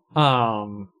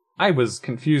 I was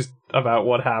confused about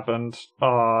what happened.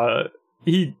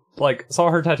 He, like,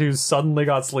 saw her tattoos, suddenly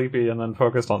got sleepy, and then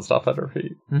focused on stuff at her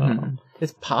feet.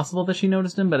 It's possible that she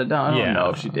noticed him, but I don't know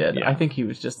if she did. Yeah. I think he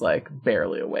was just, like,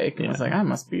 barely awake, and was like, I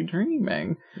must be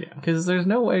dreaming. Yeah. Because there's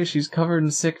no way she's covered in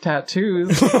sick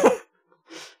tattoos.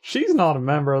 She's not a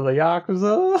member of the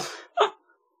Yakuza.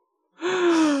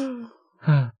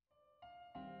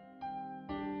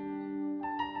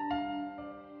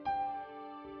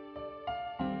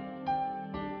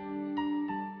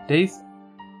 Day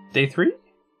 3?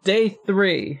 Day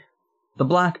 3. The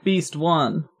Black Beast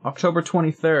 1. October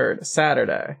 23rd.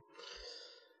 Saturday.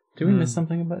 Did we miss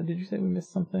something about... Did you say we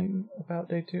missed something about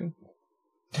Day 2?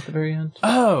 At the very end?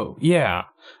 Oh, yeah.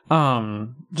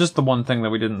 Just the one thing that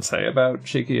we didn't say about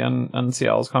Shiki and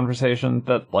CL's conversation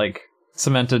that, like,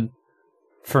 cemented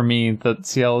for me that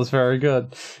CL is very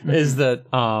good, is that,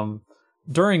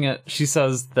 during it, she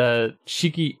says that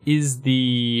Shiki is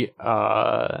the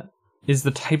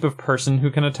type of person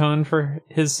who can atone for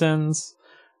his sins,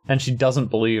 and she doesn't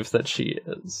believe that she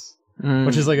is.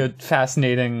 which is like a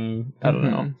fascinating, I don't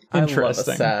know,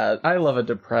 interesting. I love a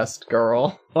depressed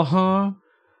girl.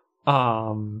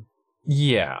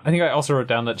 Yeah, I think I also wrote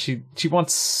down that she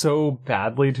wants so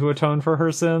badly to atone for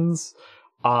her sins,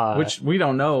 which we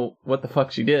don't know what the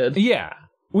fuck she did. Yeah,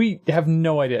 we have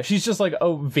no idea. She's just like,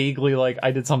 oh, vaguely like I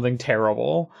did something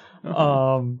terrible,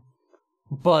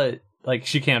 but like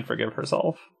she can't forgive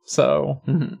herself. So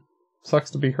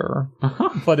sucks to be her.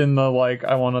 But in the like,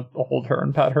 I want to hold her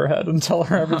and pat her head and tell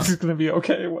her everything's gonna be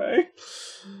okay way.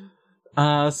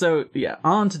 So yeah,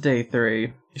 on to day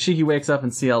 3. Shiki wakes up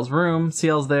in CL's room.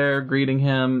 CL's there greeting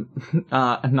him,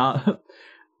 not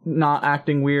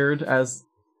acting weird, as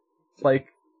like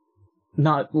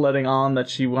not letting on that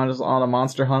she was on a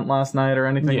monster hunt last night or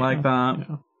anything like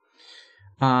that.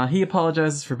 Yeah. He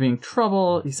apologizes for being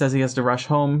trouble. He says he has to rush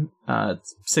home.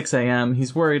 It's 6 a.m.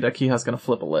 He's worried Akiha's gonna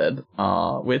flip a lid,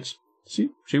 which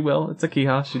she will. It's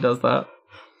Akiha. She does that.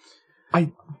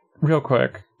 Real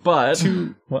quick. But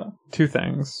two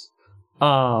things.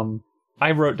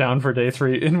 I wrote down for day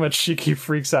 3 in which Shiki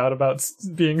freaks out about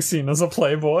being seen as a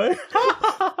playboy.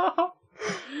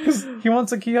 Because he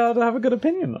wants Akiha to have a good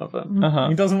opinion of him.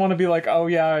 He doesn't want to be like, oh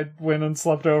yeah, I went and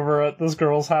slept over at this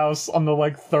girl's house on the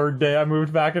like 3rd day I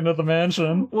moved back into the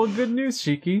mansion. Well, good news,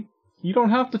 Shiki. You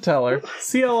don't have to tell her.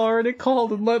 CL already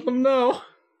called and let them know.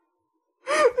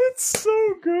 It's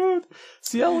so good.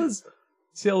 CL is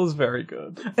very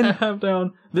good. And I have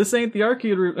down, this ain't the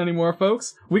Archaeid route anymore,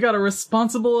 folks. We got a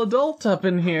responsible adult up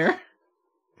in here.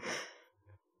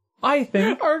 I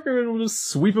think Archaeid will just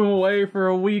sweep him away for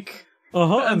a week.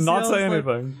 And not say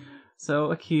anything. So,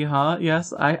 Akiha,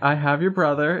 yes, I have your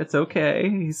brother. It's okay.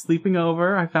 He's sleeping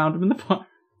over. I found him in the park.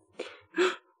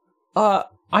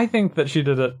 I think that she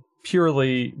did it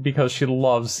purely because she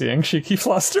loves seeing Shiki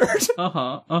flustered.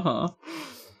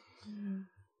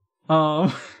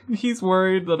 He's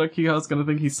worried that Akiha's gonna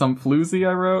think he's some floozy,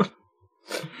 I wrote.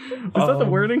 Is that the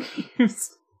wording he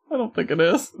used? I don't think it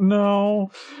is.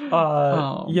 No.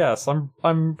 Yes,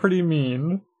 I'm pretty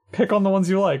mean. Pick on the ones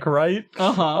you like, right?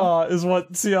 Is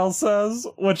what CL says,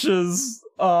 which is,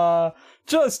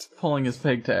 just pulling his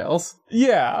pigtails.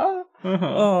 Yeah.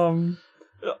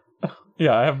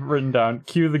 Yeah, I have written down,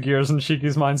 cue the gears in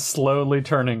Shiki's mind slowly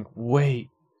turning. Wait,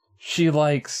 she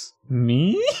likes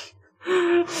me?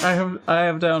 I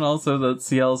have down also that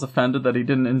CL is offended that he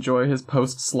didn't enjoy his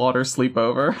post-slaughter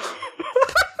sleepover.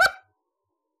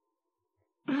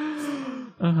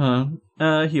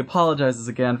 He apologizes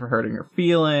again for hurting her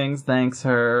feelings, thanks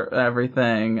her,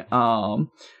 everything.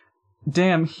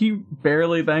 Damn, he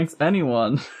barely thanks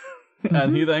anyone.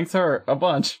 And he thanks her a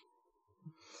bunch.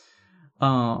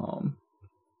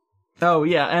 Oh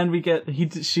yeah, and we get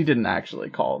she didn't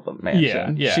actually call the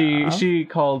mansion. Yeah. She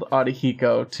called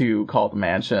Arihiko to call the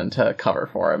mansion to cover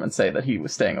for him and say that he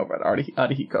was staying over at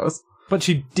Arihiko's. But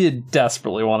she did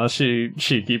desperately want to see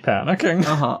Shiki panicking.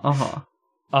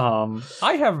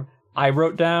 I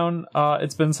wrote down,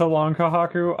 it's been so long,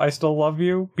 Kohaku, I still love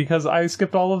you, because I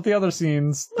skipped all of the other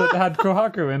scenes that had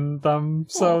Kohaku in them,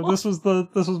 so this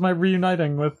was my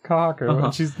reuniting with Kohaku,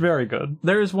 and she's very good.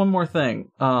 There's one more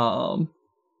thing,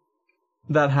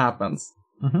 that happens.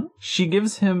 She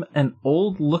gives him an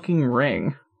old-looking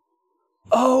ring.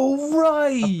 Oh,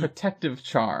 right! A protective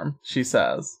charm, she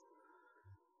says.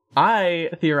 I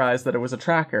theorized that it was a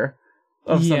tracker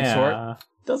of some sort.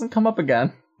 Doesn't come up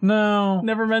again. No.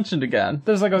 Never mentioned again.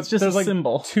 There's like just a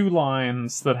symbol. 2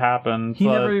 lines that happen. He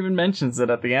never even mentions it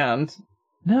at the end.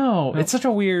 No, it's such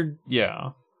a weird...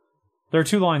 Yeah. There are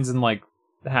 2 lines in like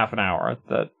half an hour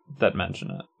that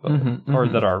mention it. But, or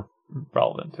that are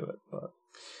relevant to it.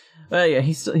 But yeah,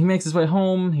 he makes his way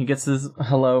home. He gets his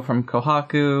hello from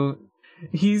Kohaku.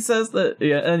 He says that,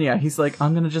 he's like,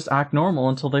 I'm gonna just act normal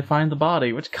until they find the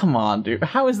body. Which, come on, dude.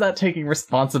 How is that taking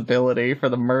responsibility for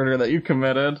the murder that you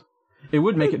committed? It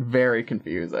would make it very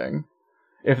confusing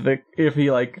if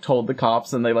he like told the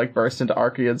cops and they like burst into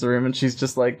Archaeid's room and she's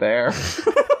just like there.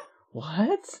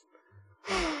 What?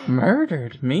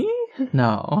 Murdered me?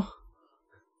 No.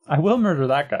 I will murder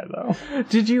that guy though.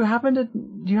 Do you happen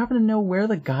to know where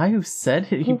the guy who said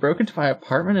he broke into my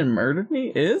apartment and murdered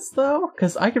me is though?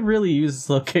 Because I could really use his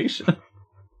location.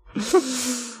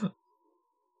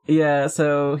 Yeah,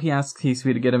 so he asks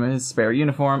Hisui to get him his spare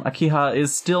uniform. Akiha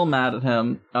is still mad at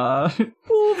him. Well,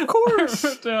 of course!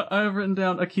 I have written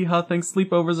down, Akiha thinks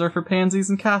sleepovers are for pansies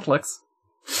and Catholics.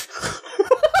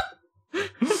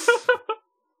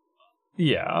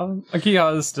 Yeah,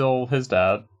 Akiha is still his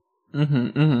dad.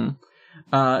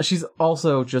 She's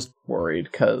also just worried,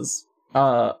 because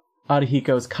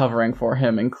Arihiko's covering for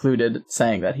him included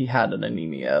saying that he had an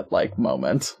anemia, like,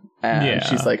 moment. And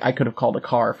she's like, I could have called a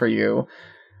car for you.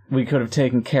 we could have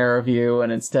taken care of you,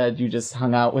 and instead you just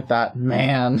hung out with that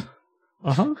man.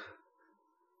 Uh-huh.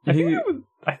 I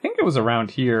think it was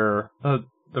around here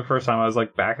the first time I was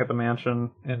like back at the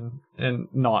mansion and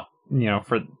not, you know,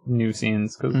 for new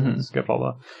scenes because we skipped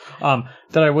all the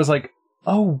that I was like,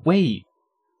 oh wait,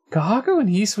 Kohaku and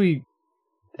Hisui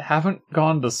haven't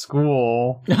gone to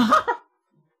school.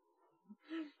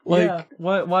 Like, yeah.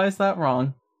 Why is that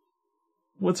wrong?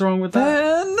 What's wrong with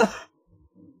that? Then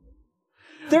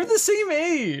they're the same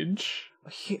age.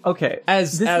 Okay,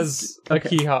 as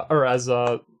Akiha or as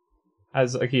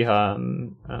Akiha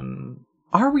and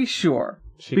are we sure?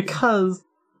 Because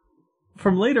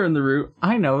from later in the route,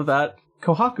 I know that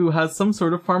Kohaku has some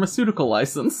sort of pharmaceutical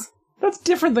license. That's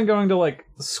different than going to, like,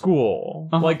 school.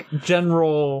 Like,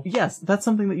 general... Yes, that's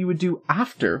something that you would do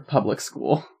after public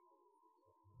school.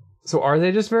 So are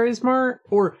they just very smart?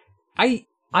 Or, I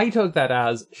took that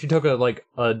as, she took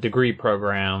a degree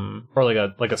program, or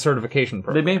like a certification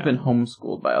program. They may have been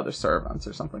homeschooled by other servants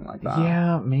or something like that.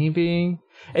 Yeah, maybe.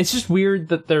 It's just weird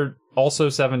that they're also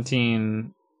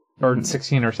 17... Or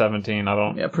 16 or 17, I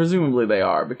don't... Yeah, presumably they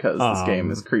are, because this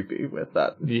game is creepy with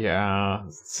that. Yeah,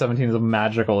 17 is a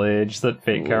magical age that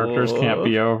fake characters can't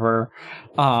be over.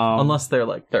 Unless they're,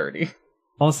 like, 30.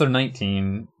 Unless they're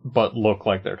 19, but look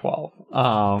like they're 12.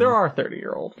 There are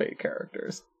 30-year-old fake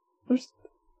characters. There's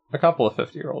a couple of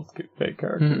 50-year-old fake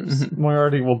characters.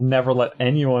 Moriarty will never let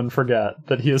anyone forget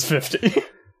that he is 50.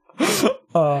 It's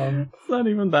not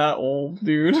even that old,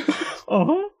 dude.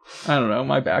 Uh-huh. I don't know,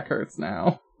 my back hurts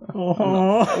now.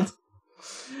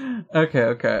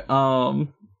 Okay.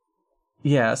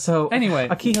 Yeah, so anyway,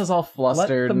 Akiha's all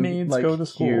flustered, let the maids like, go to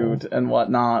school. Cute and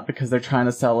whatnot because they're trying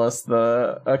to sell us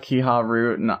the Akiha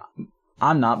route, and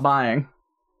I'm not buying.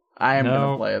 I am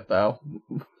gonna play it though,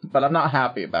 but I'm not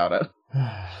happy about it.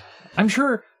 I'm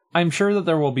sure that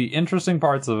there will be interesting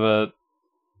parts of it.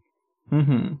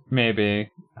 Maybe,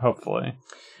 hopefully.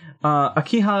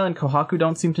 Akiha and Kohaku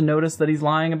don't seem to notice that he's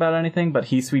lying about anything, but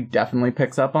Hisui definitely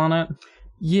picks up on it.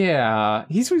 Yeah,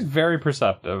 Hisui's very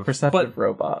perceptive. Perceptive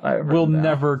robot. Will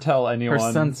never tell anyone. Her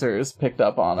sensors picked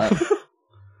up on it.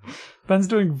 Ben's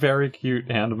doing very cute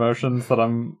hand motions that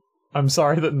I'm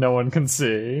sorry that no one can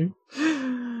see.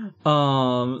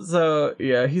 So,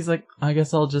 yeah, he's like, I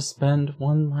guess I'll just spend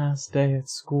one last day at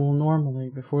school normally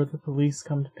before the police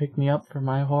come to pick me up for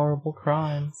my horrible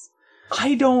crimes.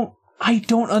 I don't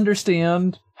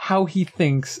understand how he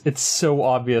thinks it's so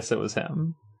obvious it was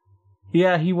him.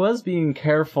 Yeah, he was being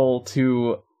careful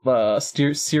to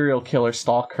serial killer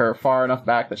stalk her far enough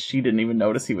back that she didn't even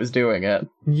notice he was doing it.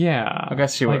 Yeah. I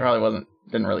guess she probably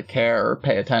didn't really care or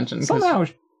pay attention.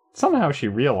 Somehow she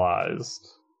realized.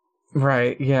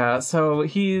 Right, yeah. So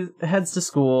he heads to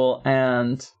school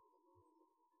and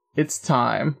it's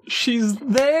time. She's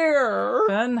there!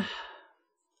 Ben,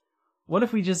 what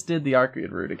if we just did the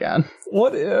Arcueid route again?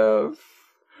 What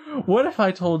if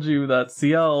I told you that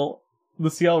the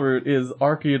CL route is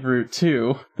Arcueid Route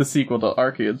 2, the sequel to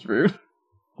Arcueid's route?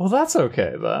 Well, that's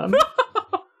okay then.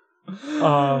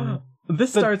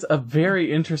 This starts a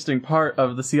very interesting part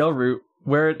of the CL route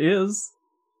where it is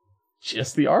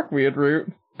just the Arcueid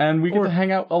route, and we get to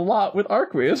hang out a lot with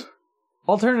Arcueid.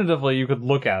 Alternatively, you could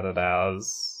look at it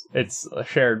as it's a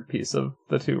shared piece of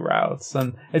the two routes,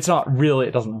 and it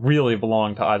doesn't really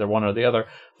belong to either one or the other,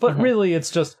 but really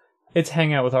it's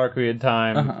hang out with Arcueid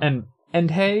time,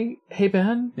 and hey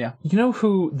Ben, yeah, you know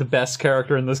who the best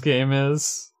character in this game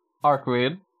is?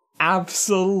 Arcueid.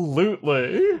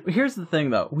 Absolutely. Here's the thing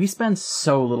though, we spend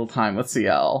so little time with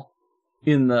CL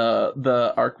in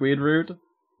the Arcueid route,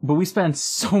 but we spend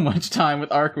so much time with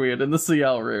Arcueid in the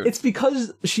CL route. It's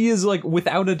because she is, like,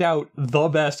 without a doubt, the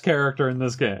best character in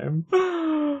this game.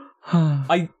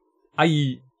 I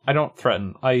don't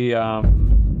threaten.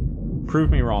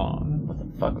 Prove me wrong. What the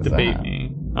fuck was Debate that?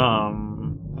 me.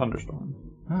 Thunderstorm.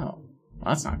 Oh,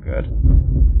 that's not good.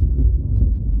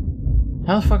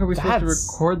 How the fuck are we supposed to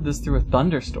record this through a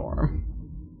thunderstorm?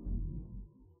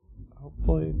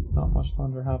 Hopefully not much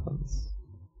thunder happens.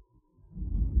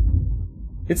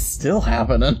 It's still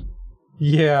happening.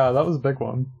 Yeah, that was a big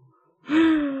one.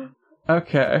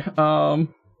 Okay, where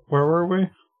were we?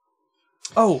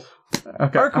 Oh,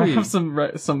 okay. Arcueid. I have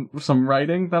some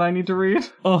writing that I need to read.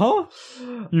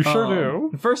 You sure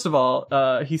do. First of all,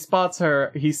 he spots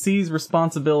her. He sees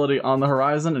responsibility on the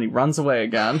horizon, and he runs away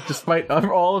again, despite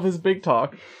all of his big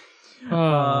talk.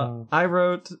 I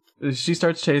wrote. She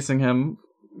starts chasing him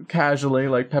casually,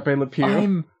 like Pepe Le Pew.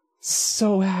 I'm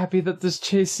so happy that this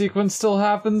chase sequence still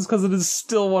happens, because it is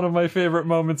still one of my favorite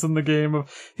moments in the game,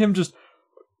 of him just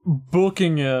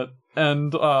booking it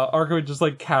and Arcoid just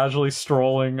like casually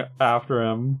strolling after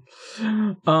him.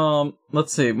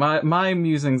 Let's see. My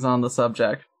musings on the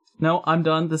subject. No, I'm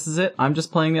done. This is it. I'm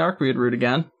just playing the Arcreid route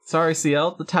again. Sorry,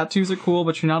 CL. The tattoos are cool,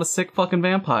 but you're not a sick fucking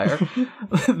vampire.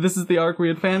 This is the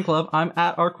Arcreid fan club. I'm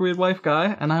at Arcreid wife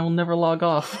guy, and I will never log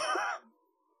off.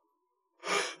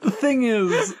 The thing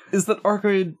is that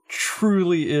Arcoid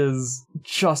truly is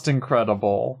just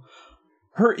incredible.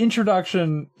 Her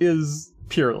introduction is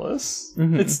peerless.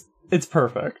 Mm-hmm. It's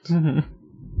perfect.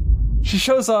 Mm-hmm. She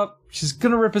shows up, she's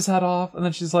gonna rip his head off, and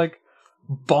then she's like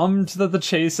bummed that the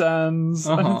chase ends.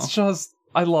 And it's just,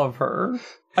 I love her.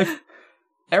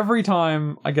 Every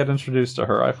time I get introduced to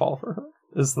her, I fall for her,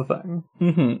 is the thing.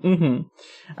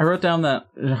 I wrote down that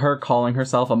her calling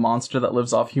herself a monster that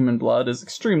lives off human blood is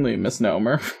extremely a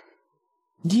misnomer.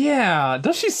 Yeah,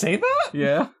 does she say that?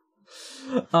 Yeah.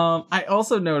 I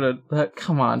also noted that,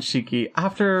 come on, Shiki,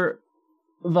 after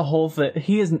the whole thing,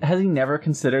 has he never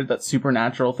considered that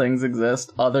supernatural things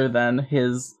exist other than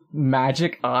his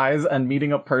magic eyes and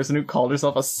meeting a person who called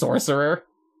herself a sorcerer?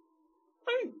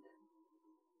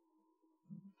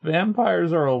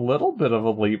 Vampires are a little bit of a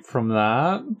leap from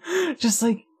that. Just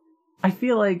like, I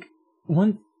feel like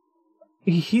when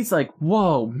he's like,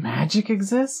 whoa, magic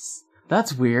exists?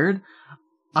 That's weird.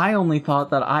 I only thought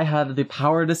that I had the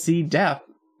power to see death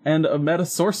and met a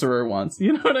sorcerer once.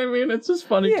 You know what I mean? It's just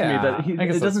funny to me that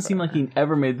it doesn't seem like he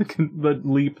ever made the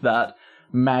leap that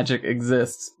magic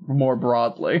exists more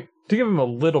broadly. To give him a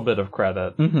little bit of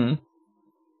credit,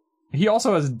 he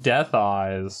also has death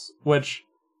eyes, which,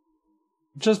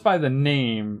 just by the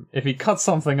name, if he cuts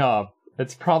something up,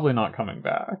 it's probably not coming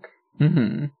back.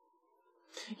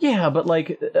 Yeah, but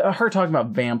like, her talking about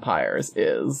vampires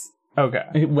is...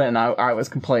 Okay. When I was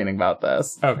complaining about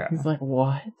this. Okay. He's like,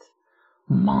 what?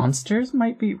 Monsters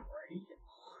might be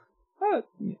real?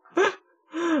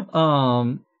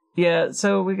 Yeah,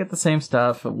 so we get the same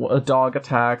stuff. A dog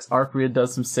attacks, Arcreid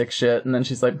does some sick shit, and then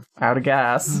she's like, out of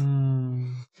gas.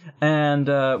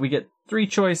 And we get 3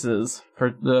 choices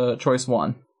for the choice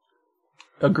 1.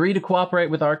 Agree to cooperate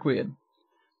with Arcreid.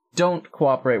 Don't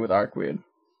cooperate with Arcreid.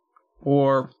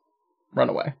 Or run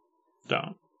away.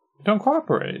 Don't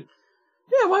cooperate.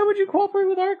 Yeah, why would you cooperate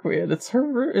with Arcreid? It's her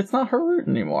route. It's not her route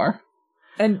anymore.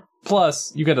 And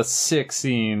plus, you get a sick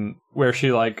scene where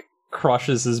she like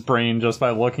crushes his brain just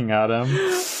by looking at him.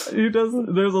 He does.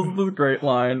 There's this great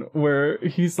line where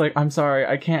he's like, "I'm sorry,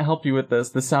 I can't help you with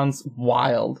this. This sounds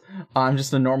wild. I'm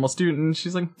just a normal student." And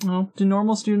she's like, "Oh, do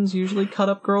normal students usually cut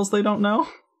up girls they don't know?"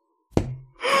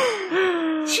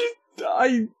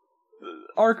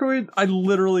 Arcoid, I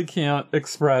literally can't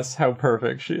express how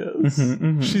perfect she is.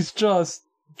 She's just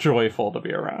joyful to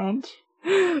be around.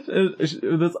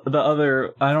 The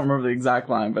other, I don't remember the exact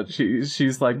line, but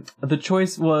she's like, the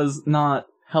choice was not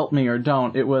help me or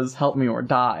don't, it was help me or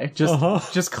die.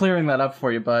 Just clearing that up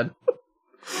for you, bud.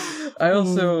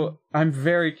 I'm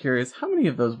very curious, how many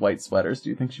of those white sweaters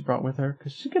do you think she brought with her?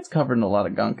 Because she gets covered in a lot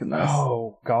of gunk in this.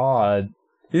 Oh, God.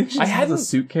 You think she has a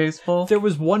suitcase full? There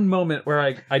was one moment where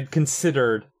I'd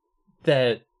considered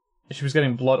that she was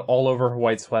getting blood all over her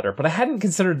white sweater, but I hadn't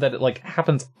considered that it, like,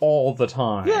 happens all the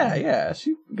time. Yeah.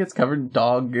 She gets covered in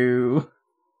dog goo,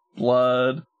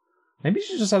 blood. Maybe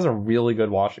she just has a really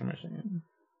good washing machine.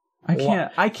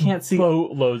 I can't see...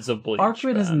 Boatloads of bleach.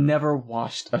 Arcreid has never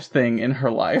washed a thing in her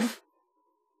life.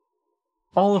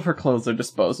 All of her clothes are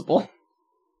disposable.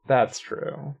 That's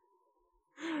true.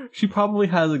 She probably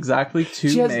has exactly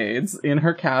 2 maids in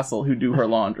her castle who do her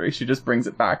laundry. She just brings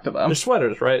it back to them. They're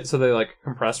sweaters, right? So they, like,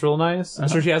 compress real nice.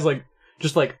 And so she has, like,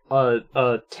 just, like,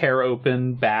 a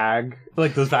tear-open bag.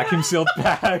 Like, those vacuum-sealed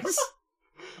bags.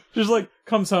 She just, like,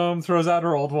 comes home, throws out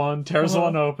her old one, tears the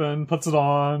one open, puts it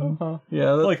on.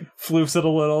 Yeah. Like, floofs it a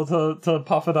little to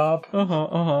puff it up.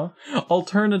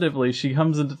 Alternatively, she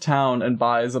comes into town and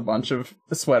buys a bunch of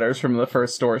sweaters from the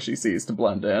first store she sees to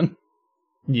blend in.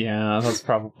 Yeah, that's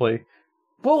probably...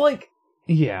 Well, like,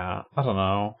 yeah, I don't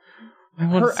know. I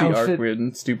want to see Arcreid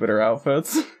in stupider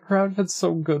outfits. Her outfit's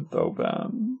so good, though,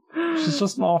 Ben. She's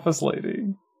just an office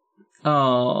lady.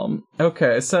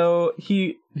 Okay, so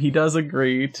he does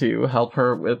agree to help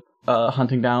her with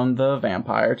hunting down the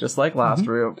vampire, just like last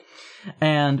route.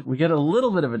 And we get a little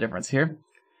bit of a difference here.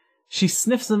 She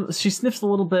sniffs a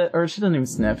little bit, or she doesn't even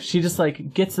sniff. She just,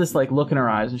 like, gets this, like, look in her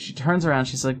eyes, and she turns around,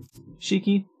 she's like,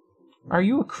 Shiki, are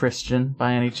you a Christian,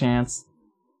 by any chance?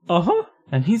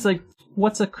 And he's like,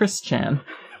 what's a Christian?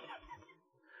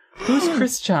 Who's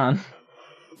Christian?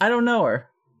 I don't know her.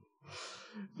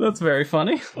 That's very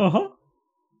funny. Oh,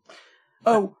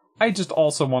 I just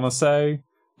also want to say,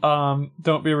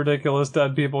 don't be ridiculous,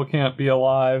 dead people can't be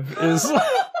alive, is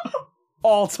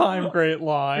all-time great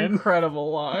line.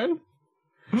 Incredible line.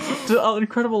 An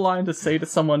incredible line to say to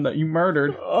someone that you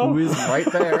murdered who is right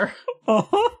there.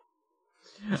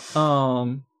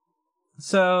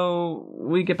 So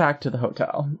we get back to the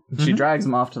hotel. She drags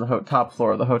him off to the top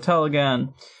floor of the hotel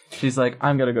again. She's like,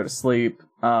 I'm gonna go to sleep.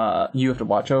 You have to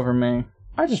watch over me.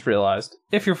 I just realized,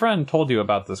 if your friend told you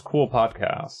about this cool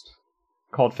podcast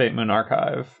called Fate Moon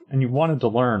Archive, and you wanted to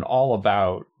learn all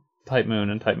about Type Moon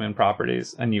and Type Moon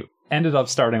properties, and you ended up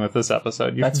starting with this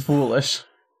episode, That's foolish.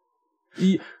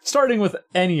 Starting with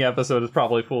any episode is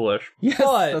probably foolish. Yes,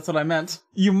 but that's what I meant.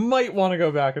 You might want to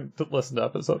go back and listen to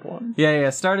episode 1. Yeah,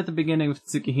 start at the beginning with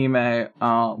Tsukihime.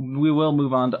 We will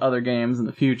move on to other games in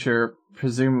the future,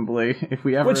 presumably, if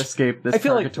we ever escape this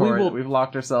purgatory that we've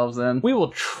locked ourselves in. We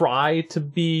will try to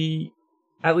be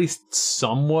at least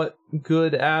somewhat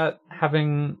good at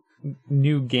having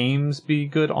new games be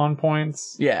good on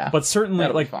points. Yeah. But certainly,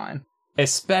 that'll be fine.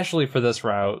 Especially for this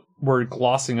route, we're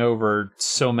glossing over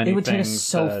so many things. It would take us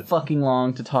so fucking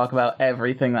long to talk about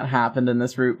everything that happened in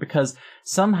this route, because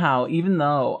somehow, even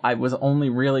though I was only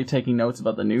really taking notes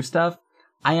about the new stuff,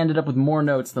 I ended up with more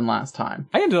notes than last time.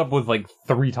 I ended up with like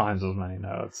 3 times as many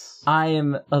notes. I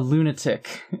am a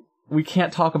lunatic. We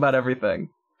can't talk about everything.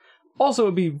 Also,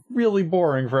 it'd be really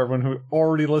boring for everyone who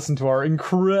already listened to our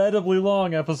incredibly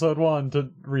long episode 1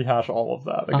 to rehash all of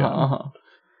that again.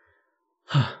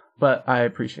 But I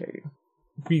appreciate you.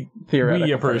 We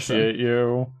appreciate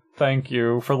you. Thank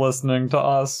you for listening to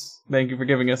us. Thank you for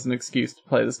giving us an excuse to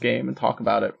play this game and talk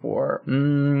about it for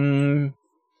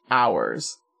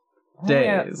hours.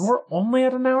 Days. We're only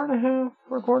at an hour and a half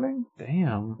recording?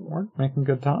 Damn, we're making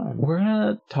good time. We're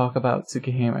gonna talk about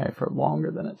Tsukihime for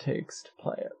longer than it takes to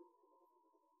play it.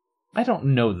 I don't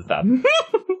know that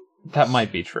that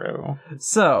might be true.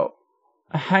 So,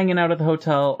 hanging out at the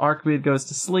hotel, Archibald goes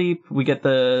to sleep. We get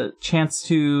the chance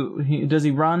to... Does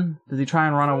he run? Does he try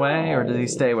and run away, or does he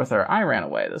stay with her? I ran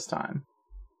away this time.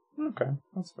 Okay,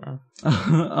 that's fair.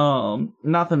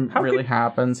 Nothing really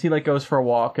happens. He goes for a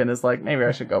walk and is like, maybe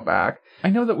I should go back. I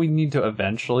know that we need to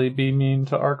eventually be mean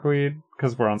to Archweed,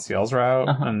 because we're on Ciel's route,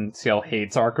 and Ciel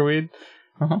hates Archweed.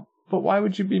 But why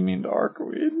would you be mean to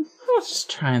Archweed? I was just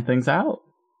trying things out.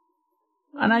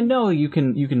 And I know you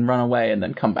can run away and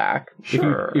then come back.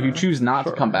 Sure. If you choose not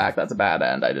to come back, that's a bad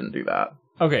end. I didn't do that.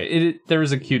 Okay, there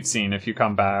is a cute scene if you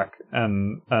come back,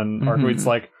 and Archweed's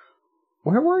like,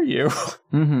 where were you?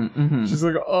 She's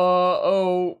like,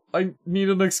 I need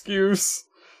an excuse.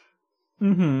 Yeah,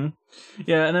 and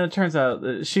then it turns out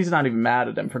that she's not even mad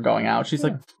at him for going out. She's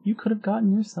like, you could have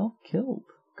gotten yourself killed.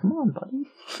 Come on, buddy.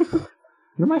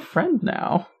 You're my friend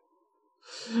now.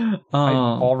 I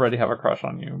already have a crush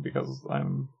on you because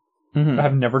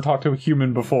I've never talked to a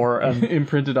human before and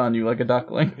imprinted on you like a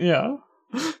duckling. Yeah.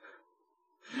 We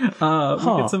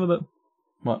get some of the...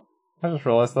 What? I just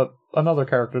realized that another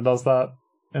character does that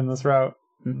in this route.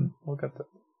 We'll get to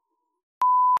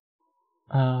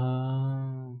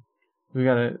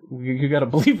you gotta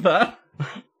believe that.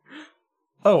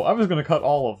 Oh, I was gonna cut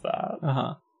all of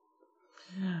that.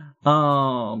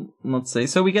 Let's see.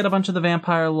 So we get a bunch of the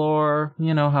vampire lore.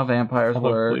 You know how vampires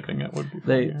work. It would be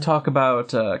they talk about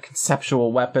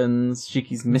conceptual weapons,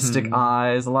 Shiki's mystic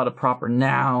eyes, a lot of proper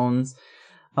nouns.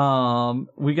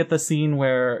 We get the scene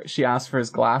where she asks for his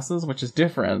glasses, which is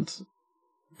different.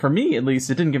 For me, at least,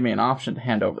 it didn't give me an option to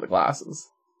hand over the glasses.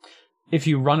 If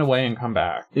you run away and come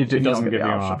back, it doesn't give you an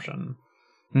option.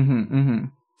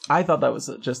 I thought that was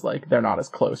just they're not as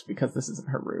close because this isn't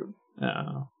her route.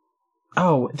 Yeah.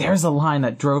 Oh, there's a line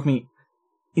that drove me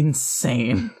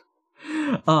insane.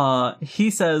 He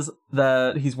says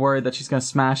that he's worried that she's going to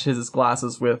smash his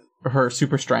glasses with her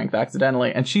super strength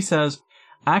accidentally, and she says,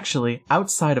 actually,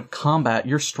 outside of combat,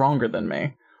 you're stronger than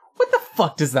me. What the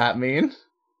fuck does that mean?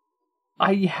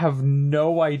 I have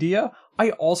no idea. I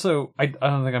don't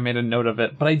think I made a note of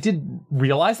it, but I did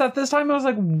realize that this time. I was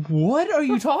like, what are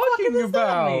you talking about?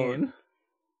 That mean?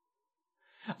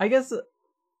 I guess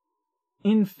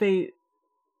in Fate,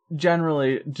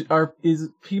 generally, is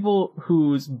people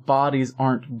whose bodies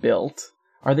aren't built,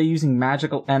 are they using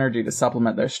magical energy to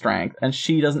supplement their strength? And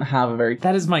she doesn't have a very...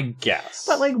 That is my guess.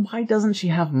 But, why doesn't she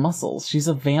have muscles? She's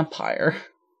a vampire.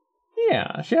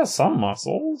 Yeah, she has some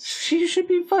muscles. She should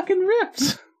be fucking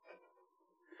ripped.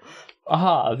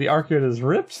 Aha, the Archweed is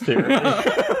ripped theory.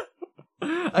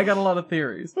 I got a lot of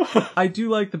theories. I do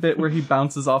like the bit where he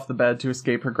bounces off the bed to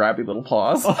escape her grabby little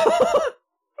paws.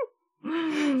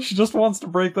 She just wants to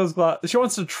break those glasses. She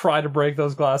wants to try to break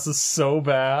those glasses so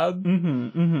bad.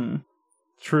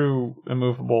 True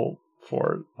immovable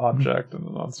for object and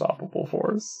an unstoppable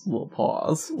force. Little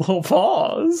pause. Little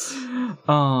pause.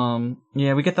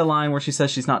 Yeah, we get the line where she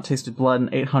says she's not tasted blood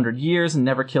in 800 years and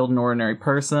never killed an ordinary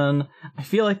person. I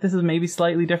feel like this is maybe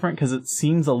slightly different because it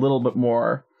seems a little bit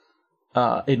more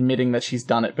admitting that she's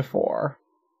done it before.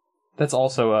 That's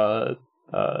also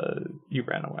you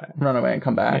ran away. Run away and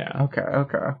come back. Yeah.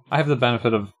 Okay. I have the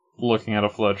benefit of looking at a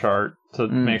flowchart to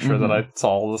make sure that I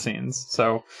saw all the scenes,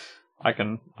 so I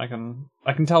can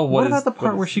tell what about the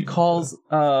part where she calls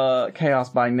Chaos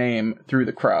by name through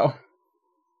the crow?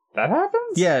 That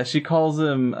happens? Yeah, she calls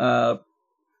him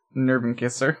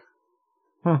Nervenkisser.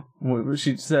 Huh.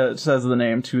 She says the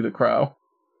name to the crow.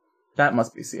 That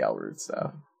must be CL root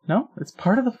stuff. No, it's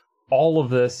part of the. All of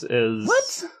this is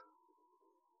What?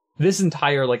 This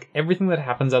entire, like, everything that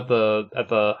happens at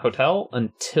the hotel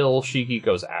until Shiki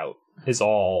goes out is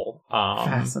all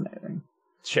Fascinating.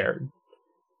 shared.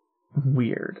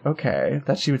 Weird. Okay,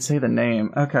 that she would say the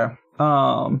name. Okay.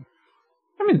 I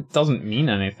mean, it doesn't mean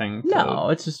anything. No,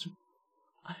 it's just.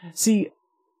 See,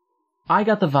 I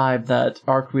got the vibe that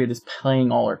Arcueid is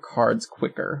playing all her cards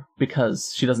quicker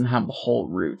because she doesn't have the whole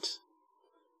route.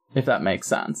 If that makes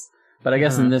sense. But I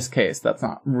guess in this case, that's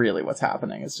not really what's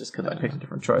happening. It's just because I picked a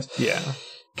different choice. Yeah.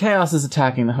 Chaos is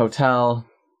attacking the hotel.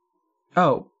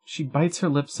 Oh, she bites her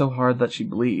lip so hard that she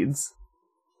bleeds.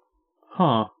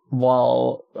 Huh.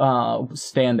 While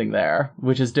standing there,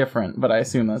 which is different, but I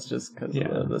assume that's just because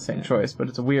of the same choice. But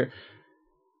it's a weird.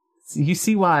 You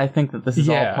see why I think that this is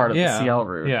all part of the CL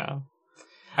route. Yeah.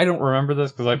 I don't remember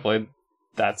this because I played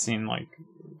that scene like,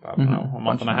 I don't know, a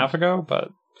month and a half ago, but.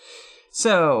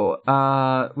 So,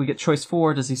 we get choice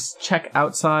 4. Does he check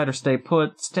outside or stay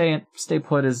put? Stay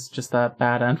put is just that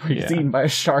bad end where he's eaten by a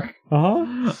shark.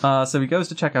 Uh-huh. So he goes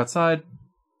to check outside.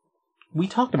 We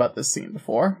talked about this scene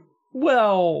before.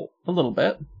 Well, a little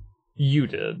bit. You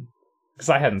did. Because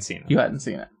I hadn't seen it. You hadn't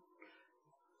seen it.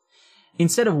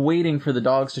 Instead of waiting for the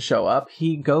dogs to show up,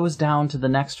 he goes down to the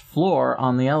next floor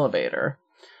on the elevator.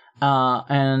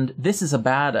 And this is a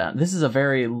bad end. This is a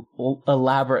very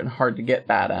elaborate and hard to get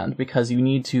bad end because you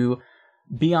need to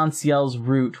be on CL's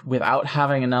route without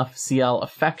having enough CL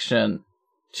affection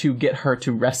to get her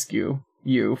to rescue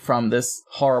you from this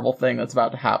horrible thing that's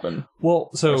about to happen.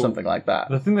 Well, so or something like that.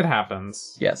 The thing that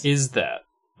happens is that,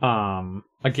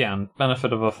 again,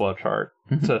 benefit of a flowchart.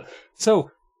 So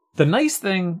the nice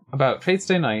thing about Fate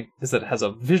Stay Night is that it has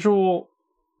a visual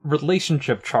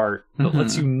relationship chart that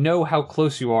lets you know how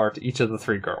close you are to each of the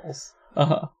 3 girls.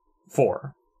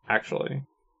 4, actually.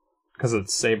 Because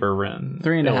it's Saber, Rin,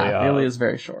 3.5. Ilia is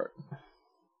very short.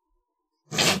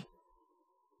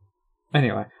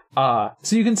 Anyway,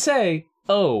 so you can say,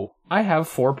 oh, I have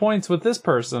 4 points with this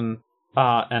person,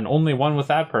 and only 1 with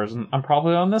that person. I'm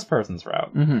probably on this person's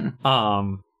route.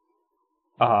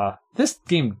 This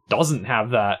game doesn't have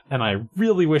that, and I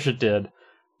really wish it did,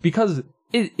 because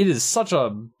it is such a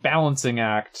balancing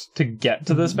act to get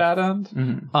to this bad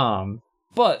end.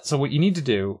 But, so what you need to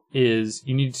do is,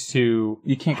 you need to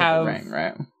You can't get the ring,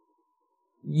 right?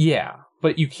 Yeah,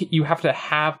 but you have to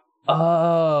have...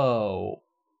 Oh...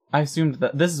 I assumed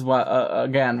that this is what,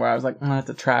 again, where I was like, it's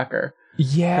a tracker.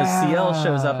 Yeah. Because CL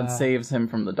shows up and saves him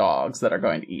from the dogs that are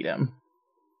going to eat him.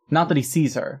 Not that he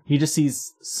sees her. He just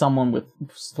sees someone with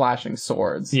flashing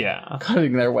swords. Yeah.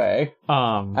 Cutting their way.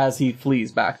 As he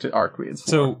flees back to Arcueid's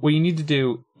floor. So what you need to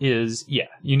do is,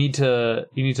 you need to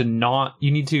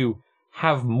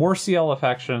have more CL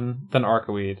affection than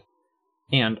Arcueid,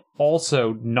 and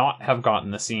also not have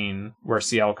gotten the scene where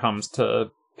CL comes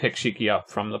to pick Shiki up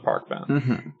from the park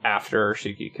bench after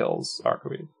Shiki kills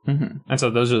Arcueid. And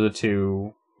so those are the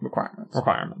 2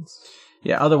 requirements.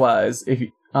 Yeah, otherwise, if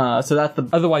you, so that's the...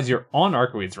 Otherwise, you're on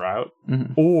Arcueid's route,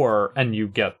 and you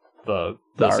get the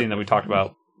scene that we talked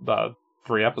about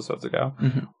 3 episodes ago,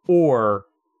 or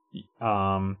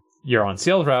you're on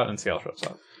CL's route and CL shows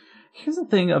up. Here's the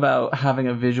thing about having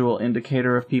a visual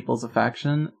indicator of people's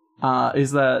affection,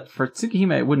 is that for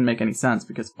Tsukihime it wouldn't make any sense,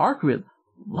 because Arcueid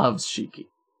loves Shiki.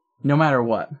 No matter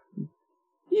what.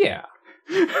 Yeah.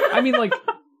 I mean, like,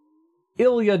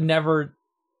 Ilia never...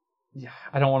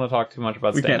 I don't want to talk too much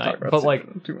about Stay Night, but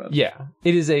like, too much. Yeah,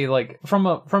 it is a like from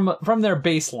their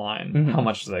baseline. How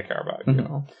much do they care about you?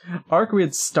 Know?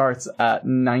 Arcueid starts at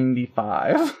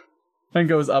 95 and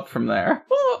goes up from there.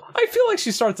 Well, I feel like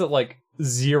she starts at like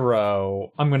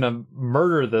 0. I'm gonna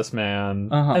murder this man,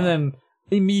 and then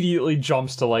immediately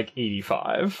jumps to like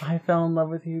 85. I fell in love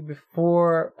with you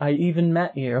before I even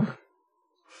met you.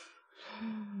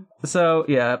 So,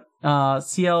 yeah,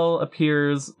 CL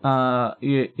appears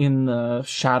in the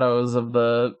shadows of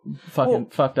the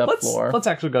fucked up floor. Let's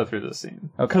actually go through this scene.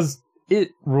 Because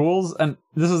It rules, and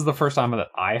this is the first time that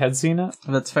I had seen it.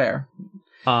 That's fair.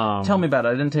 Tell me about it.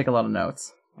 I didn't take a lot of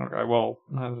notes. Okay, well,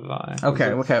 neither did I.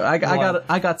 Okay.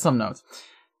 I got some notes.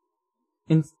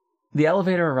 The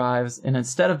elevator arrives, and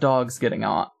instead of dogs getting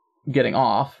off,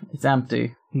 it's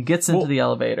empty. He gets into the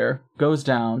elevator, goes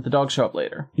down. The dogs show up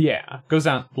later. Yeah, goes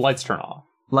down. Lights turn off.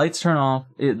 Lights turn off.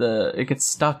 It gets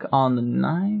stuck on the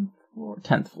 9th floor,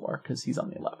 10th floor, because he's on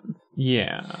the 11th.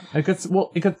 Yeah,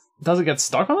 does it get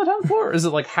stuck on the 10th floor? Or is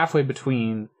it like halfway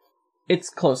between? It's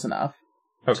close enough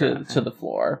to the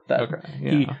floor that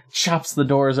he chops the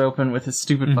doors open with his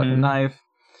stupid fucking knife.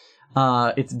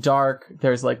 It's dark.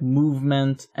 There's like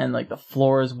movement, and like the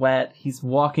floor is wet. He's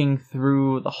walking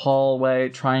through the hallway,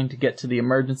 trying to get to the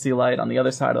emergency light on the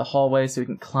other side of the hallway, so he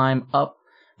can climb up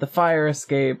the fire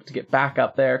escape to get back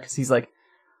up there. Because he's like,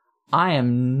 I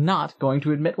am not going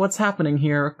to admit what's happening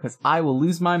here, because I will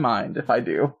lose my mind if I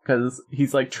do. Because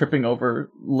he's like tripping over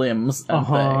limbs and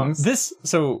things. This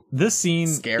scene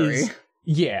scary.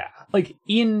 Like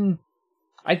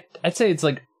I'd say it's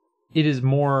like it is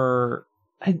more.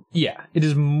 It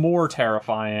is more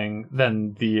terrifying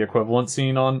than the equivalent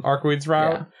scene on Arcweed's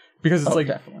route because it's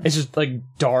definitely. It's just like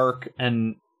dark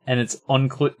and it's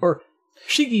unclear. Or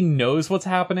Shiki knows what's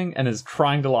happening and is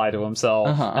trying to lie to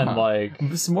himself and like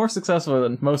it's more successful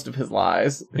than most of his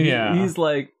lies. He's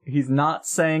not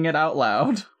saying it out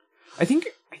loud. I think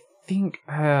maybe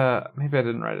I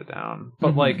didn't write it down,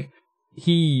 but like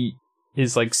he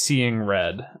is like seeing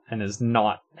red and is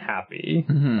not happy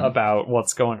about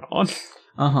what's going on.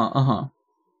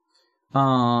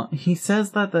 He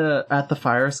says that at the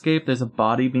fire escape there's a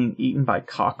body being eaten by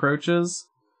cockroaches.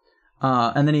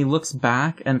 And then he looks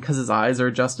back, and because his eyes are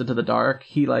adjusted to the dark,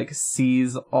 he like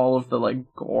sees all of the like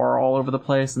gore all over the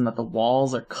place, and that the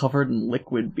walls are covered in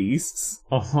liquid beasts,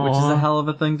 which is a hell of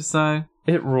a thing to say.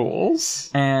 It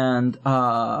rules. And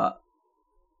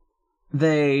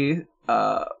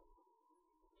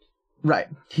right.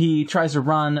 He tries to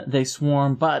run, they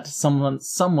swarm, but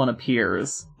someone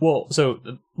appears. Well, so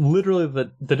literally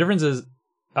the difference is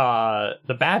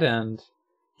the bad end,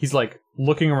 he's like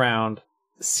looking around,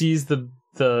 sees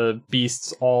the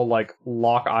beasts all like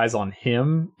lock eyes on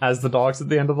him as the dogs at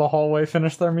the end of the hallway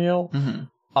finish their meal.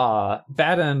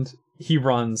 Bad end, he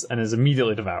runs and is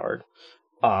immediately devoured.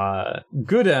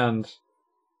 Good end,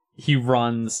 he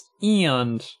runs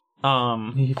and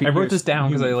I wrote this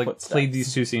down because I like played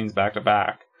these two scenes back to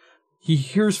back. He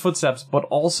hears footsteps, but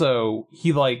also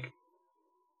he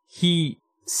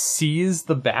sees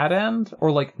the bad end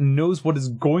or like knows what is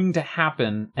going to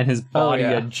happen, and his body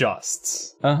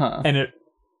adjusts. And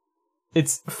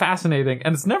it's fascinating,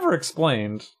 and it's never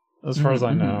explained as far as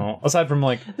I know. Aside from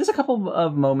like, there's a couple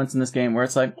of moments in this game where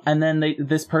it's like, and then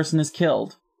this person is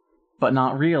killed, but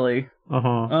not really.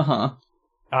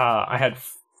 I had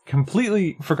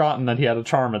completely forgotten that he had a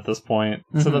charm at this point,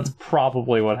 so that's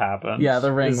probably what happened. Yeah,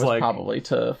 the ring was like, probably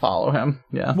to follow him.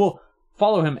 Yeah, well,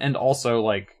 follow him, and also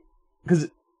like because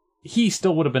he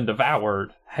still would have been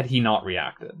devoured had he not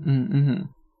reacted.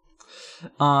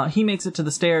 He makes it to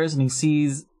the stairs, and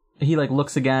he like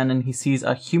looks again, and he sees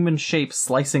a human shape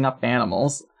slicing up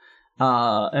animals.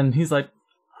 And he's like,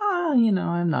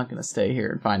 I'm not gonna stay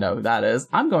here and find out who that is.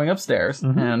 I'm going upstairs.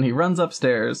 And he runs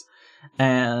upstairs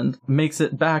and makes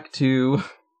it back to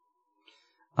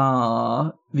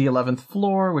the 11th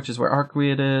floor, which is where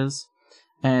Arcweed is,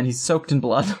 and he's soaked in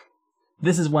blood.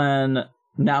 This is when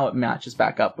now it matches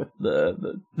back up with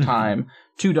the time.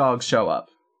 Two dogs show up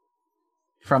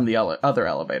from the other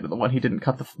elevator, the one he didn't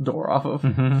cut the door off of,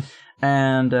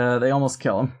 and they almost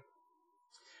kill him.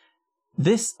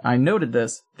 I noted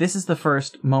this is the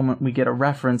first moment we get a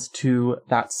reference to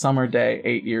that summer day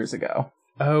 8 years ago.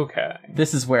 Okay.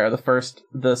 This is where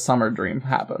the summer dream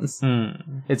happens.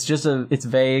 It's just it's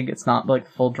vague, it's not like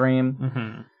the full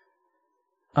dream.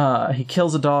 He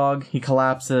kills a dog, he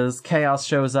collapses, Chaos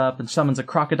shows up and summons a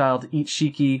crocodile to eat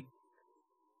Shiki.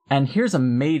 And here's a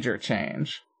major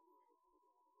change.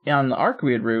 On the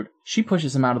Arcweed route, she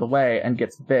pushes him out of the way and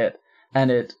gets bit, and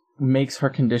it makes her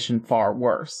condition far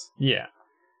worse. Yeah.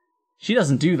 She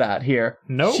doesn't do that here.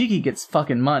 Nope. Shiki gets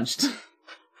fucking munched.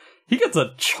 He gets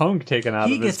a chunk taken out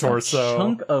of his torso. He gets a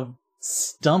chunk of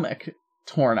stomach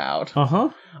torn out.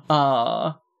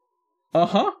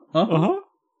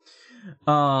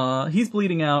 He's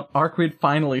bleeding out. Arcweed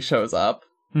finally shows up.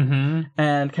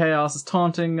 And Chaos is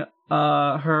taunting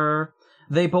her.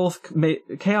 They both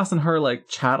Chaos and her like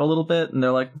chat a little bit, and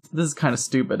they're like, "This is kind of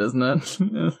stupid, isn't it?"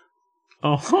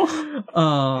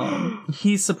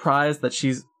 He's surprised that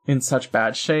she's in such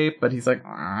bad shape, but he's like,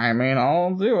 "I mean,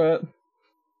 I'll do it."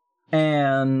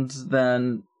 And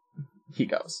then he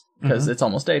goes. Because it's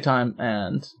almost daytime,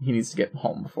 and he needs to get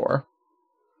home before.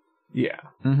 Yeah.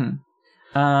 And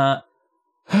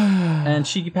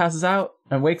Shiki passes out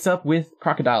and wakes up with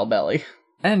crocodile belly.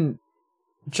 And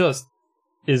just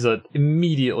is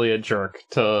immediately a jerk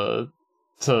to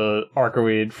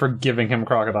Arcoid for giving him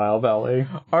crocodile belly.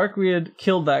 Arcoid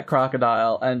killed that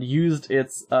crocodile and used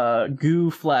its goo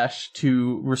flesh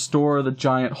to restore the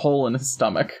giant hole in his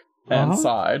stomach and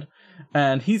side.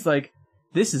 And he's like,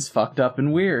 this is fucked up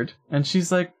and weird. And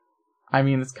she's like, I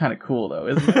mean, it's kind of cool though,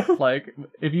 isn't it? Like,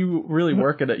 if you really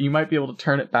work at it, you might be able to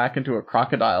turn it back into a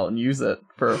crocodile and use it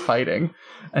for fighting.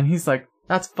 And he's like,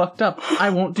 that's fucked up. I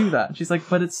won't do that. And she's like,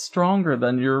 but it's stronger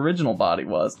than your original body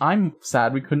was. I'm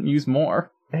sad we couldn't use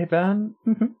more. Hey, Ben,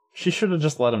 she should have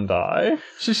just let him die.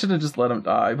 She should have just let him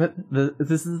die. But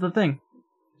this is the thing.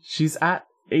 She's at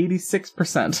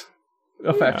 86%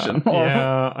 affection.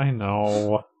 Yeah, I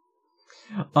know.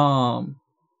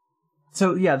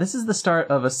 So yeah, this is the start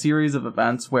of a series of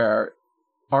events where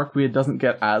Arcoid doesn't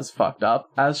get as fucked up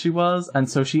as she was, and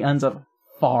so she ends up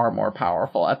far more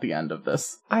powerful at the end of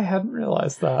this. I hadn't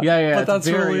realized that. Yeah, but it's that's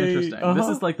very really interesting. This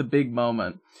is like the big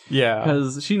moment. Yeah.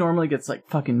 Because she normally gets like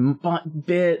fucking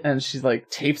bit, and she like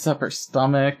tapes up her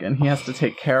stomach, and he has to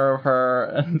take care of her,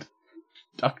 and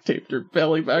duct taped her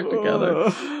belly back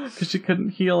together because she couldn't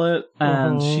heal it,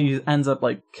 and she ends up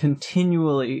like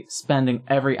continually spending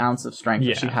every ounce of strength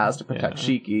that she has to protect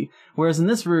Shiki, whereas in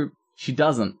this route she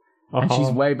doesn't, and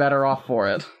she's way better off for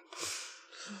it.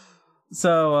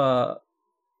 So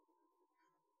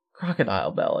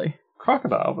crocodile belly.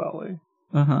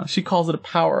 She calls it a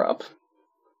power up.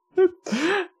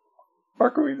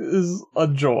 Arcoid is a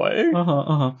joy.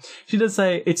 She does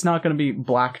say it's not going to be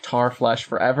black tar flesh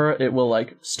forever. It will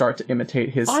like start to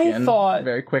imitate his skin. I thought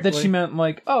very quickly that she meant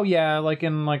like, oh yeah, like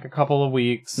in like a couple of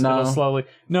weeks. No. It'll slowly.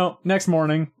 No, next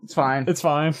morning. It's fine. It's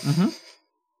fine.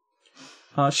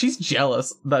 She's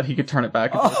jealous that he could turn it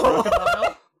back into a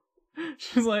crocodile.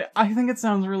 She's like, I think it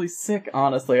sounds really sick,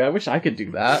 honestly. I wish I could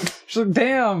do that. She's like,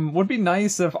 damn, would be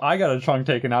nice if I got a chunk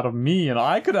taken out of me and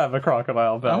I could have a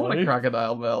crocodile belly. I want a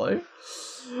crocodile belly.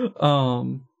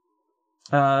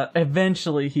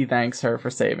 Eventually he thanks her for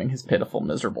saving his pitiful,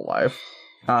 miserable life.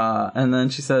 And then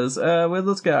she says, well,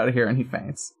 let's get out of here, and he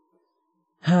faints.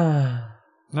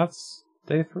 That's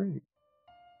day 3.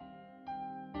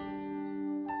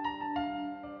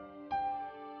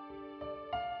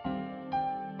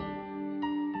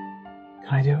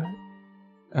 Can I do it?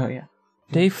 Oh, yeah.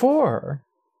 Day 4.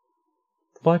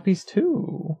 Black Beast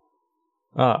 2.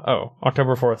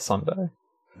 October 4th, Sunday.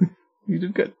 You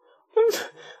did good.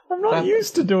 I'm not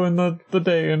used to doing the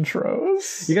day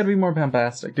intros. You gotta be more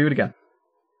bombastic. Do it again.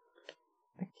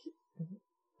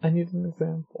 I need an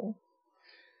example.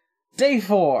 Day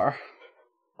 4.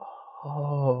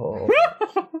 Oh.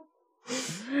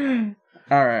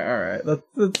 Alright.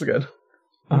 That's good.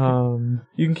 You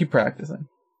can keep practicing.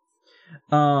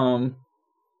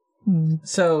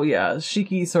 So yeah,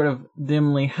 Shiki sort of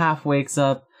dimly half wakes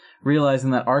up,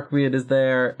 realizing that Arcoid is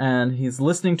there, and he's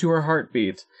listening to her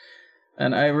heartbeat.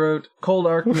 And I wrote, cold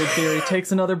Arcoid theory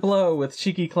takes another blow, with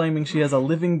Shiki claiming she has a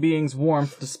living being's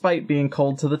warmth despite being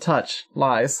cold to the touch.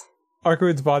 Lies.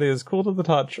 Arcoid's body is cool to the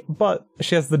touch, but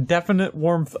she has the definite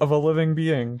warmth of a living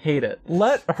being. Hate it.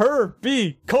 Let her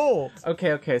be cold!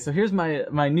 Okay, so here's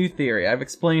my new theory. I've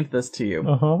explained this to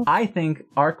you. I think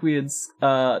Arcoid's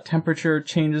temperature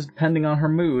changes depending on her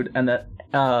mood, and that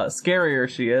scarier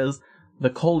she is, the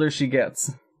colder she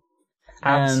gets.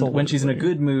 Absolutely. And when she's in a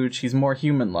good mood, she's more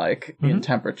human-like in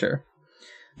temperature.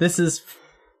 This is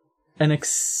an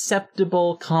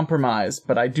acceptable compromise,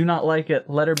 but I do not like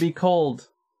it. Let her be cold.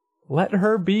 Let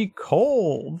her be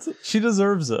cold. She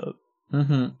deserves it.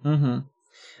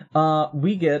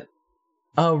 We get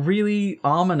a really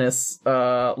ominous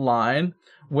line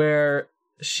where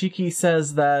Shiki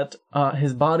says that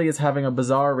his body is having a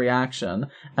bizarre reaction,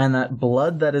 and that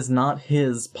blood that is not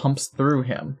his pumps through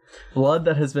him. Blood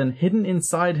that has been hidden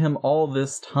inside him all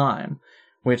this time,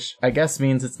 which I guess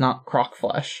means it's not croc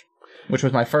flesh. Which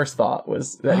was my first thought,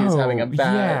 was that he was having a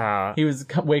bad... Yeah. He was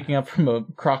waking up from a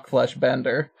croc flesh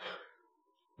bender.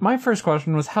 My first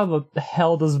question was, how the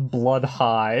hell does blood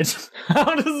hide?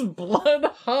 How does blood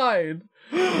hide?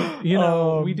 You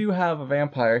know, we do have a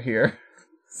vampire here,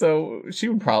 so she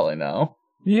would probably know.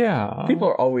 Yeah. People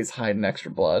are always hiding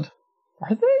extra blood.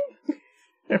 Are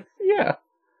they? Yeah.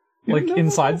 Like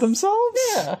inside themselves?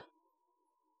 Yeah.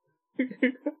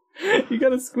 You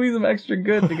gotta squeeze them extra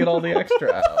good to get all the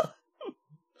extra out.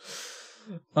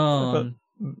 Never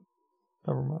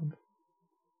mind.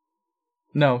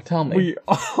 No, tell me. We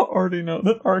already know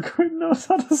that Arcoid knows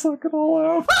how to suck it all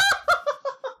out.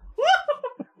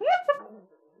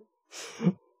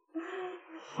 Is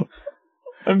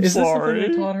sorry. this the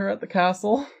thing they taught her at the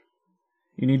castle?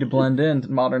 You need to blend in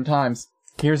to modern times.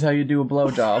 Here's how you do a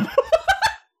blowjob.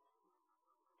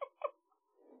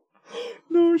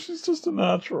 No, she's just a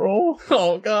natural.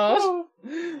 Oh gosh.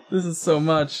 This is so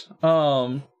much.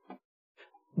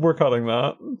 We're cutting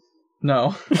that.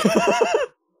 No.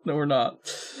 No, we're not.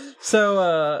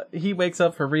 So, he wakes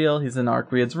up for real. He's in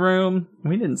Arquid's room.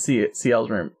 We didn't see CL's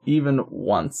room even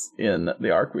once in the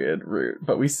Arquid route,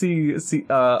 but we see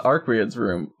Arquid's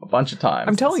room a bunch of times.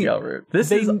 I'm telling CL you, route. This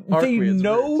they is Arquid's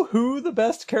know route. who the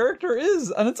best character is,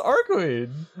 and it's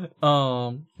Arquid.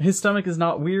 His stomach is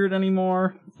not weird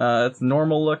anymore. It's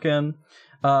normal looking.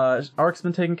 Ark's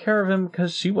been taking care of him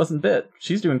because she wasn't bit.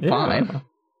 She's doing fine.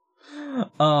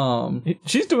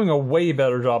 She's doing a way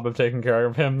better job of taking care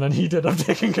of him than he did of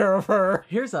taking care of her.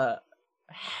 Here's a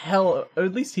hell.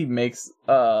 At least he makes.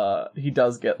 He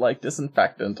does get like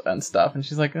disinfectant and stuff, and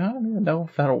she's like, I don't even know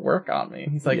if that'll work on me.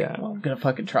 And he's like, Yeah. well, I'm gonna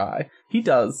fucking try. He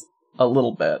does a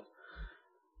little bit,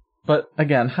 but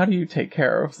again, how do you take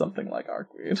care of something like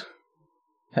Arquid?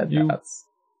 Head pats.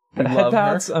 You Head love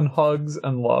pats her? and hugs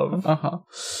and love.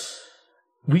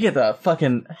 We get the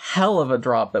fucking hell of a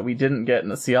drop that we didn't get in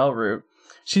the CL route.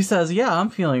 She says, yeah, I'm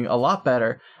feeling a lot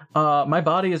better. My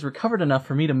body is recovered enough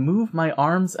for me to move my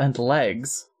arms and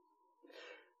legs.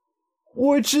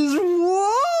 Which is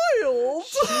wild!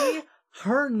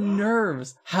 Her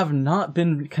nerves have not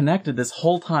been connected this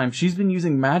whole time. She's been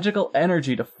using magical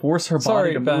energy to force her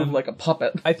body to move like a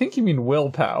puppet. I think you mean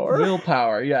willpower.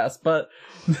 Willpower, yes, but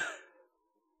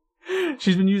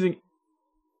she's been using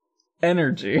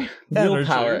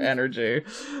willpower energy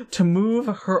to move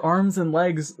her arms and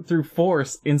legs through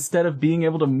force instead of being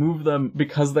able to move them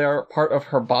because they are part of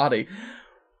her body.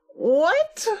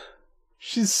 What?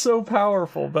 She's so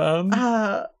powerful, Ben.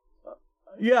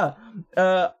 Yeah.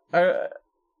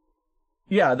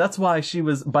 Yeah, that's why she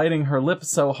was biting her lip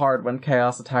so hard when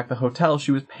Chaos attacked the hotel.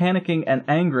 She was panicking and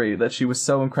angry that she was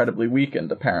so incredibly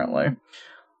weakened, apparently.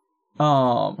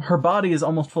 Her body is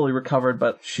almost fully recovered,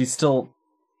 but she's still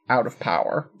out of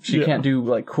power. She can't do,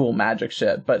 like, cool magic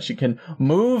shit, but she can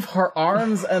move her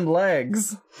arms and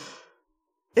legs.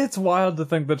 It's wild to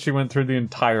think that she went through the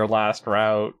entire last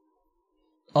route.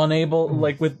 Unable,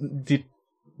 like, with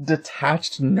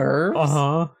detached nerves?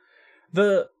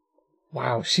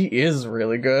 Wow, she is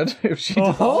really good if she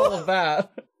did all of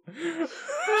that.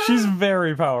 She's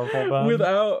very powerful, Ben.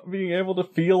 Without being able to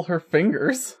feel her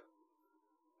fingers.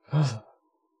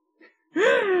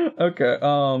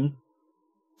 Okay,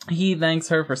 he thanks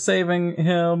her for saving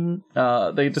him.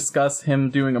 They discuss him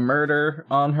doing a murder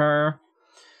on her.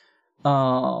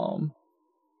 I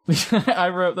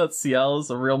wrote that CL is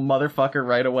a real motherfucker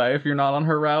right away if you're not on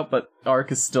her route, but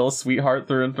Ark is still a sweetheart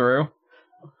through and through.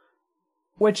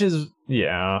 Which is,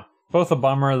 yeah, both a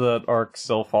bummer that Ark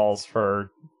still falls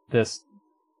for this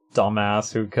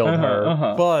dumbass who killed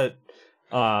her, but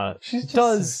she's just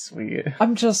so sweet.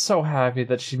 I'm just so happy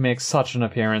that she makes such an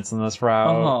appearance in this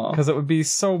route, because it would be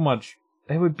so much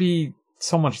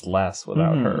less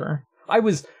without her. I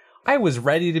was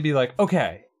ready to be like,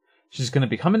 okay, she's going to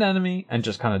become an enemy and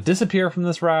just kind of disappear from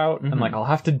this route, and like I'll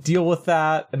have to deal with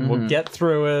that, and we'll get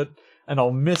through it, and I'll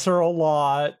miss her a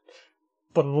lot,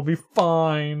 but it'll be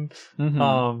fine.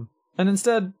 And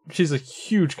instead, she's a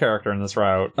huge character in this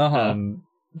route, and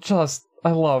just,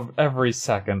 I love every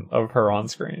second of her on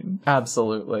screen.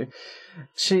 Absolutely.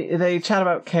 They chat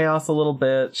about Chaos a little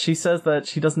bit. She says that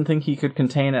she doesn't think he could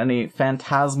contain any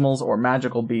phantasmals or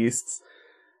magical beasts.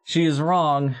 She is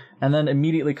wrong, and then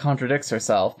immediately contradicts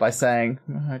herself by saying,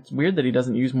 it's weird that he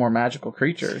doesn't use more magical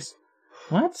creatures.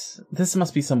 What? This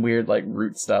must be some weird, like,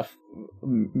 root stuff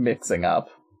mixing up.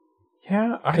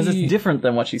 Yeah, because it's different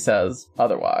than what she says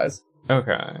otherwise.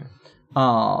 Okay.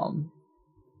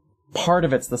 Part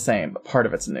of it's the same, but part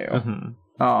of it's new.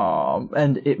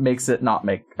 And it makes it not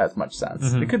make as much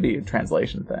sense. It could be a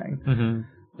translation thing.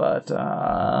 But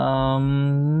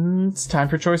it's time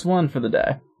for choice one for the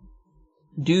day.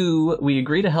 Do we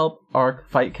agree to help Ark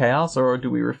fight Chaos, or do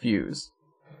we refuse?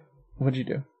 What'd you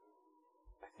do?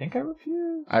 I think I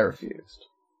refused. I refused.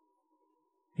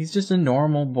 He's just a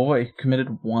normal boy who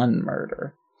committed one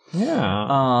murder.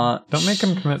 Yeah. Don't make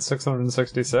him commit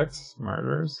 666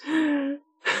 murders. A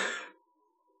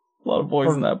lot of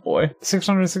boys in that boy.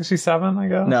 667, I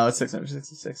guess? No, it's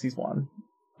 666. He's one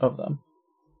of them.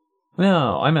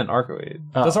 No, I meant Arcoid.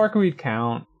 Does Arcoid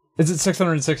count? Is it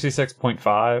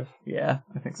 666.5? Yeah,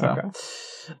 I think so. Okay.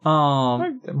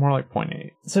 More like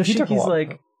 0.8. So Shiki's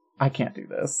like, I can't do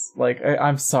this. Like,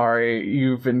 I'm sorry,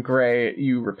 you've been great,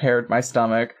 you repaired my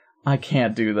stomach, I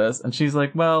can't do this. And she's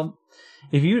like, well,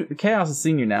 If Chaos has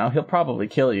seen you now, he'll probably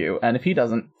kill you, and if he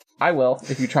doesn't, I will.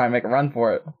 If you try and make a run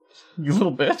for it, you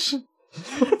little bitch.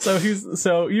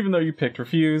 So even though you picked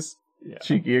refuse,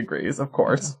 Shiki agrees, of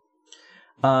course.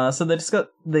 So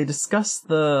they discuss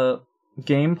the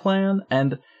game plan,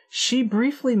 and she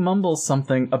briefly mumbles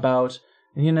something about,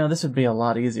 this would be a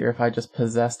lot easier if I just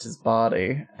possessed his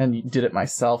body and did it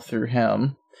myself through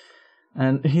him.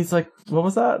 And he's like, "What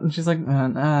was that?" And she's like,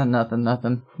 "Nothing.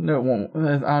 No, it won't.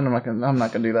 I'm not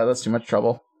gonna do that. That's too much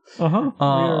trouble."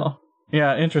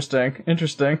 Yeah, interesting.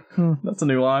 That's a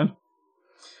new line.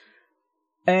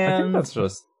 And I think that's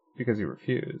just because you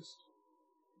refused.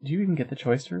 Do you even get the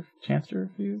chance to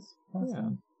refuse?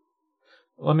 Yeah.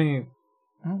 Let me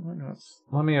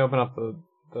open up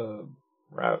the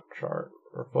route chart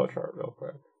or flow chart real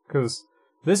quick, because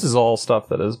this is all stuff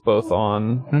that is both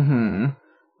on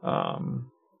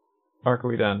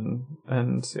Arcoid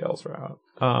and CL's route.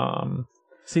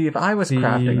 See, if I was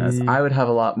crafting this, I would have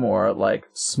a lot more like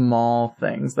small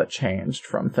things that changed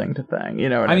from thing to thing. You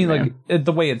know what I mean? Like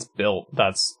the way it's built,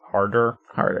 that's harder.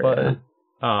 But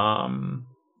yeah.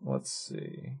 Let's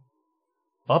see.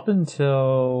 Up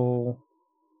until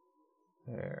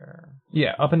there.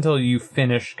 Yeah, up until you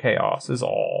finish Chaos is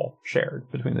all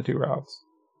shared between the two routes.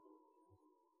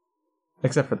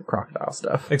 Except for the crocodile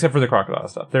stuff.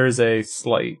 There is a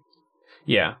slight...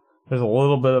 Yeah. There's a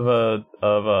little bit of a...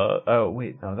 Oh,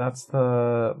 wait, no, that's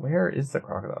the... Where is the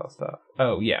crocodile stuff?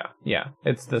 Oh, yeah.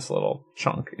 It's this little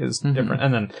chunk is different.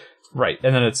 And then... Right,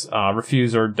 and then it's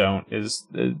refuse or don't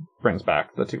it brings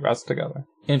back the two routes together.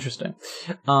 Interesting.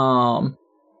 I'm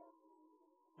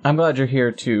glad you're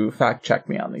here to fact check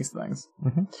me on these things.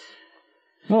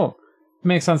 Well, it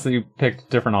makes sense that you picked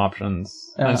different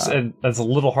options. It's a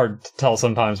little hard to tell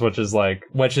sometimes which is, I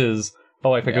picked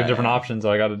a different option, so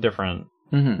I got a different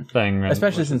thing.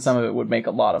 Especially since some of it would make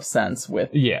a lot of sense with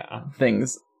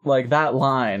things. Like that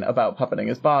line about puppeting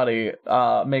his body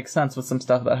makes sense with some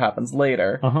stuff that happens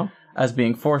later as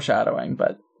being foreshadowing,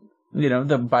 but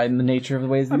by the nature of the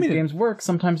ways these games work,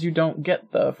 sometimes you don't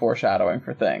get the foreshadowing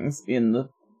for things in the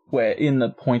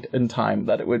point in time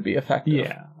that it would be effective.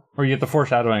 Yeah. Or you get the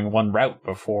foreshadowing one route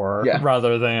before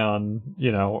rather than,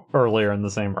 earlier in the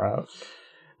same route.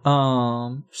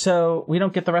 So we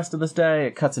don't get the rest of this day.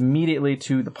 It cuts immediately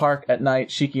to the park at night.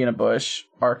 Shiki in a bush.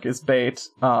 Ark is bait.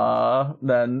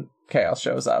 Then Chaos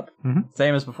shows up.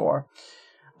 Same as before.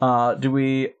 Do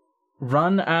we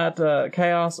run at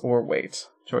Chaos or wait?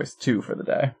 Choice 2 for the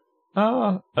day.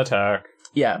 Attack.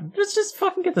 Yeah, just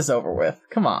fucking get this over with.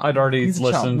 Come on. I'd already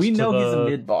listened. We know he's a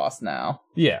mid boss now.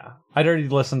 Yeah, I'd already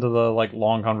listened to the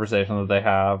long conversation that they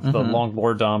have, the long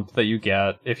lore dump that you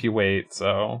get if you wait.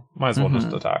 So might as well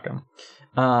just attack him.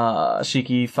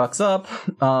 Shiki fucks up.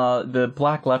 The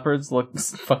black leopards look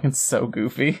fucking so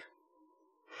goofy.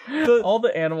 All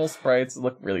the animal sprites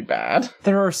look really bad.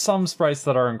 There are some sprites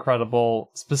that are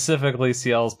incredible. Specifically,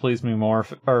 CL's Please Me More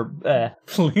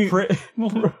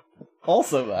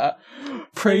Also that.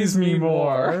 Praise me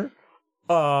more.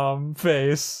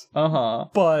 Face.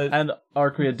 But and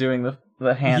Arcoid doing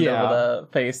the hand over the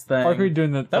face thing. Arcoid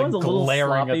doing that one's a little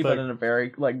sloppy, but in a very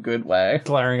good way.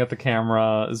 Glaring at the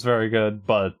camera is very good,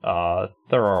 but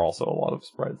there are also a lot of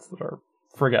sprites that are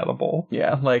forgettable.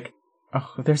 Yeah,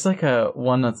 there's a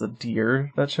one that's a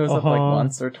deer that shows up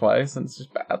once or twice, and it's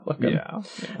just bad looking. Yeah.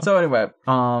 So anyway,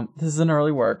 this is an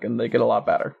early work, and they get a lot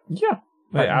better. Yeah,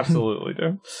 they absolutely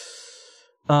do.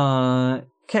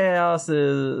 Chaos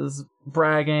is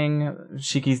bragging.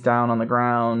 Shiki's down on the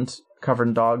ground, covered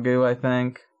in dog goo, I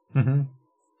think.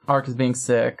 Ark is being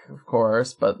sick, of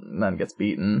course, but then gets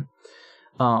beaten.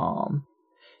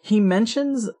 He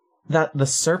mentions that the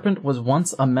serpent was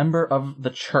once a member of the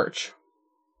church.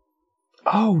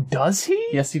 Oh, does he?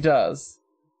 Yes, he does.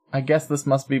 I guess this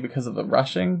must be because of the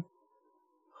rushing.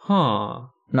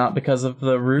 Not because of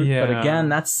the root, but again,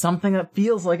 that's something that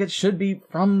feels like it should be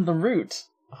from the root.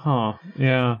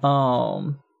 Yeah.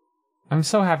 I'm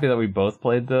so happy that we both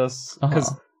played this,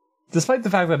 because despite the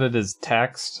fact that it is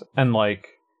text, and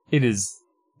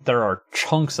there are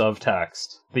chunks of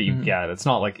text that you get, it's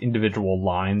not like individual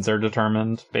lines are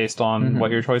determined based on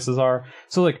what your choices are.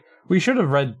 So we should have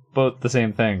read both the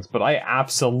same things, but I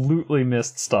absolutely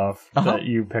missed stuff that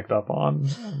you picked up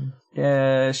on.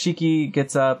 Yeah, Shiki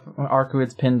gets up,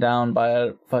 Arcoid's pinned down by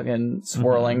a fucking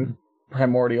swirling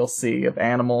primordial sea of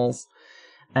animals.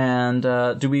 And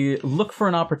do we look for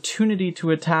an opportunity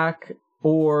to attack,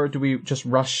 or do we just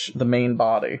rush the main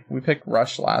body? We picked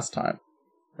rush last time,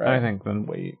 right? I think then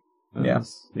wait.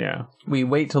 Yeah. We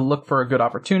wait to look for a good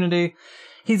opportunity.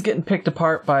 He's getting picked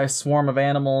apart by a swarm of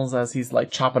animals as he's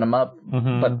chopping them up,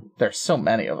 but there's so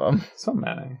many of them. So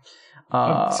many.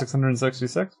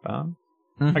 666, man.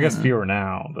 I guess fewer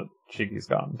now that Shiki's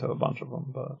gotten to a bunch of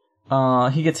them, but...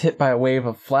 He gets hit by a wave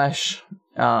of flesh,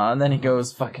 and then he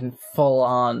goes fucking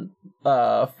full-on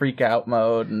freak out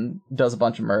mode and does a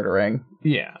bunch of murdering.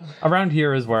 Yeah. Around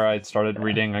here is where I started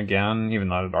reading again, even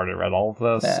though I'd already read all of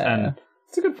this, and...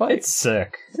 It's a good fight. It's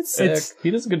sick. It's sick.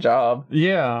 He does a good job.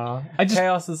 Yeah.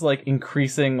 Chaos is, like,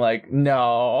 increasing, like,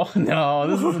 no,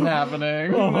 this isn't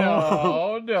happening.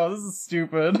 No, this is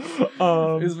stupid.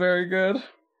 It's very good.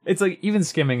 It's like, even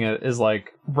skimming it is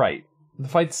like, right.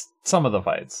 Some of the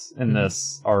fights in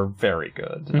this are very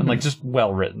good. And, like, just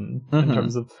well written in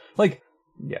terms of, like,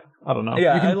 yeah, I don't know.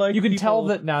 Yeah, you can tell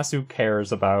that Nasu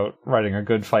cares about writing a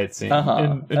good fight scene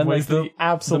in ways that he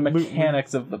absolutely... The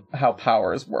mechanics of how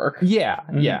powers work. Yeah,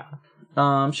 yeah.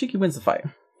 Shiki wins the fight.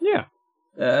 Yeah.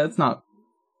 It's not...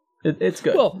 It's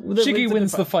good. Well, Shiki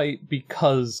wins the fight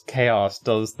because Chaos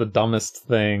does the dumbest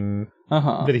thing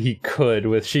that he could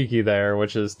with Shiki there,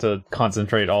 which is to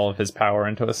concentrate all of his power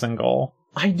into a single...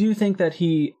 I think that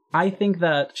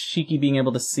Shiki being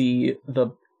able to see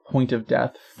the point of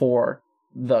death for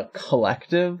the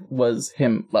collective was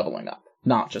him leveling up,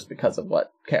 not just because of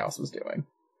what Chaos was doing.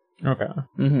 Okay.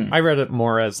 I read it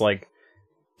more as, like,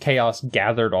 Chaos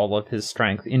gathered all of his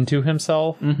strength into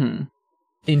himself,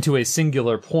 into a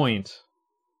singular point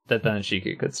that then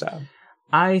Shiki could stab.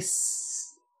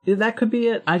 That could be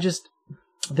it.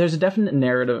 There's a definite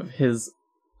narrative of his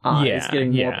eyes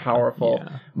getting more powerful,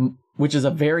 which is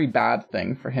a very bad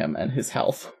thing for him and his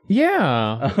health.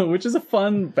 Yeah. Which is a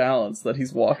fun balance that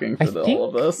he's walking for all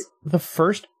of this.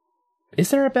 Is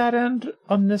there a bad end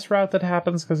on this route that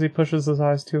happens because he pushes his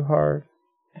eyes too hard?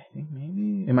 I think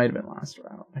maybe. It might have been last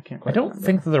route. I can't quite remember.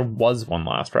 Think that there was one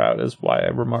last route, is why I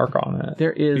remark on it.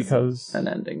 There is an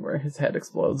ending where his head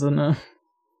explodes in a...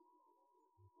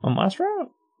 On last route?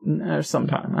 No,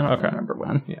 sometime. I don't remember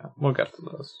when. Yeah, we'll get to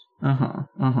those.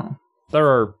 There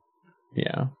are,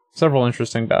 several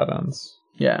interesting bad ends.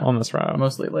 Yeah. On this route.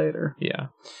 Mostly later. Yeah.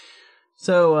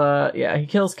 So, he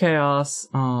kills Chaos,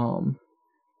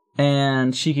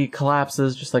 and Shiki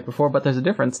collapses just like before, but there's a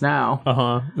difference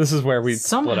now. This is where we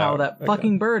somehow that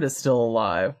fucking bird is still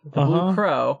alive, the blue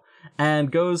crow,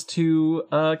 and goes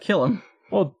to kill him.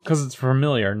 Well, because it's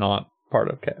familiar, not part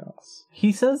of Chaos.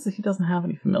 He says that he doesn't have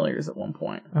any familiars at one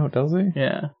point. Oh, does he?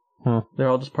 Yeah. Huh. They're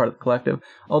all just part of the collective.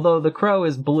 Although the crow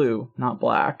is blue, not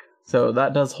black, so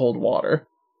that does hold water.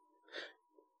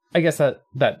 I guess that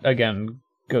again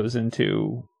goes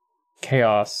into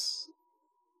Chaos.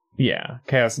 Yeah,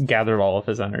 Chaos gathered all of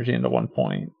his energy into one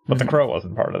point, but the crow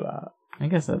wasn't part of that. I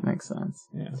guess that makes sense.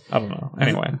 Yeah, I don't know.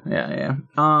 Anyway. Yeah.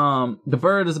 The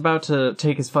bird is about to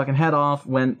take his fucking head off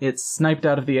when it's sniped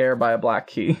out of the air by a black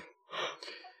key.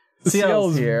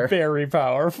 CL is here. Very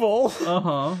powerful.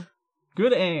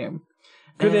 Good aim.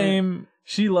 Good aim.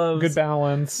 She loves... Good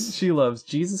balance. She loves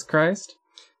Jesus Christ,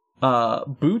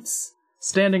 boots,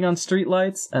 standing on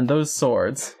streetlights, and those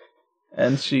swords.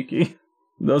 And Shiki.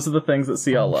 Those are the things that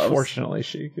CL loves. Unfortunately,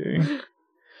 Shiki.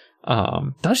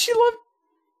 Does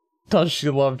she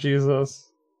love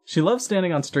Jesus? She loves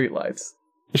standing on streetlights.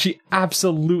 She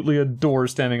absolutely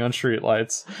adores standing on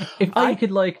streetlights. If I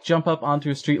could, jump up onto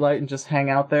a streetlight and just hang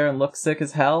out there and look sick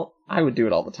as hell, I would do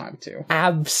it all the time, too.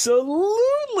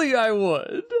 Absolutely, I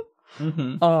would.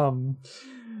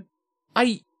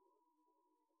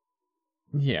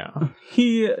 Yeah.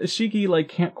 Shiki,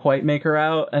 can't quite make her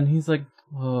out, and he's like,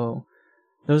 whoa,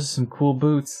 those are some cool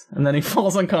boots. And then he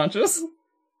falls unconscious.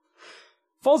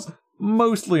 Falls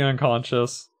mostly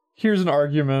unconscious. Here's an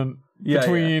argument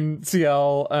between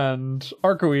CL and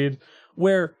Arcoid,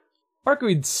 where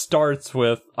Arcoid starts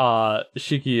with,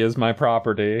 Shiki is my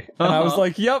property. And I was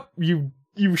like, yep, you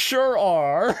sure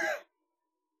are.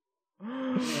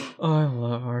 Oh, I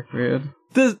love Arcoid.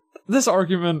 This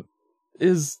argument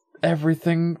is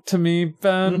everything to me,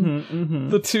 Ben.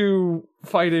 The two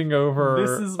fighting over... This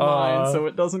is mine, so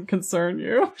it doesn't concern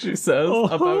you, she says,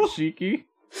 about Shiki.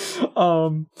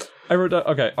 I wrote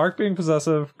down, Arc being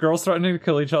possessive, girls threatening to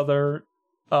kill each other,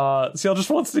 CL just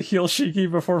wants to heal Shiki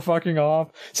before fucking off.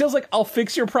 CL's like, I'll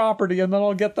fix your property and then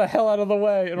I'll get the hell out of the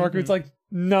way. And Arcoid's like,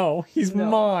 no, he's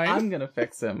mine. I'm gonna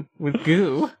fix him with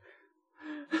goo.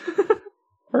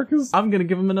 I'm gonna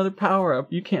give him another power-up.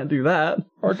 You can't do that.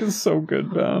 Arc is so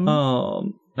good, Ben.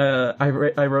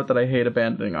 I wrote that I hate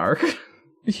abandoning Arc.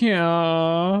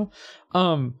 Yeah.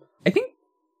 I think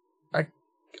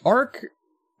Arc...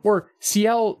 Or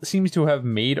CL seems to have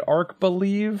made Arc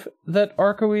believe that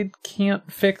Arcoid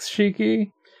can't fix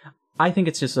Shiki. I think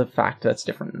it's just a fact that's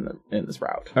different in this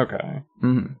route. Okay.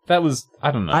 That was...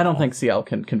 I don't know. I don't think CL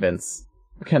can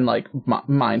mindfuck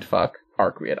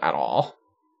Arcoid at all.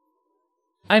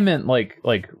 I meant like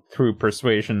through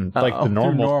persuasion, like the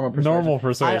normal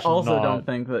persuasion. I also not... don't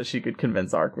think that she could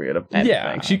convince Archweed of anything.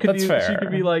 Yeah, she could that's fair. She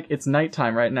could be like, it's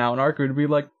nighttime right now, and Archweed would be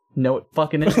like, no, it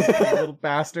fucking is, you little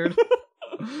bastard.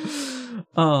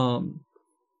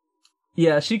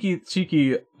 Yeah,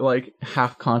 Shiki, like,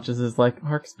 half-conscious is like,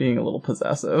 Ark's being a little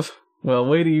possessive. Well,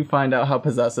 wait till you find out how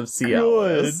possessive CL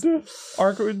is.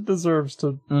 Archweed deserves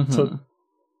to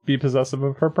be possessive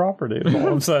of her property, is all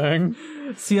I'm saying.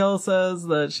 CL says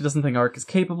that she doesn't think Ark is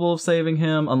capable of saving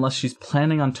him unless she's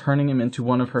planning on turning him into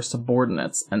one of her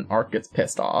subordinates, and Ark gets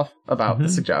pissed off about the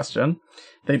suggestion.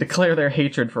 They declare their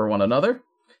hatred for one another.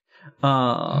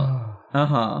 And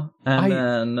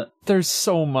then... There's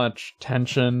so much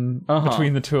tension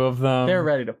between the two of them. They're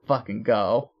ready to fucking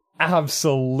go.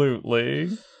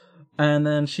 Absolutely. And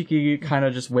then Shiki kind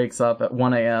of just wakes up at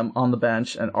 1 a.m. on the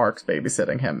bench, and Ark's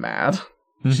babysitting him mad.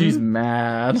 She's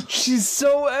mad. She's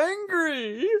so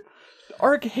angry.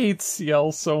 Ark hates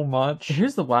CL so much.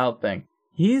 Here's the wild thing.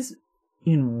 He's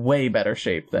in way better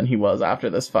shape than he was after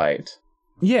this fight.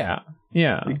 Yeah.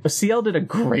 CL did a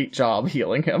great job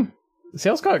healing him.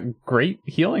 CL's got great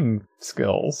healing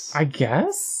skills. I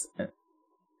guess?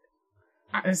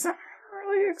 Is that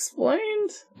really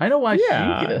explained? I know why she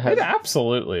has... It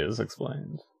absolutely is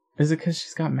explained. Is it because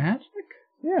she's got magic?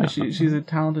 Yeah. She's a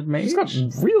talented mage? She's got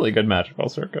really good magical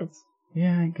circuits.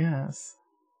 Yeah, I guess.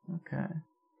 Okay.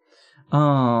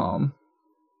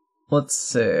 Let's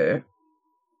see.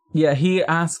 Yeah, he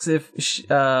asks if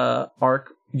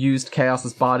Ark used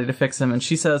Chaos's body to fix him, and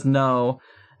she says no,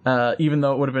 even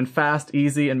though it would have been fast,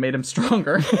 easy, and made him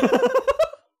stronger.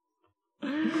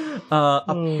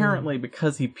 Apparently,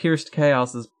 because he pierced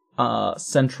Chaos's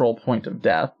central point of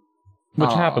death. Which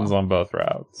happens on both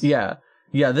routes.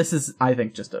 Yeah, this is, I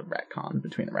think, just a retcon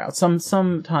between the routes.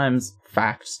 Sometimes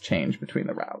facts change between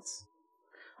the routes.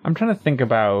 I'm trying to think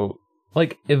about,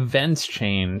 like, events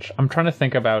change. I'm trying to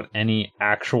think about any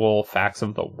actual facts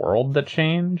of the world that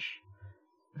change.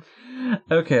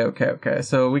 Okay.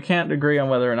 So we can't agree on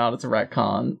whether or not it's a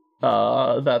retcon,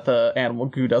 that the animal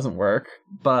goo doesn't work,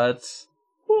 but...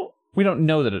 Well, we don't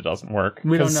know that it doesn't work.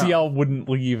 Because CL wouldn't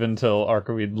leave until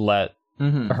Archweed let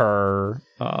her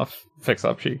fix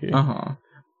up Shiki.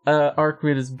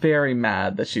 Archweed is very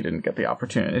mad that she didn't get the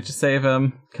opportunity to save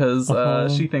him, because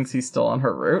she thinks he's still on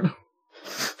her route.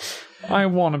 I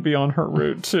want to be on her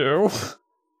route, too.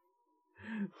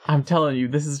 I'm telling you,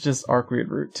 this is just Archweed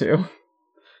route 2.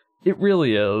 It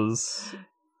really is.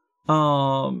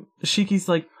 Shiki's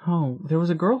like, oh, there was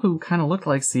a girl who kind of looked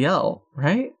like CL,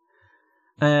 right?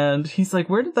 And he's like,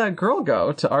 where did that girl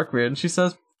go? To Archweed, and she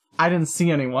says, I didn't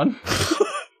see anyone.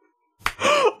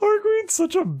 Archweed's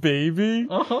such a baby.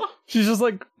 She's just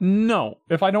like, no,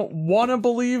 if I don't want to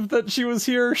believe that she was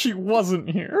here, she wasn't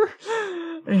here.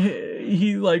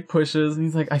 He like pushes, and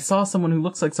he's like, I saw someone who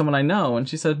looks like someone I know, and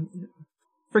she said,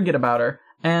 forget about her.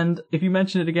 And if you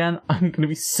mention it again, I'm gonna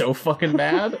be so fucking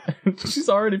mad. She's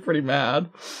already pretty mad.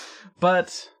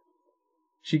 But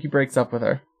Shiki breaks up with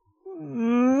her.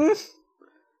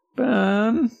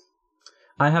 Ben.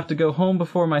 I have to go home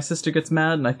before my sister gets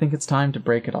mad, and I think it's time to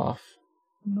break it off.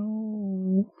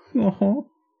 No.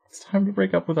 It's time to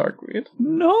break up with Archweed.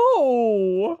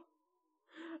 No!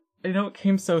 I know it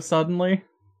came so suddenly,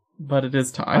 but it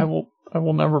is time. I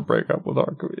will never break up with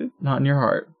Archweed. Not in your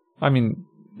heart. I mean...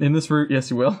 In this route,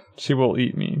 yes, you will. She will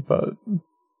eat me, but...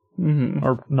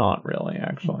 Or not really,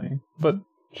 actually. But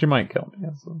she might kill me.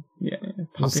 So. Yeah.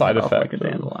 A side effect. Like a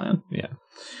dandelion. Yeah.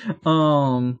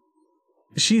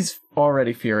 She's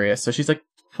already furious, so she's like,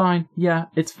 fine, yeah,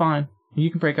 it's fine. You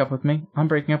can break up with me. I'm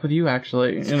breaking up with you,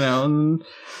 actually. You know, and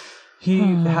he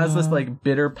has this, like,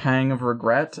 bitter pang of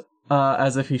regret,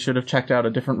 as if he should have checked out a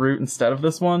different route instead of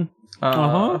this one.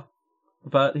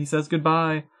 But he says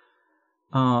goodbye.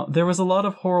 There was a lot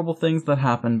of horrible things that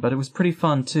happened, but it was pretty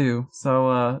fun, too.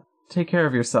 So, take care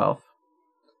of yourself.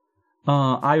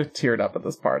 I teared up at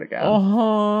this part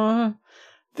again.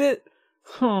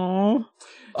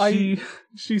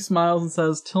 She smiles and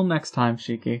says, till next time,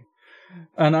 Shiki.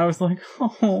 And I was like,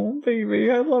 oh, baby,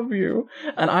 I love you.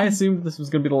 And I assumed this was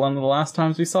going to be one of the last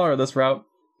times we saw her this route.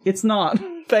 It's not.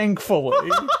 Thankfully.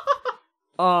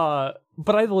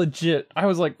 But I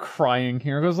was like crying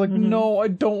here. I was like, no, I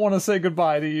don't want to say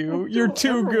goddbye to you. You're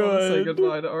too good. I want to say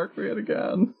goodbye to Archweed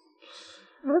again.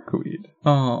 Archweed.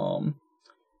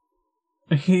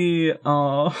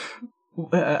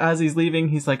 As he's leaving,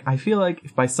 he's like, I feel like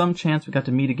if by some chance we got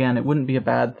to meet again, it wouldn't be a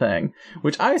bad thing.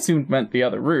 Which I assumed meant the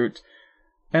other route.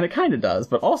 And it kind of does,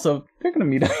 but also, they're going to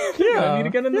meet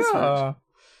again in this route.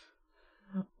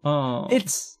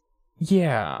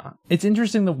 It's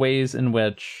interesting the ways in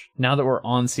which, now that we're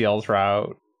on CL's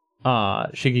route,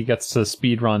 Shiggy gets to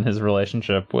speedrun his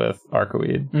relationship with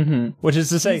Arcoid. Mm-hmm. Which is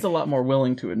to say... He's a lot more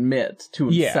willing to admit to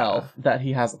himself that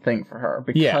he has a thing for her,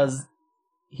 because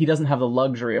he doesn't have the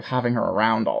luxury of having her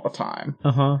around all the time.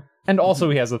 Uh-huh. And also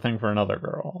he has a thing for another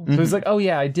girl. So he's like, oh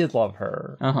yeah, I did love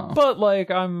her. Uh-huh. But, like,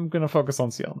 I'm gonna focus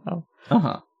on CL now.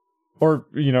 Uh-huh. Or,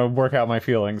 work out my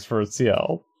feelings for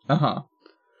CL. Uh-huh.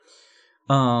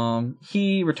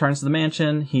 He returns to the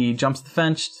mansion, he jumps the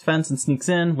fence and sneaks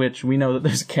in, which we know that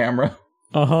there's a camera.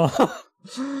 Uh-huh.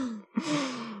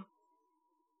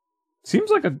 Seems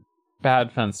like a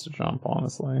bad fence to jump,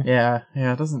 honestly. Yeah,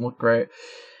 it doesn't look great.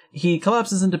 He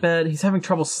collapses into bed, he's having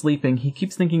trouble sleeping, he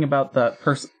keeps thinking about the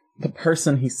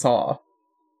person he saw,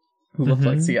 who looked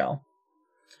like CL.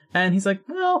 And he's like,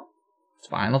 well, it's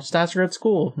fine, I'll just ask her at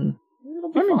school, and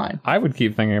it'll be fine. I would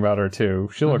keep thinking about her, too.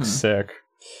 She looks sick.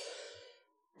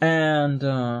 And,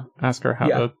 ask her how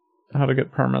to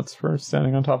get permits for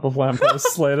standing on top of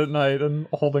lampposts late at night and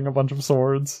holding a bunch of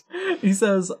swords. He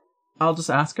says, I'll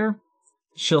just ask her.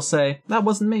 She'll say, that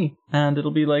wasn't me. And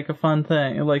it'll be like a fun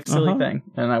thing, like silly thing.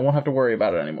 And I won't have to worry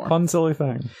about it anymore. Fun, silly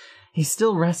thing. He's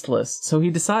still restless, so he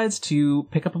decides to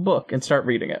pick up a book and start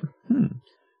reading it.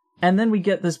 And then we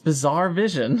get this bizarre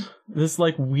vision, this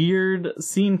like weird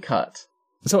scene cut.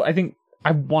 So I think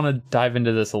I want to dive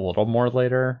into this a little more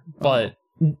later, but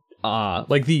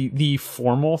like the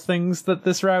formal things that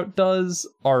this route does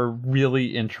are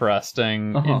really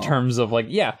interesting in terms of like,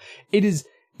 it is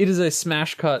a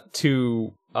smash cut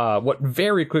to what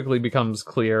very quickly becomes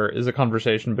clear is a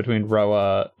conversation between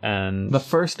Roa and the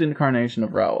first incarnation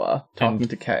of Roa talking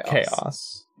to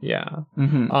Chaos. Yeah.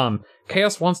 Mm-hmm.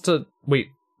 Chaos wants to wait.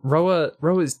 Roa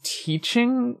is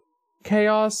teaching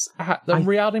Chaos the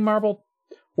reality marble,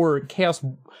 or Chaos.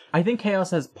 I think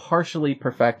Chaos has partially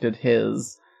perfected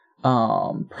his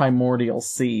primordial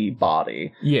sea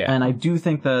body. Yeah. And I do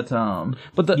think that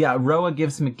Roa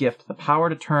gives him a gift, the power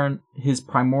to turn his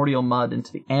primordial mud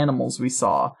into the animals we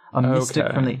saw, a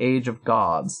mystic from the age of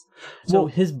gods. So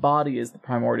his body is the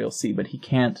primordial sea, but he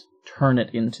can't turn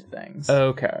it into things.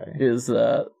 Okay. Is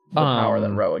the power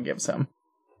that Roa gives him.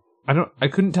 I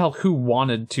couldn't tell who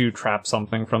wanted to trap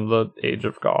something from the age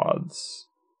of gods,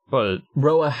 but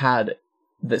Roa had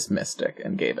this mystic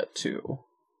and gave it to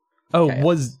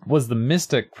Chaos. Was the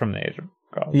mystic from the age of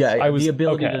gods? Yeah, the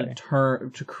ability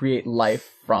to create life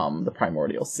from the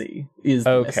primordial sea is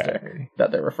the mystic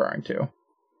that they're referring to.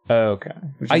 Okay.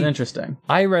 Which is interesting.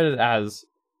 I read it as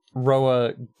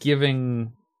Roa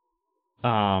giving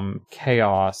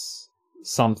Chaos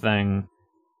something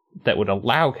that would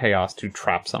allow Chaos to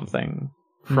trap something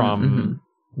from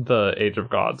the age of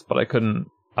gods, but I don't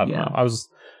know. I was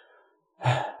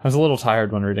a little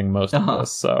tired when reading most of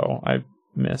this, so I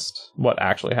missed what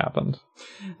actually happened.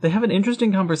 They have an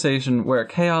interesting conversation where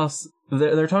Chaos,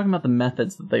 they're talking about the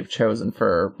methods that they've chosen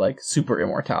for like super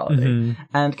immortality,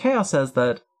 and Chaos says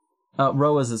that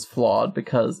Roa's is flawed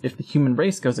because if the human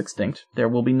race goes extinct, there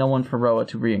will be no one for Roa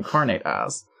to reincarnate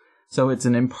as. So it's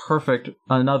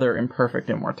another imperfect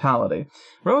immortality.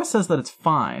 Roa says that it's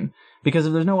fine, because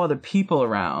if there's no other people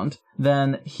around,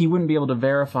 then he wouldn't be able to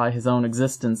verify his own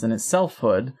existence and his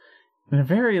selfhood in a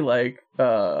very, like,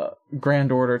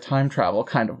 Grand Order time travel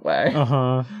kind of way.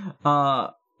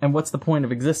 And what's the point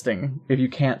of existing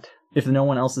if no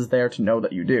one else is there to know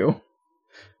that you do?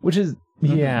 Which is,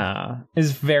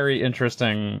 is very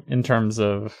interesting in terms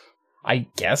of, I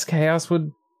guess Chaos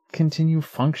would continue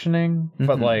functioning,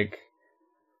 but like,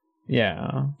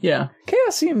 Chaos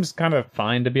seems kind of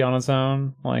fine to be on his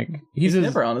own. Like he's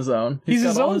never on his own. He's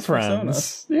his own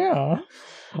friends.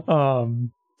 Personas.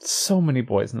 So many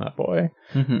boys in that boy.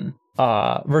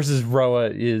 Versus Roa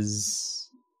is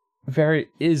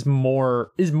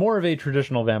more of a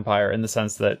traditional vampire in the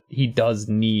sense that he does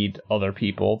need other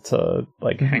people to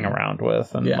like hang around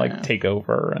with and take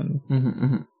over and.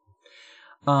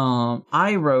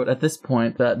 I wrote at this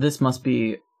point that this must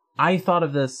be... I thought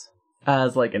of this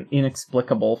as like an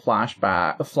inexplicable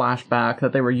flashback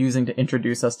that they were using to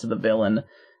introduce us to the villain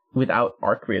without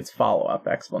Arcreid's follow-up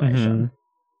explanation.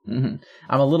 I'm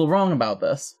a little wrong about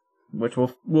this, which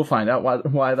we'll find out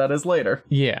why that is later.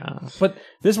 Yeah, but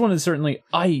this one is certainly...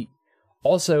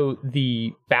 Also,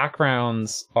 the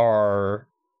backgrounds are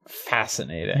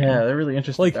fascinating. Yeah, they're really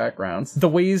interesting backgrounds. The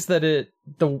ways that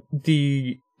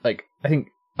I think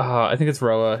it's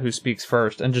Roa who speaks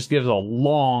first and just gives a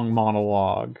long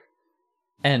monologue,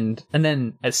 and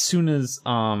then as soon as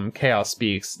Chaos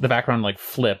speaks, the background like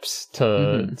flips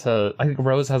to I think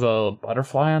Rose has a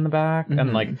butterfly on the back,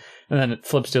 and then it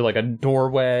flips to like a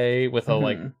doorway with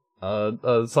a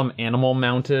some animal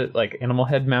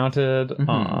head mounted.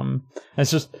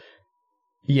 It's just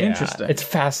Yeah, interesting. It's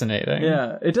fascinating.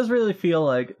 Yeah, it does really feel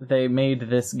like they made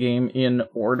this game in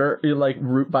order, like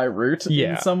route by route,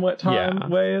 in somewhat timed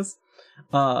ways.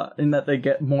 In that they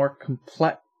get more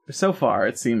complex. So far,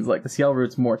 it seems like the Ciel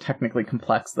route's more technically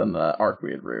complex than the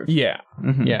Arcweed route. Yeah,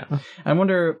 yeah. I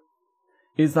wonder,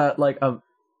 is that like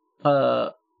not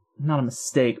a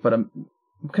mistake, but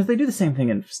because they do the same thing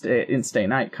in Stay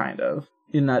Night, kind of,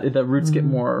 in that the routes get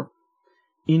more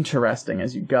interesting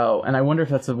as you go, and I wonder if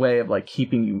that's a way of like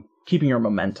keeping your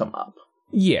momentum up.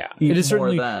 Yeah, it is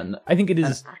certainly. Than I think it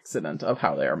is an accident of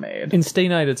how they are made. In Stay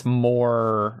Night, it's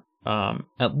more.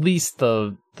 At least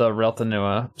the Relta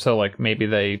Nua, so like maybe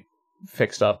they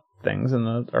fixed up things in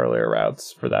the earlier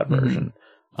routes for that version.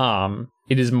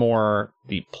 It is more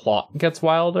the plot gets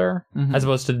wilder as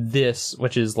opposed to this,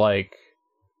 which is like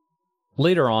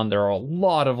later on there are a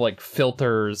lot of like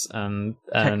filters and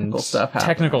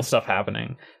technical stuff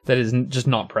happening that is just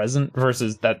not present,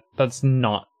 versus that's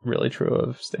not really true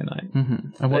of Stay Night.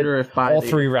 I wonder if all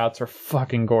three routes are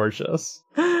fucking gorgeous.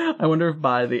 I wonder if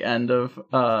by the end of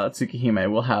Tsukihime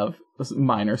we'll have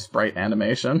minor sprite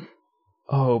animation.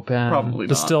 Oh, Ben. Probably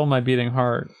to not. Still My Beating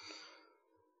Heart.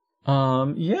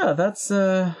 Yeah, that's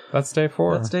day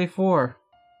 4. That's day 4.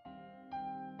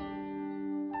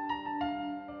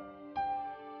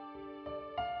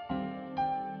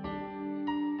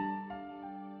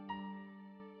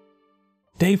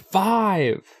 Day 5.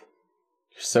 You're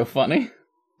so funny.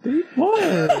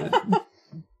 What?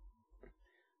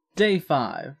 Day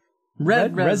 5.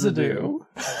 Red Residue.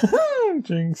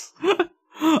 Jinx.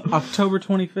 October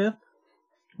 25th.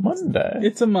 Monday.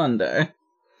 It's a Monday.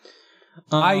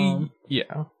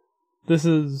 This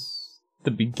is the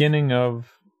beginning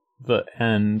of the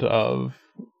end of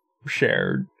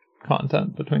shared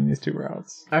content between these two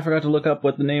routes. I forgot to look up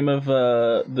what the name of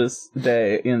this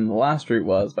day in the last route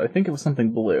was, but I think it was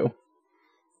something blue.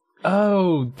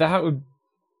 Oh, that would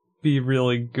be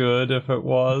really good if it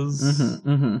was.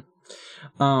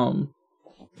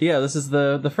 Yeah, this is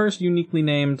the first uniquely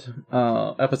named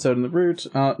episode in the route.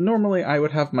 Normally, I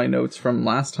would have my notes from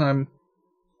last time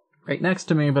right next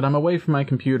to me, but I'm away from my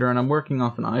computer and I'm working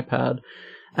off an iPad.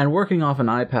 And working off an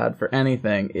iPad for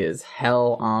anything is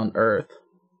hell on earth.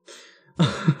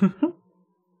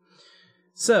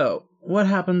 So, what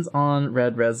happens on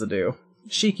Red Residue?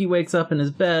 Shiki wakes up in his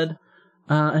bed,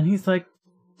 and he's like,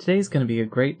 "Today's gonna be a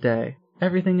great day.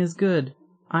 Everything is good.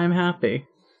 I'm happy."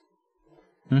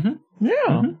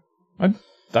 Yeah.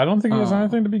 I don't think there's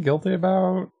anything to be guilty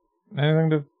about. Anything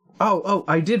to... Oh,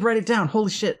 I did write it down.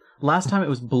 Holy shit. Last time it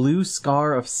was Blue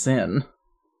Scar of Sin.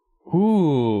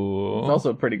 Ooh. It's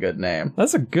also a pretty good name.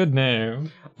 That's a good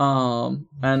name. And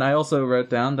I also wrote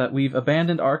down that we've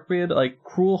abandoned Arcweed like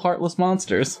cruel, heartless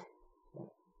monsters.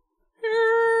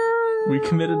 We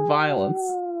committed violence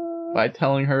by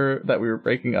telling her that we were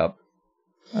breaking up.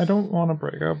 I don't want to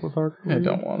break up with Arcweed. I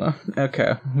don't want to.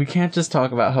 Okay. We can't just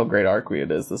talk about how great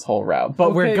Arcweed is this whole route,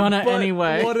 but we're gonna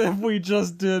anyway. What if we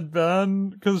just did, Ben?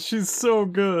 Because she's so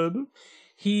good.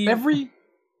 Every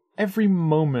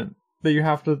moment that you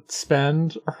have to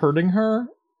spend hurting her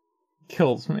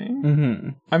kills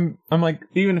me. I'm like,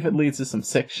 even if it leads to some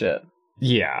sick shit.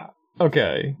 Yeah.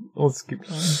 Okay. Let's keep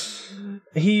going.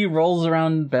 He rolls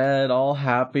around in bed all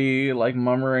happy, like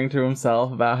murmuring to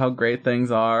himself about how great things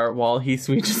are, while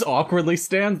Hisui just awkwardly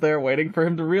stands there waiting for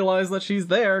him to realize that she's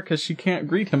there because she can't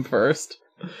greet him first.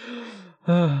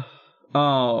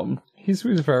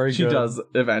 Hisui's very good. She does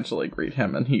eventually greet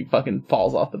him and he fucking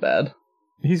falls off the bed.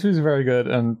 Hisui's very good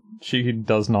and she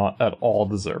does not at all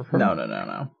deserve her.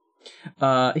 No.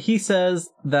 He says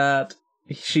that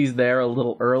she's there a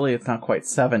little early. It's not quite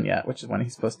 7 yet, which is when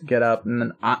he's supposed to get up. And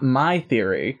then my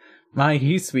Hisui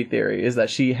theory, is that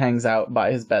she hangs out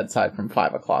by his bedside from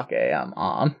 5 o'clock a.m.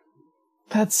 on.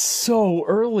 That's so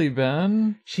early,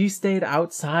 Ben. She stayed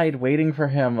outside waiting for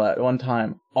him at one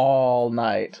time all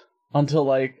night until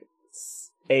like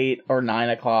 8 or 9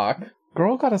 o'clock.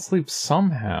 Girl gotta sleep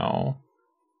somehow.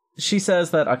 She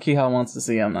says that Akiha wants to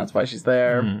see him. That's why she's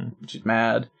there. She's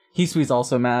mad. Hisui's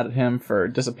also mad at him for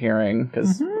disappearing,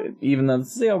 because even though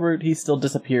it's the Ciel route, he still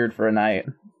disappeared for a night.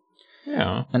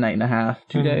 Yeah. A night and a half,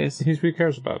 2 days. Hisui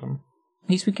cares about him.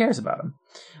 Hisui cares about him.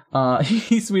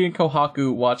 Hisui and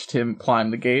Kohaku watched him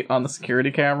climb the gate on the security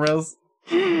cameras.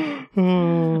 He's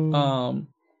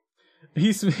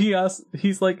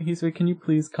like, Hisui, can you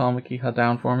please calm Akiha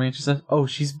down for me? And she says, oh,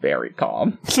 she's very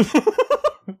calm.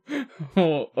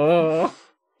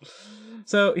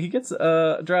 So he gets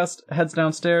dressed, heads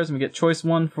downstairs, and we get choice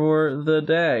 1 for the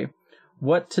day.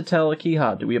 What to tell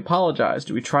Akiha? Do we apologize?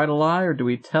 Do we try to lie, or do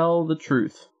we tell the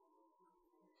truth?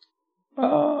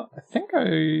 I think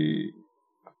I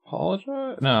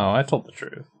apologize? No, I told the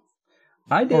truth.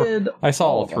 I did. I saw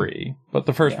all of them. 3, but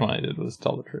the first one I did was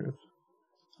tell the truth.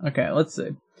 Okay, let's see.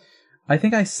 I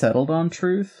think I settled on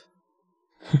truth.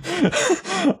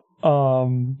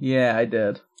 Yeah, I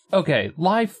did. Okay,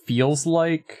 lie feels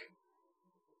like...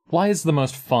 Lie is the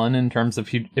most fun in terms of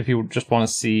if you just want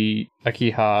to see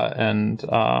Akiha and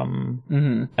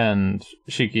and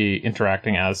Shiki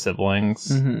interacting as siblings.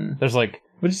 Mm-hmm. There's like...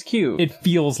 Which is cute. It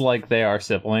feels like they are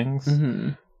siblings.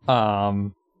 Mm-hmm.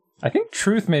 I think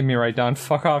truth made me write down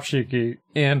fuck off Shiki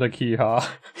and Akiha.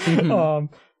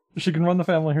 Mm-hmm. She can run the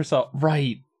family herself.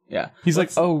 Right. Yeah. He's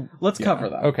let's cover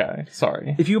that. Okay,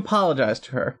 sorry. If you apologize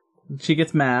to her, she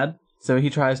gets mad, so he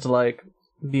tries to, like,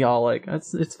 be all like,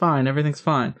 it's fine, everything's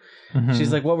fine. Mm-hmm.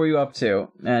 She's like, what were you up to?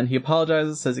 And he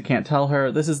apologizes, says he can't tell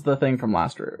her. This is the thing from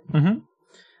last route.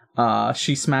 Mm-hmm.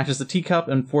 She smashes the teacup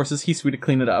and forces Hisui to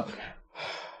clean it up.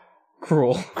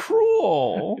 Cruel.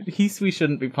 Hisui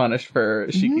shouldn't be punished for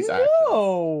Shiki's actions.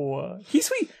 No!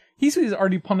 Hisui's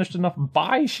already punished enough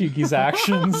by Shiki's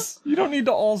actions. You don't need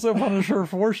to also punish her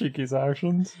for Shiki's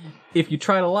actions. If you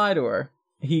try to lie to her,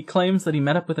 he claims that he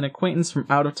met up with an acquaintance from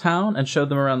out of town and showed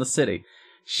them around the city.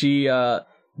 She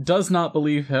does not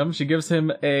believe him. She gives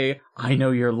him a, I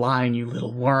know you're lying, you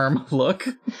little worm look.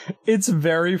 It's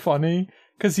very funny,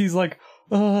 because he's like,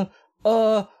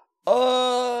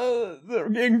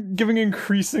 giving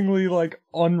increasingly, like,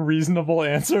 unreasonable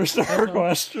answers to her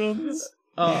questions.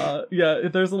 Yeah,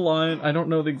 there's a line, I don't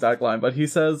know the exact line, but he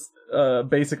says,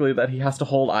 basically that he has to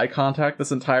hold eye contact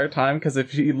this entire time, because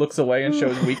if he looks away and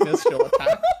shows weakness, she'll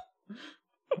attack.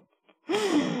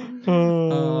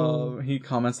 He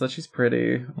comments that she's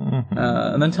pretty,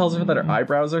 and then tells her that her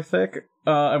eyebrows are thick,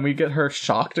 and we get her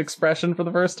shocked expression for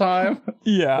the first time.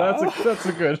 Yeah. That's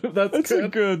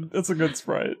a good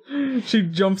sprite. She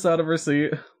jumps out of her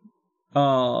seat.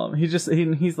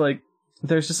 He's like,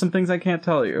 there's just some things I can't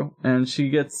tell you. And she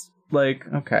gets like,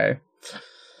 okay.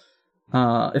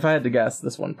 If I had to guess,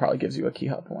 this one probably gives you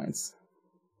Akiha points.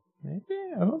 Maybe?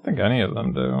 I don't think any of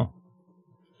them do.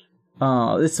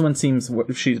 This one seems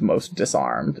she's most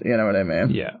disarmed. You know what I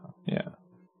mean? Yeah.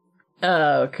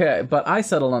 Okay, but I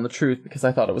settled on the truth because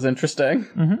I thought it was interesting.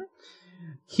 Mm-hmm.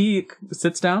 He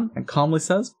sits down and calmly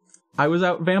says, I was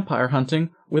out vampire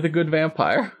hunting with a good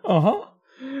vampire. Uh-huh.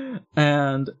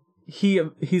 And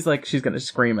he's like, she's gonna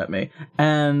scream at me.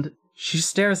 And she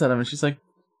stares at him and she's like,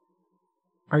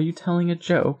 are you telling a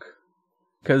joke?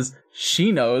 Because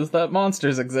she knows that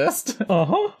monsters exist.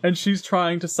 Uh-huh. And she's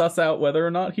trying to suss out whether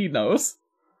or not he knows.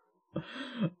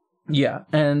 Yeah,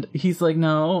 and he's like,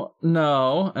 no.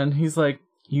 And he's like,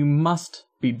 you must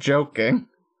be joking.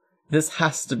 This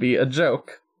has to be a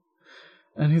joke.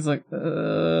 And he's like,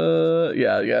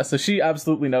 yeah. So she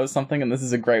absolutely knows something, and this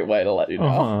is a great way to let you know.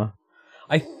 Uh-huh.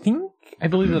 I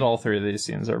believe that all 3 of these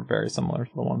scenes are very similar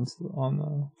to the ones on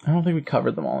the... I don't think we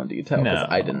covered them all in detail, because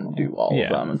I didn't do all of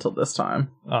them until this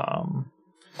time. I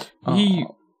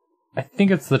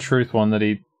think it's the truth one that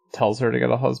he tells her to get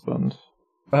a husband.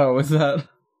 Oh, is that...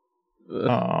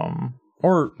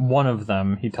 Or one of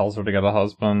them, he tells her to get a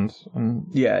husband. And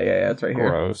yeah, it's right here.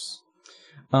 Gross.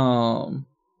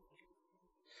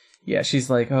 Yeah, she's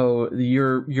like, oh,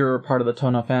 you're part of the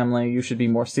Tona family, you should be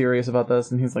more serious about this.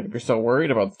 And he's like, if you're so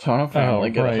worried about the Tona family,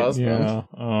 get a husband.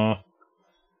 Yeah.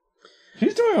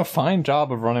 She's doing a fine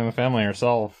job of running the family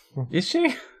herself. Is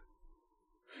she?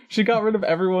 She got rid of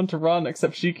everyone to run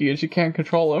except Shiki, and she can't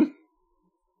control him.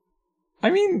 I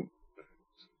mean,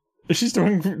 she's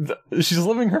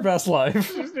living her best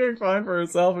life. She's doing fine for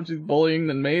herself, and she's bullying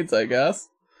the maids, I guess.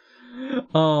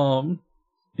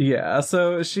 Yeah,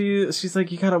 so she's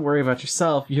like, you gotta worry about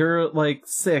yourself. You're, like,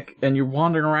 sick, and you're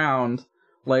wandering around.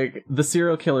 Like, the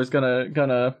serial killer's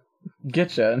gonna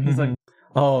get you. And he's like,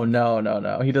 oh,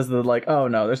 no. He does the, like, oh,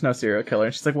 no, there's no serial killer.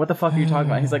 And she's like, what the fuck are you talking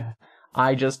about? He's like,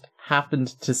 I just happened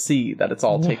to see that it's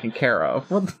all taken care of.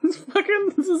 What the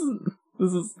fucking...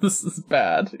 This is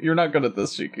bad. You're not good at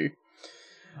this, Shiki.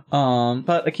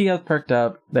 But Akiha's perked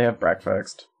up. They have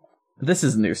breakfast. This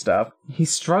is new stuff. He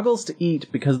struggles to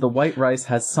eat because the white rice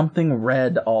has something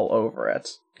red all over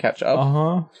it. Ketchup.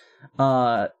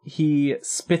 Uh-huh. He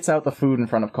spits out the food in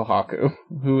front of Kohaku,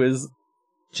 who is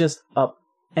just a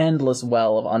endless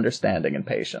well of understanding and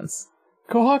patience.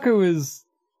 Kohaku is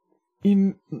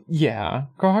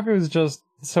just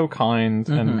so kind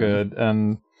and good,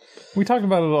 and we talked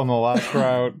about it on the last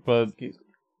route, but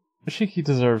Shiki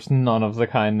deserves none of the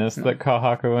kindness that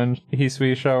Kohaku and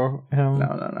Hisui show him.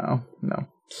 No.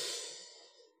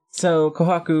 So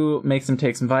Kohaku makes him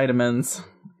take some vitamins,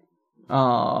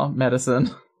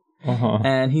 medicine,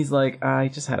 and he's like, I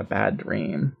just had a bad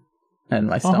dream. and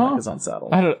my stomach is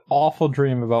unsettled. I had an awful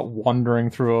dream about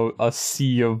wandering through a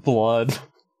sea of blood.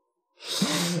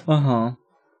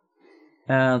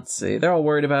 Let's see. They're all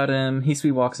worried about him. He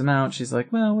sweet walks him out. She's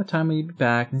like, well, what time will you be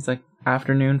back? And he's like,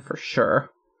 afternoon for sure.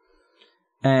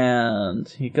 And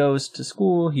he goes to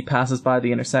school. He passes by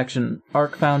the intersection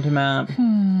Ark found him at.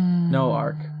 No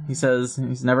Ark. He says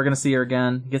he's never going to see her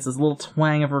again. He gets this little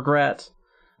twang of regret,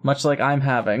 much like I'm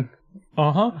having.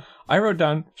 I wrote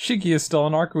down, Shiki is still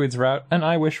on Arcweed's route, and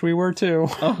I wish we were too.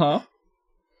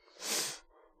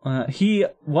 He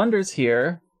wonders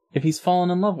here if he's fallen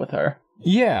in love with her.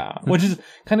 Yeah, which is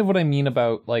kind of what I mean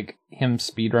about, like, him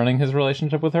speedrunning his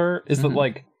relationship with her, is that,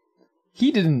 like,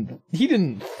 he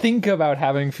didn't think about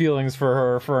having feelings for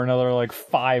her for another, like,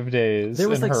 5 days. There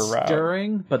was, in like, her route.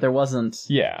 stirring, but there wasn't...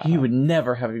 Yeah. He would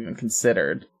never have even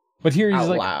considered but here he's out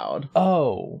like, loud.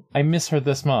 Oh, I miss her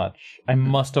this much. I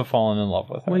must have fallen in love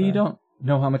with her. Well, you don't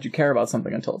know how much you care about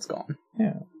something until it's gone.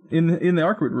 Yeah. In the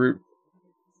Arcwood route,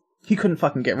 he couldn't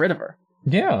fucking get rid of her.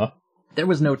 Yeah. There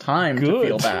was no time to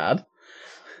feel bad.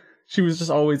 She was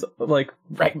just always, like,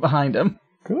 right behind him.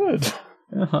 Good.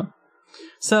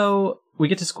 So, we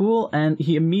get to school, and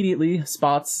he immediately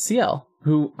spots Ciel,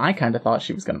 who I kind of thought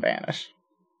she was going to vanish.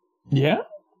 Yeah?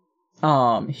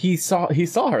 He saw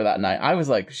her that night. I was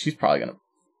like, she's probably going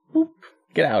to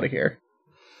get out of here.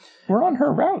 We're on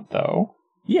her route, though.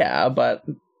 Yeah, but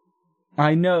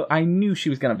I knew she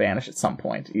was going to vanish at some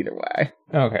point, either way.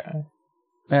 Okay.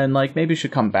 And, like, maybe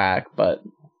she'd come back, but...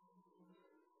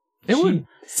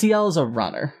 Ciel is a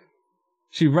runner.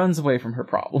 She runs away from her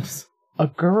problems. A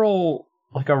girl,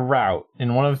 like a route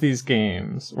in one of these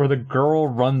games, where the girl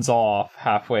runs off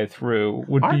halfway through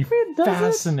would be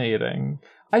fascinating.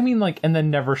 I mean, like, and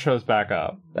then never shows back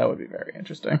up. That would be very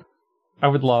interesting. I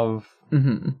would love...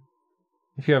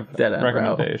 If you have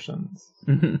recommendations.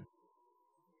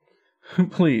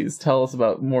 Please, tell us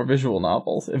about more visual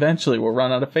novels. Eventually, we'll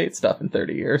run out of Fate stuff in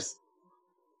 30 years.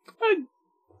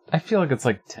 I feel like it's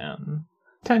like 10.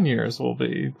 10 years will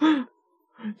be...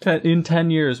 In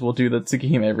 10 years, we'll do the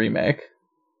Tsukihime remake.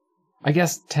 I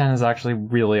guess 10 is actually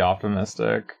really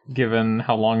optimistic, given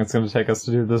how long it's going to take us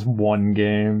to do this one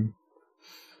game.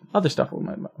 Other stuff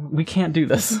we can't do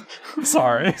this.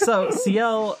 Sorry. So,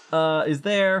 Ciel is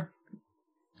there.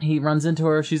 He runs into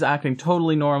her. She's acting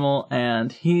totally normal,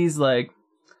 and he's like,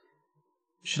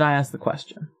 should I ask the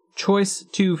question? Choice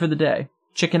 2 for the day.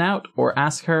 Chicken out or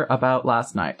ask her about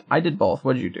last night. I did both.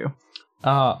 What did you do?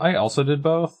 I also did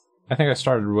both. I think I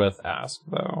started with ask,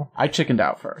 though. I chickened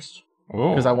out first.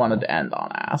 Because I wanted to end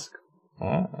on ask.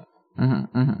 You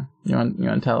want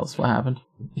to tell us what happened?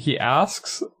 He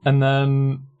asks, and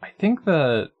then I think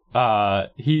that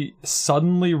he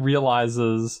suddenly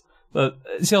realizes that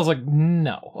Ciel's like,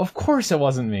 no, of course it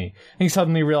wasn't me. And he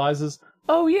suddenly realizes,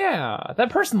 oh yeah, that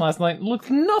person last night looked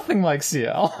nothing like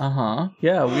Ciel.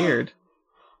 Yeah, weird.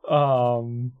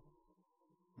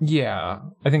 Yeah,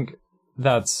 I think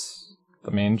that's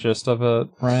the main gist of it,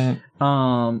 right?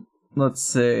 Let's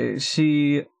see.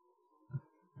 She...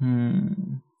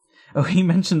 Oh,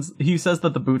 he says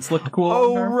that the boots looked cool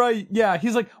on her. Right, yeah.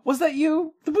 He's like, was that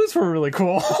you? The boots were really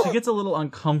cool. She gets a little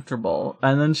uncomfortable,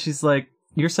 and then she's like,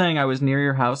 you're saying I was near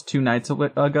your house 2 nights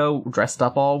ago, dressed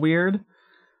up all weird?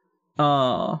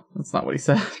 That's not what he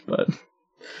said, but...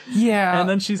 Yeah. And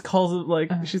then she calls it like,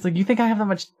 she's like, you think I have that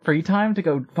much free time to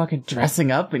go fucking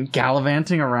dressing up and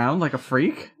gallivanting around like a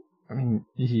freak? I mean,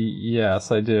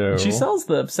 yes, I do. She sells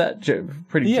the upset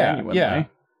pretty genuinely. Yeah.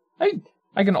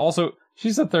 I can also...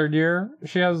 She's a third year.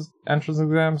 She has entrance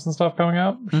exams and stuff coming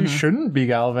up. She shouldn't be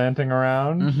gallivanting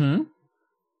around.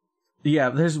 Yeah,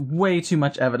 there's way too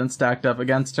much evidence stacked up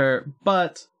against her,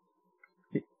 but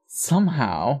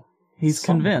somehow he's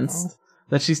convinced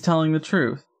that she's telling the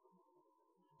truth.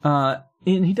 And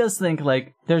he does think,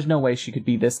 like, there's no way she could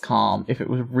be this calm if it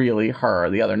was really her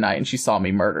the other night and she saw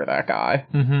me murder that guy.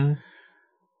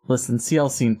 Listen,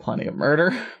 Ciel's seen plenty of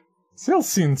murder. Ciel's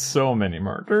seen so many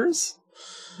murders.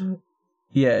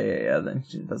 Yeah. Then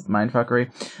she does the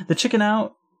mindfuckery. The chicken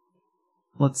out.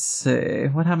 Let's see.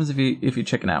 What happens if you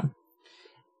chicken out?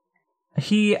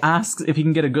 He asks if he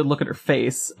can get a good look at her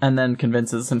face, and then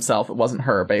convinces himself it wasn't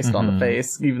her based on the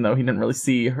face, even though he didn't really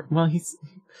see her. Well, he's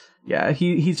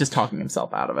just talking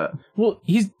himself out of it. Well,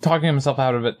 he's talking himself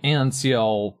out of it, and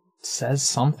Ciel says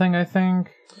something, I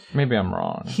think. Maybe I'm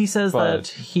wrong. He says that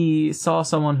he saw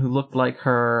someone who looked like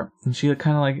her, and she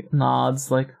kind of like nods,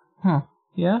 like, huh,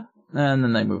 yeah? And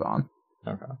then they move on.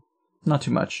 Okay. Not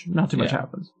too much. Not too much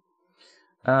happens.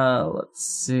 Let's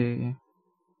see.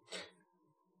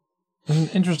 An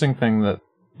interesting thing that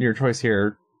your choice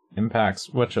here impacts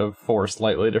which of 4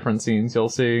 slightly different scenes you'll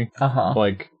see.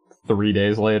 Like, 3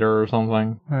 days later or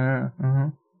something.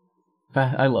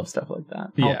 I love stuff like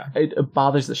that. Yeah. It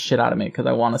bothers the shit out of me because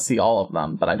I want to see all of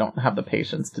them, but I don't have the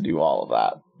patience to do all of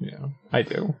that. Yeah, I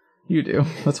do. You do.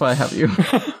 That's why I have you.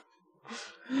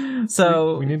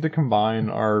 So we need to combine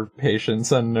our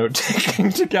patience and note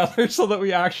taking together so that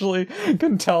we actually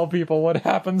can tell people what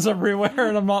happens everywhere,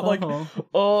 and I'm not like,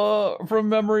 from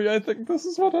memory, I think this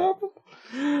is what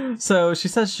happened. So she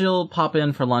says she'll pop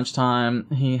in for lunchtime.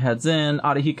 He heads in.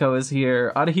 Arihiko is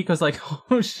here. Arihiko's like,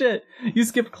 oh shit, you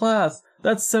skipped class.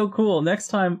 That's so cool. Next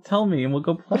time, tell me and we'll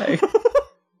go play.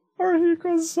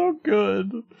 Arihiko's so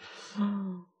good.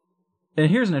 And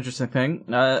here's an interesting thing.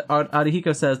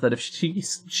 Arihiko says that if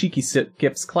Shiki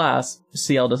skips class,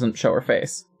 CL doesn't show her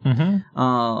face.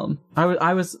 Mm-hmm.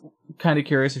 I was kind of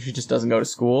curious if she just doesn't go to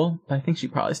school, but I think she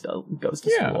probably still goes to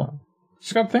school.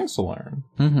 She's got things to learn.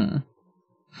 Mm-hmm.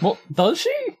 Well, does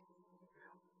she?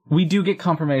 We do get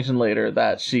confirmation later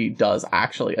that she does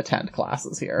actually attend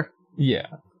classes here. Yeah.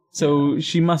 So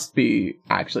she must be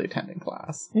actually attending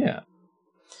class. Yeah.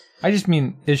 I just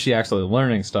mean, is she actually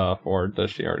learning stuff, or does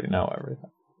she already know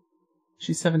everything?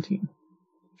 She's 17.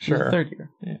 Sure. She's third year.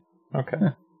 Yeah. Okay.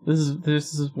 Yeah. This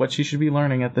is what she should be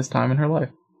learning at this time in her life.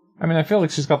 I mean, I feel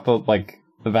like she's got the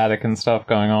Vatican stuff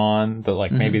going on,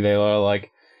 that maybe they are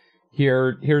like,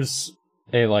 here's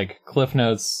a Cliff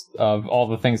Notes of all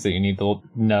the things that you need to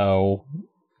know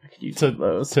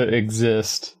to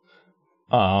exist.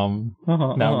 Now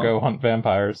go hunt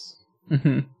vampires.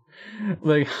 Mm-hmm.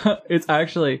 It's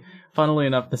actually, funnily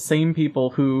enough, the same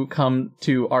people who come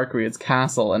to Arcreid's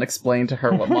castle and explain to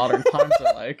her what modern times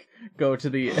are like go to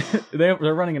the... They're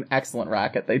running an excellent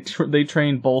racket. They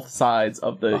train both sides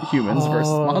of the humans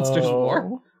versus monsters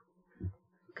war.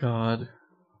 God.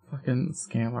 Fucking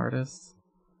scam artists.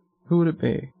 Who would it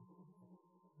be?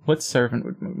 What servant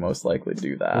would most likely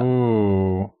do that?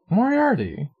 Ooh.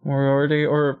 Moriarty,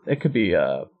 or it could be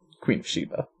Queen of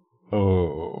Sheba.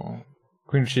 Oh.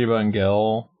 Queen Sheba and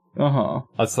Gil.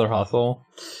 That's their hustle.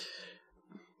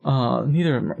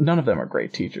 None of them are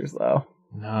great teachers, though.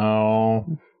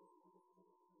 No.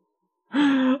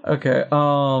 Okay.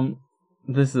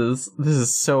 This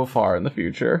is so far in the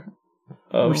future.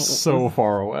 We're so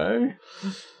far away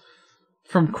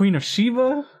from Queen of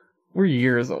Sheba. We're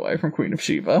years away from Queen of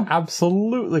Sheba.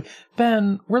 Absolutely,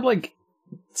 Ben. We're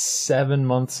 7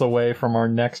 months away from our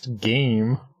next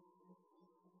game.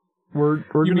 We're you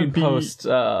gonna mean post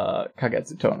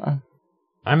Kagetsu Tona?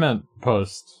 I meant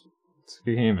post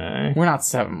Tsukihime. We're not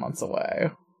 7 months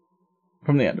away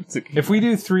from the end of Tsukihime. If we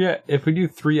do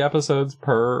 3 episodes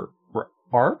per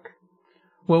arc,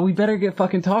 well, we better get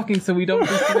fucking talking so we don't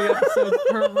do 3 episodes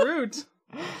per route.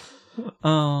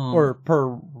 Or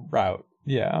per route.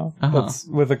 Yeah. That's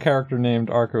with a character named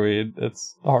Arcoid.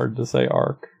 It's hard to say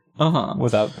arc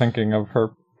without thinking of her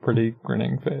pretty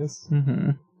grinning face. Mm-hmm.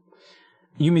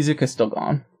 Yumizuka's still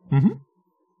gone.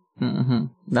 Mm-hmm. Mm-hmm.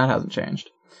 That hasn't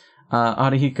changed.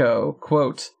 Arihiko,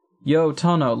 quote, "Yo,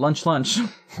 Tono, lunch. What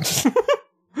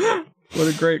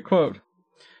a great quote.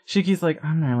 Shiki's like,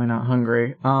 I'm really not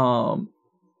hungry.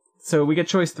 So we get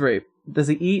choice 3. Does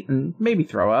he eat and maybe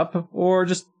throw up, or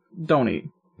just don't eat?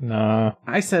 Nah.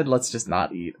 I said let's just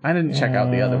not eat. I didn't check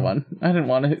out the other one. I didn't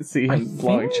want to see him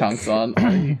blowing chunks on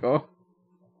Arihiko.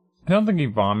 I don't think he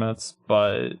vomits,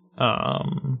 but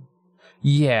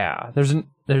yeah, there's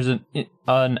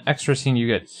an extra scene you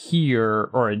get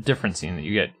here, or a different scene that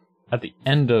you get at the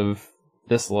end of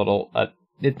this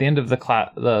at the end of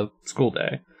the school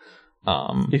day.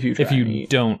 If you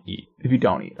don't eat. If you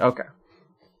don't eat, okay.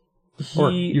 Or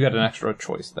you get an extra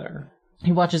choice there.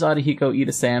 He watches Arihiko eat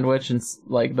a sandwich, and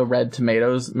the red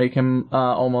tomatoes make him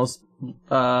almost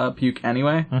puke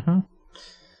anyway. Mm-hmm.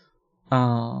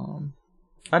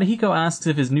 Arihiko asks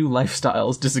if his new lifestyle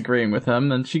is disagreeing with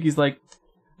him, and Shiki's like,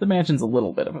 the mansion's a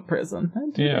little bit of a prison.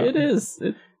 And yeah. It is.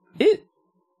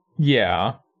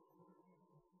 Yeah.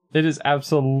 It is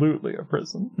absolutely a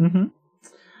prison.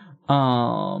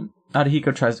 Mm-hmm.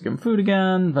 Arihiko tries to give him food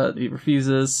again, but he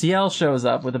refuses. Ciel shows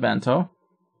up with a bento.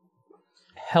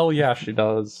 Hell yeah, she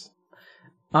does.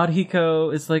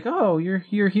 Arihiko is like, oh, you're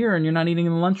here and you're not eating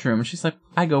in the lunchroom. And she's like,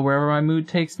 I go wherever my mood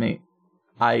takes me.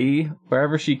 I.e.,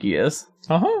 wherever Shiki is.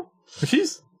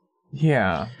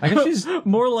 Yeah. I guess she's...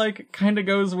 more like, kinda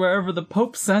goes wherever the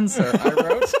Pope sends her, I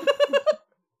wrote.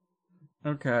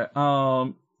 Okay,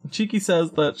 Shiki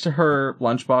says that her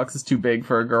lunchbox is too big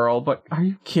for a girl, but are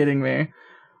you kidding me?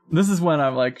 This is when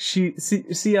I'm like,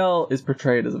 CL is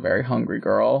portrayed as a very hungry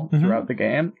girl throughout the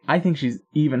game. I think she's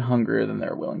even hungrier than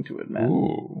they're willing to admit.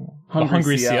 Ooh.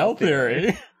 Hungry CL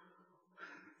theory.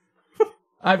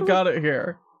 I've got it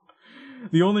here.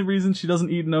 The only reason she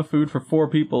doesn't eat enough food for 4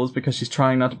 people is because she's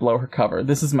trying not to blow her cover.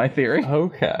 This is my theory.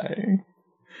 Okay.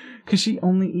 Because she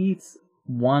only eats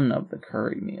one of the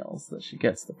curry meals that she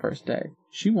gets the first day.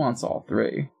 She wants all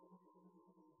 3.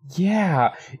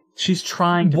 Yeah. She's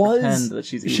trying to pretend that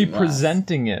she's eating she less.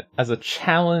 presenting it as a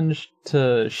challenge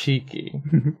to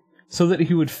Shiki so that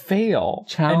he would fail?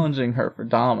 Challenging her for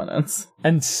dominance.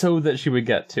 And so that she would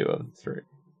get 2 of the 3.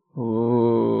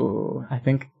 Ooh, I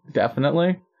think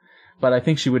definitely. But I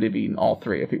think she would have eaten all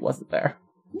 3 if he wasn't there.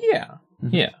 Yeah.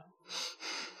 Mm-hmm. Yeah.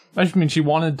 I just mean, she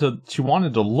wanted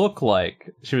to look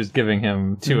like she was giving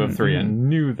him 2 of 3 and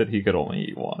knew that he could only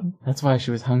eat 1. That's why she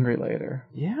was hungry later.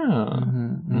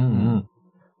 Yeah.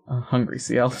 A hungry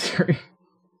CL theory.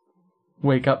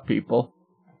 Wake up, people.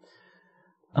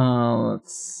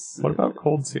 Let's see. What about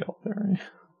cold CL theory?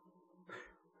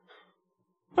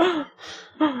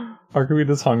 Arcuid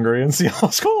is hungry and CL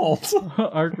is cold.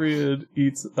 Arcuid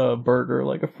eats a burger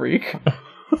like a freak.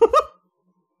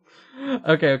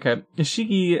 Okay.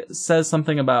 Shiki says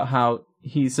something about how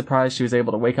he's surprised she was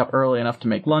able to wake up early enough to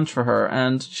make lunch for her,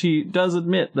 and she does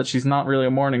admit that she's not really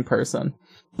a morning person.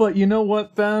 But you know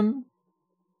what, Ben?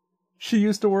 She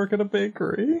used to work at a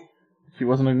bakery. She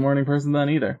wasn't a morning person then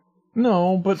either.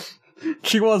 No, but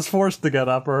she was forced to get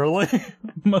up early.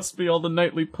 Must be all the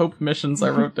nightly Pope missions I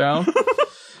wrote down.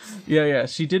 Yeah.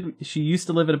 She used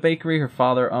to live at a bakery her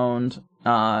father owned.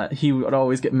 He would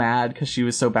always get mad because she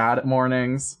was so bad at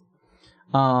mornings.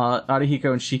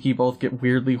 Arihiko and Shiki both get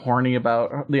weirdly horny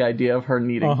about the idea of her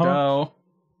needing dough.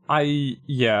 I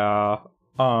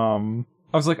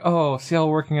was like, oh, CL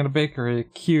working at a bakery,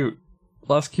 cute.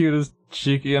 Less cute is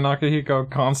Shiki and Akihiko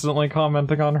constantly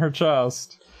commenting on her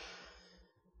chest.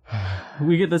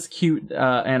 We get this cute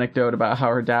anecdote about how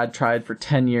her dad tried for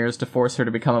 10 years to force her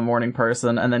to become a morning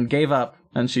person and then gave up,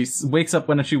 and she wakes up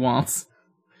when she wants.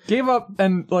 Gave up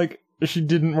and, she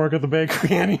didn't work at the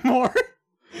bakery anymore.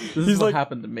 This is what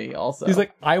happened to me also. He's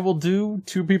like, I will do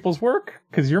 2 people's work,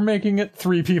 because you're making it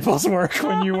 3 people's work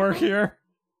when you work here.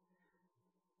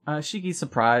 Shiki's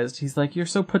surprised. He's like, you're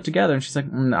so put together. And she's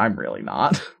like, I'm really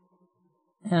not.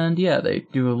 And yeah, they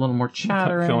do a little more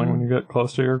chattering. That feeling when you get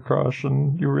close to your crush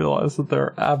and you realize that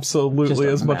they're absolutely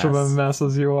as much of a mess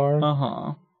as you are.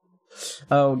 Uh-huh.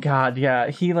 Oh god,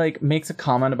 yeah. He makes a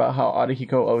comment about how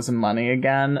Arihiko owes him money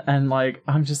again, and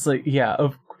I'm just like, yeah,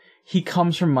 he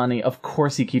comes from money. Of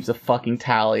course he keeps a fucking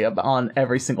tally on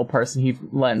every single person he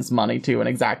lends money to and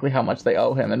exactly how much they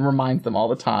owe him and reminds them all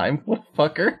the time. What a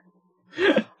fucker.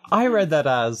 I read that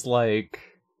as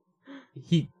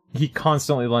he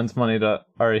constantly lends money to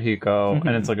Arihiko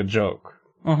and it's like a joke.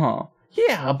 Uh-huh.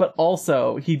 Yeah, but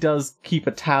also he does keep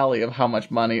a tally of how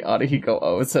much money Arihiko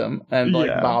owes him and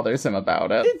bothers him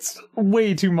about it. It's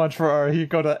way too much for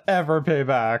Arihiko to ever pay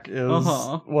back is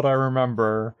what I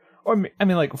remember. Or I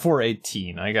mean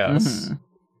 418, I guess. Mm-hmm.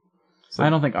 So, I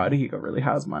don't think Arihiko really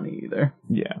has money either.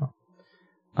 Yeah.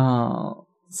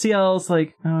 CL's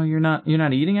like, oh, you're not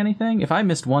eating anything? If I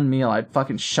missed one meal, I'd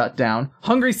fucking shut down.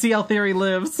 Hungry CL theory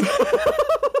lives.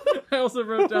 I also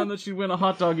wrote down that she'd win a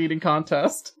hot dog eating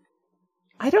contest.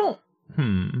 I don't...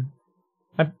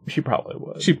 She probably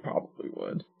would. She probably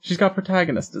would. She's got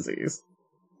protagonist disease.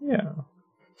 Yeah.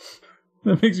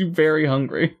 That makes you very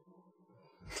hungry.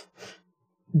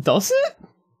 Does it?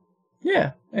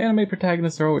 Yeah. Anime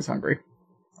protagonists are always hungry.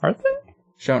 Are they?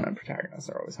 Shonen protagonists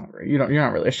are always hungry. You're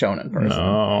not really a shonen person.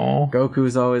 No.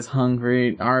 Goku's always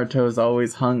hungry. Naruto's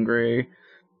always hungry.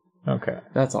 Okay.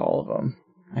 That's all of them.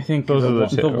 I think those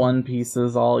are the One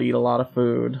Pieces all eat a lot of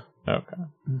food. Okay.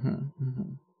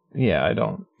 Mm-hmm. Yeah, I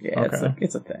don't. Yeah, okay.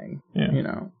 it's a thing. Yeah. You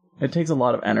know, it takes a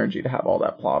lot of energy to have all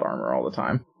that plot armor all the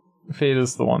time. Fate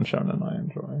is the one shonen I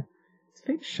enjoy. Is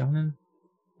Fate shonen?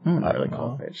 I wouldn't really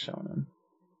call Fate shonen.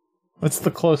 It's the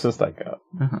closest I got.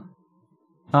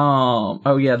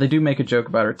 Oh yeah, they do make a joke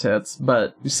about her tits,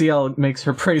 but CL makes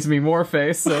her praise me more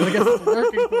face, so I guess it's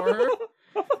working for her.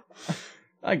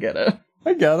 I get it.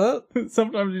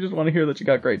 Sometimes you just want to hear that you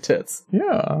got great tits.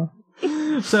 Yeah.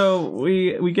 So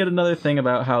we get another thing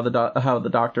about how the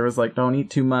doctor was like, don't eat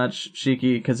too much,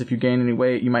 Shiki, because if you gain any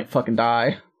weight, you might fucking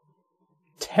die.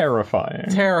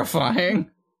 Terrifying.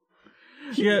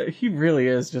 Yeah, he really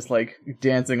is just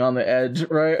dancing on the edge,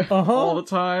 right? All the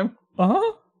time.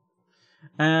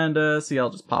 And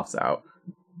CL just pops out.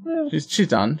 Yeah. She's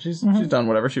done. She's done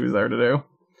whatever she was there to do.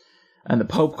 And the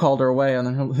Pope called her away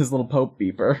on his little Pope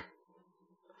beeper.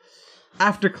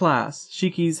 After class,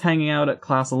 Shiki's hanging out at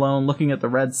class alone, looking at the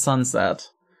red sunset.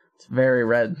 It's very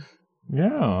red.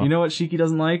 Yeah. You know what Shiki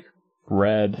doesn't like?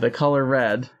 Red. The color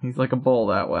red. He's like a bull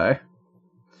that way.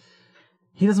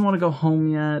 He doesn't want to go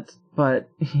home yet, but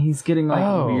he's getting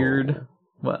weird.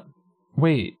 What?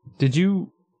 Wait, did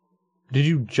you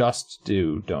just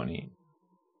do don't eat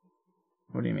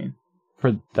What do you mean?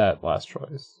 for that last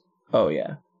choice? Oh,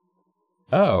 yeah.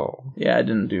 Oh. Yeah, I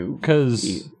didn't do... Because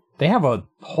eat. they have a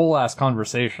whole ass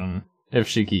conversation if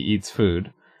Shiki eats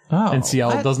food. Oh. And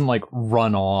Ciel doesn't, like,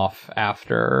 run off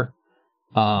after.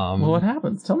 Well, what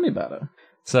happens? Tell me about it.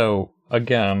 So,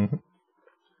 again,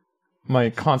 my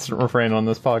constant refrain on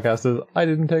this podcast is I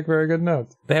didn't take very good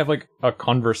notes. They have, like, a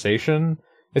conversation.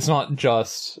 It's not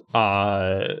just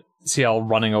Ciel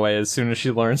running away as soon as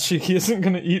she learns Shiki isn't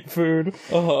going to eat food.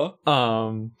 Uh-huh.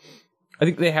 I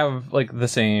think they have, like, the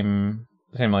same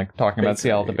like, talking about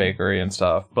Ciel at the bakery and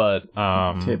stuff, but,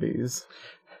 Tibbies.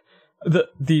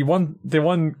 The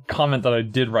one comment that I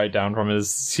did write down from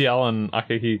is Ciel and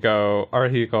Arihiko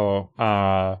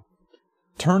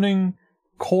turning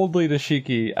coldly to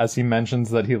Shiki as he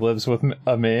mentions that he lives with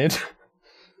a maid.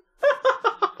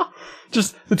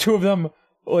 Just the two of them,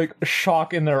 like,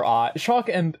 shock in their eye, shock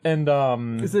and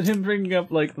Is it him bringing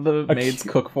up, like, the maids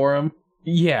cook for him?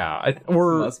 Yeah, I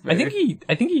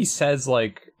think he says,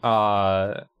 like,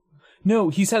 no,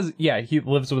 he says, yeah, he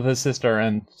lives with his sister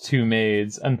and two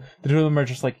maids, and the two of them are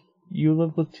just like, you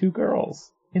live with two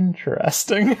girls.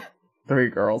 Interesting. 3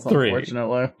 girls, 3.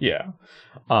 Unfortunately. Yeah.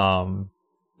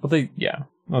 But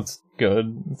that's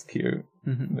good. It's cute.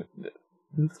 Mm-hmm.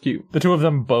 It's cute. The two of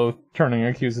them both turning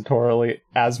accusatorily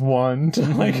as one to,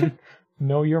 like,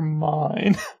 no, you're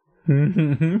mine.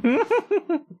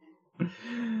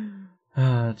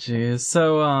 Oh, jeez.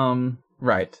 So,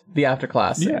 right. The after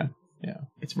class scene. Yeah.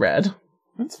 It's red.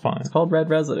 It's fine. It's called red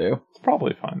residue. It's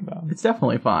probably fine, though. It's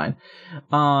definitely fine.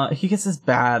 He gets this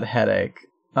bad headache.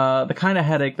 The kind of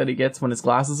headache that he gets when his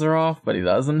glasses are off, but he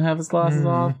doesn't have his glasses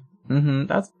off.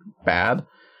 That's bad.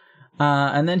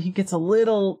 And then he gets a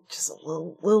little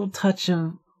touch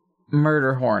of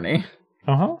murder horny.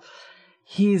 Uh-huh.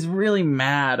 He's really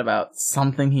mad about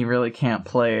something he really can't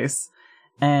place.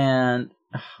 And,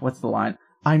 what's the line?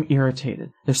 I'm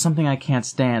irritated. There's something I can't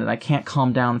stand, and I can't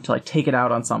calm down until I take it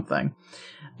out on something.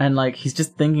 And, like, he's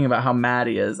just thinking about how mad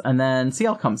he is. And then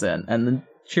Ciel comes in, and the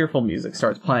cheerful music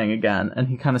starts playing again, and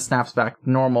he kind of snaps back to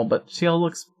normal, but Ciel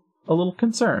looks a little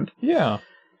concerned. Yeah.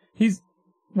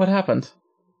 What happened?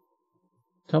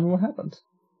 Tell me what happened.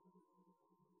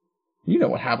 You know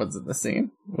what happens in this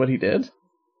scene. What he did.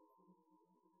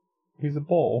 He's a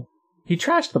bull. He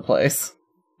trashed the place.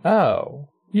 Oh.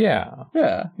 Yeah.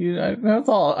 Yeah, that's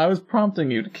all. I was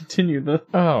prompting you to continue the...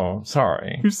 Oh,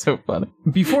 sorry. You're so funny.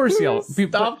 Before Ciel...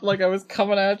 Stopped like I was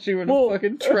coming at you in a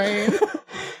fucking train.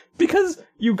 Because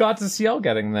you got to Ciel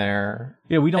getting there.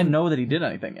 Yeah, we don't know that he did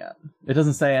anything yet. It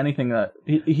doesn't say anything that...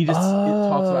 He just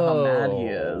talks about how mad he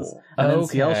is. And then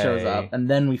Ciel shows up, and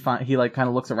then we find... He, like, kind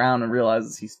of looks around and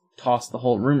realizes he's tossed the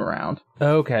whole room around.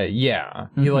 Okay, yeah.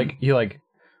 Mm-hmm.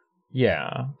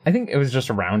 Yeah. I think it was just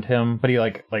around him, but he,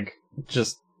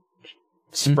 just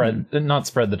spread, not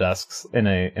spread the desks in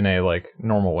a like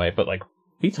normal way, but like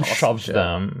he shoved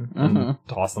them and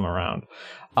tossed them around.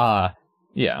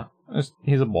 Yeah,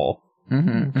 he's a bull.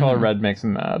 Color red makes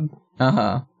him mad.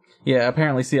 Yeah,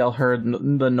 apparently Ciel heard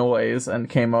the noise and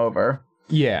came over.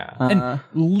 Yeah, and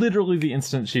literally the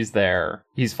instant she's there,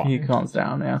 he's fine. He calms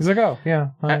down. Yeah, he's like, oh yeah.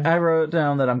 I wrote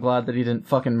down that I'm glad that he didn't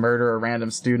fucking murder a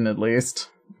random student at least.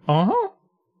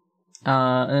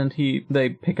 And they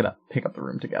pick up the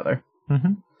room together.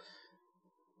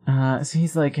 So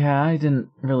he's like, yeah, I didn't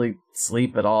really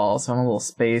sleep at all, so I'm a little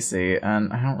spacey,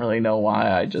 and I don't really know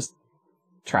why I just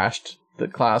trashed the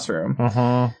classroom.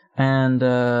 And,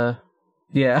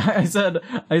 yeah,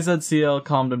 I said Ciel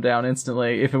calmed him down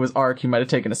instantly. If it was Ark, he might have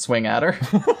taken a swing at her.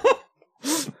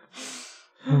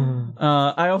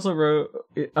 I also wrote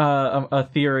a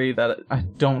theory that I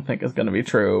don't think is going to be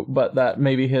true, but that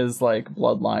maybe his like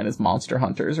bloodline is monster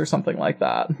hunters or something like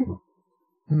that.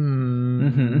 I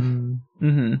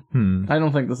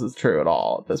don't think this is true at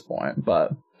all at this point,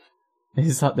 but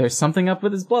there's something up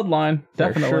with his bloodline.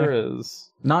 Definitely, there sure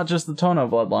is. Not just the Tono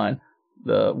bloodline,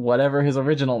 the whatever his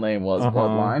original name was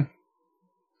bloodline.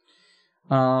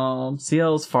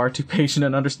 Ciel is far too patient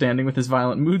and understanding with his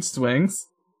violent mood swings.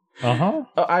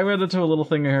 I read into a little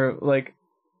thing here, like,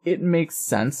 it makes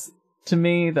sense to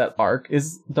me that Ark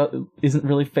isn't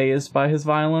really fazed by his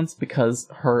violence because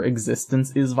her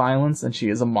existence is violence and she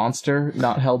is a monster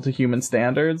not held to human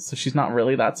standards, so she's not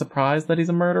really that surprised that he's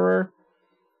a murderer.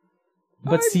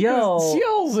 But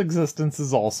Ciel's existence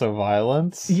is also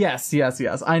violence. Yes,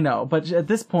 I know, but at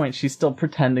this point she's still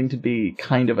pretending to be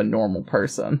kind of a normal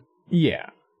person. Yeah.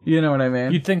 You know what I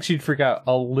mean? You'd think she'd freak out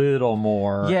a little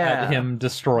more at him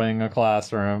destroying a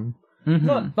classroom.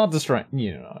 Not destroying,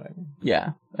 you know what I mean.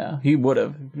 Yeah, he would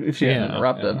have if she hadn't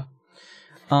interrupted.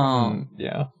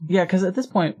 Yeah. Yeah, because at this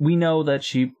point, we know that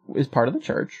she is part of the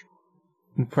church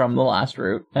from the last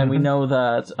route, and we know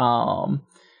that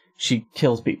she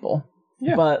kills people.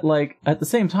 Yeah. But, like, at the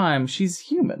same time, she's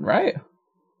human, right?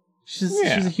 She's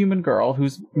a human girl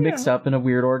who's mixed up in a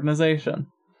weird organization.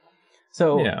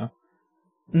 So... Yeah.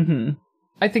 Mm-hmm.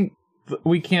 I think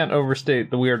we can't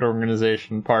overstate the weird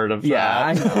organization part of that.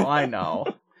 Yeah, I know.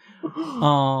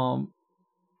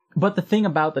 But the thing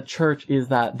about the church is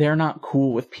that they're not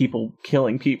cool with people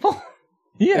killing people.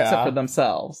 Yeah. Except for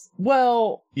themselves.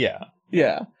 Well, yeah.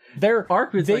 Yeah. They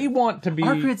want to be...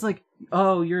 Arcrid's like,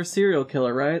 oh, you're a serial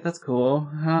killer, right? That's cool.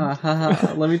 Ha ha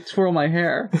ha. Let me twirl my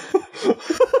hair.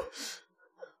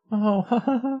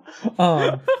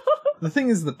 The thing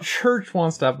is, the church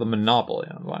wants to have the monopoly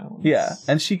on violence. Yeah,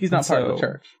 and Shiki's not part of the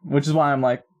church. Which is why I'm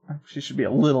like, she should be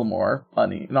a little more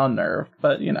unnerved,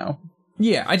 but, you know.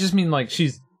 Yeah, I just mean, like,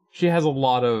 she has a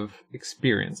lot of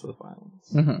experience with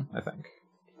violence, I think.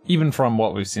 Even from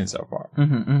what we've seen so far.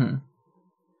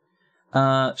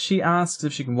 She asks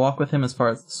if she can walk with him as far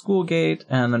as the school gate,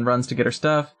 and then runs to get her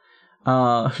stuff.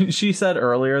 She said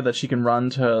earlier that she can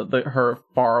run to her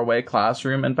faraway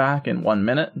classroom and back in 1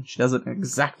 minute. She does it in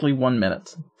exactly 1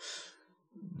 minute.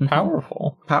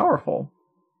 Powerful.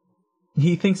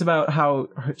 He thinks about how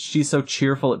she's so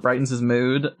cheerful it brightens his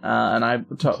mood, and I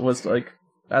was like,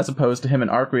 as opposed to him and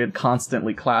Arcrid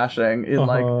constantly clashing in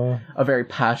like a very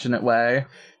passionate way.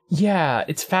 Yeah,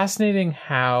 it's fascinating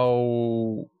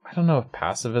how, I don't know if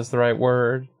passive is the right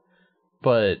word,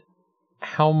 but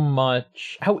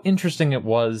how interesting it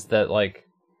was that, like,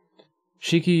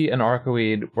 Shiki and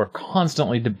Arcoid were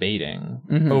constantly debating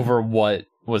over what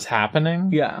was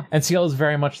happening. Yeah. And Ciel is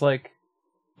very much like,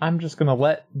 I'm just gonna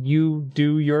let you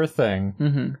do your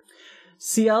thing.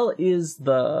 Ciel is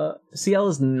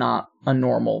not a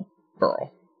normal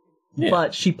girl. Yeah.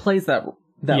 But she plays that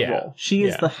role. She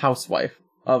is the housewife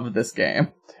of this game.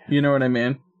 You know what I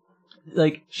mean?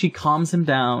 Like, she calms him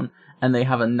down, and they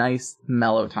have a nice,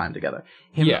 mellow time together.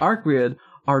 Him and Arcrid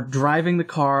are driving the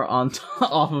car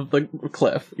off of the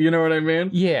cliff. You know what I mean?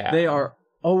 Yeah. They are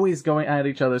always going at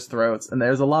each other's throats, and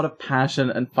there's a lot of passion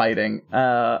and fighting,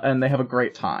 and they have a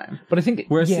great time. But I think...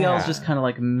 Whereas Ciel's just kind of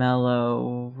like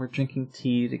mellow, we're drinking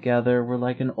tea together, we're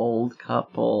like an old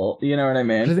couple. You know what I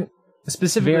mean? I think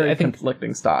specifically, I think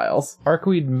conflicting styles.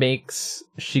 Arcoid makes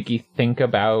Shiki think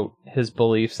about his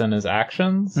beliefs and his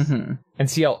actions, and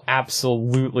Ciel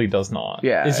absolutely does not.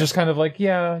 Yeah, it's just kind of like,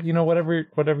 yeah, you know, whatever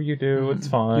you do, it's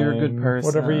fine. You're a good person.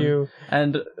 Whatever you.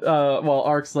 And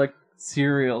Ark's like,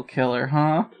 serial killer,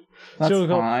 huh? That's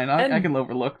fine. I can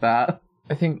overlook that.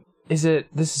 I think this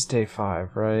is day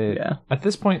 5, right? Yeah. At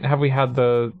this point, have we had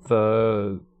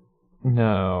the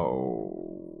no.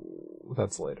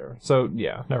 That's later. So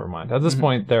yeah, never mind. At this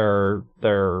point, they're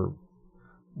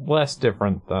less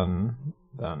different than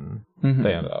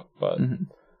they end up. But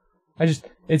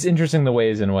it's interesting the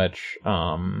ways in which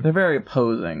they're very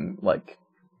opposing, like,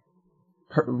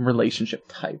 relationship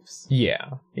types.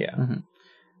 Yeah. And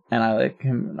I like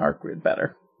him and Arcrid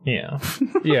better. Yeah.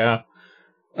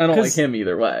 I don't like him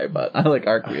either way, but I like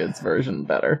Arcrid's version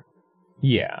better.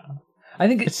 Yeah. I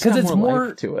think because it's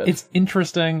more to it. It's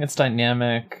interesting, it's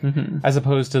dynamic, as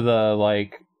opposed to the,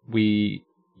 like, we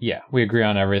agree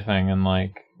on everything and,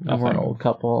 like, nothing. We're an old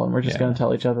couple and we're just going to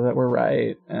tell each other that we're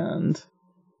right. And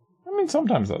I mean,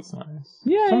 sometimes that's nice.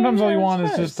 Yeah. Sometimes all you want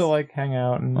is just to, like, hang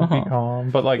out and be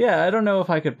calm. But, like, yeah, I don't know if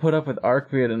I could put up with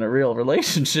Arcrid in a real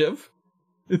relationship.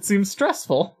 It seems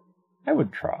stressful. I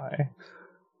would try.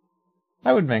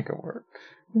 I would make it work.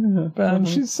 Ben,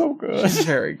 she's so good. She's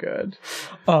very good.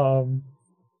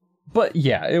 But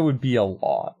yeah, it would be a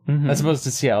lot. As opposed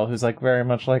to Ciel, who's like very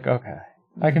much like, okay,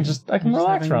 I can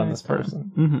relax around this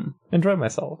person. Enjoy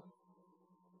myself.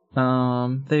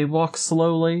 They walk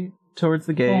slowly towards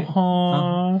the gate.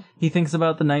 He thinks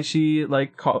about the night she,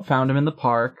 like, found him in the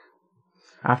park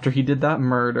after he did that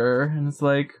murder, and it's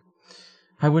like,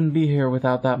 I wouldn't be here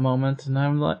without that moment. And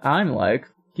I'm like,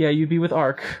 yeah, you'd be with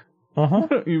Arc.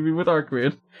 You'd be with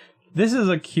Arcrid. This is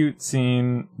a cute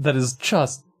scene that is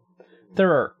just...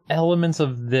 There are elements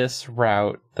of this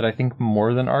route that I think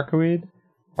more than Arcoid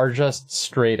are just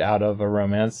straight out of a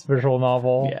romance visual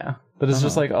novel. Yeah. That is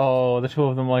just like, the two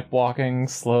of them, like, walking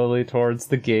slowly towards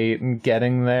the gate and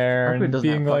getting there. Arcoid and doesn't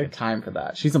being have like time for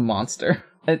that. She's a monster.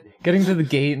 Getting to the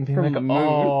gate and being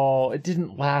like, it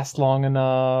didn't last long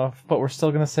enough, but we're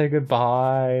still going to say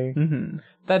goodbye.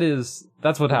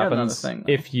 That's what happens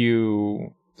if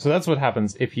you... So that's what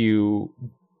happens if you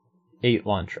ate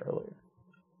lunch earlier.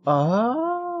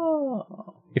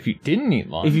 Oh. If you didn't eat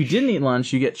lunch... If you didn't eat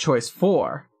lunch, you get choice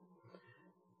 4.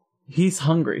 he's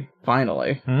hungry,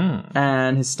 finally.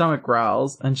 And his stomach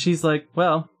growls, and she's like,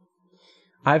 well,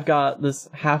 I've got this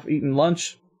half-eaten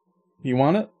lunch. You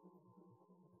want it?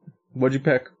 What'd you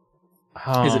pick?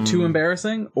 Is it too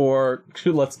embarrassing, or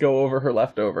let's go over her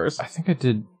leftovers? I think I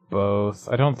did both.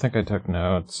 I don't think I took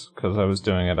notes, because I was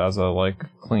doing it as a, like,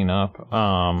 cleanup.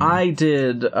 I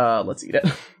did, let's eat it.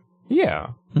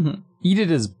 Yeah. Mhm. Eat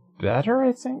it is better,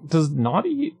 I think. Does not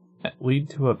eat lead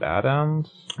to a bad end?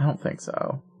 I don't think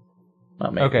so.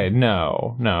 Well, maybe. Okay,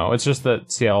 no. It's just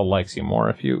that Ciel likes you more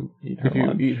if you eat her If you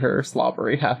lunch. eat her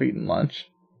slobbery, half-eaten lunch.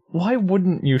 Why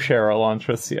wouldn't you share a lunch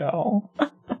with Ciel?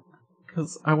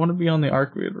 Because I want to be on the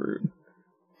Arcweed route.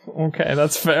 Okay,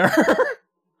 that's fair.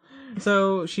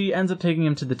 So she ends up taking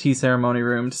him to the tea ceremony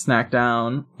room to snack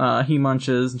down. He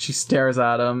munches, and she stares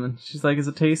at him, and she's like, is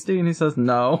it tasty? And he says,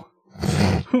 no.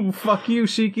 Fuck you,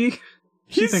 Shiki.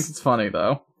 She thinks it's funny,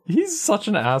 though. He's such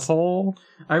an asshole.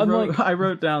 I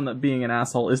wrote down that being an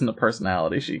asshole isn't a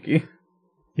personality, Shiki.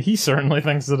 He certainly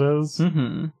thinks it is.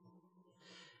 Mm-hmm.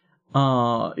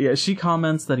 Yeah, she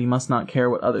comments that he must not care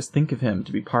what others think of him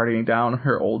to be partying down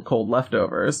her old cold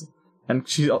leftovers. And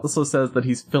she also says that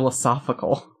he's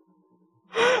philosophical.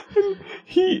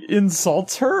 He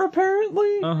insults her,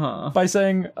 apparently, by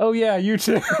saying, oh yeah, you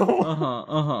too.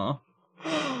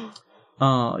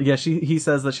 Yeah, he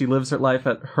says that she lives her life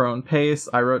at her own pace.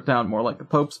 I wrote down more like the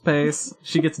Pope's pace.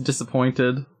 She gets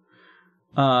disappointed,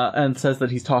 and says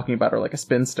that he's talking about her like a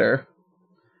spinster.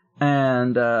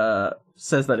 And,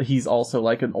 says that he's also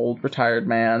like an old retired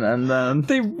man, and then...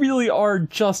 They really are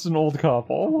just an old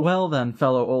couple. Well then,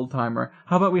 fellow old-timer,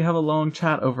 how about we have a long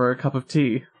chat over a cup of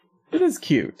tea? It is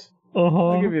cute.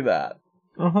 I'll give you that.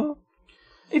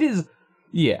 It is...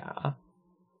 Yeah.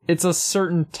 It's a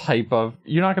certain type of...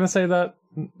 You're not going to say that?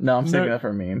 No, I'm saving that for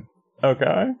a meme.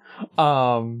 Okay.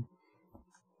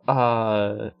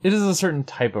 It is a certain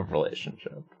type of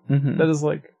relationship. That is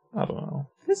like, I don't know.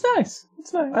 It's nice.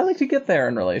 It's nice. I like to get there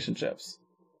in relationships.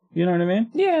 You know what I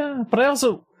mean? Yeah, but I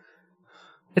also...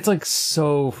 It's like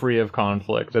so free of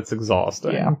conflict, it's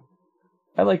exhausting. Yeah.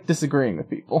 I like disagreeing with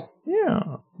people.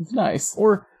 Yeah. It's nice.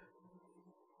 Or...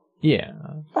 Yeah.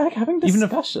 I like having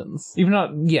discussions. Even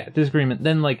not, disagreement,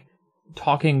 then like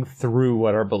talking through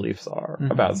what our beliefs are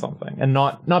about something. And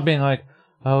not being like,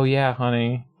 oh yeah,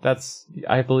 honey,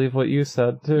 I believe what you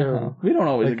said too. We don't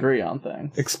always like, agree on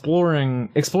things. Exploring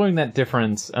that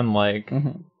difference and like,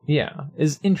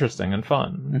 is interesting and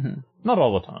fun. Not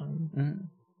all the time.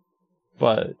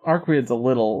 But Arcweed's a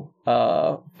little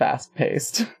fast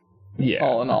paced. Yeah.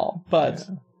 All in all. But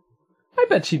I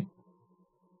bet she'd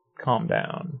calm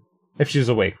down if she was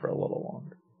awake for a little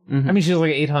longer. I mean, she's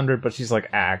like 800, but she's like,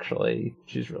 actually,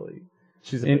 she's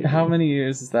in how many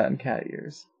years is that in cat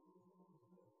years?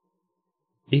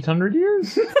 800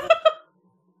 years?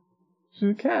 She's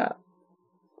a cat.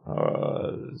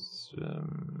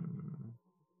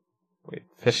 Wait,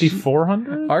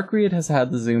 5,400? Arcweed has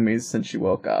had the zoomies since she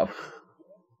woke up.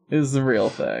 Is the real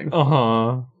thing.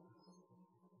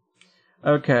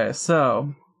 Okay,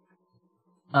 so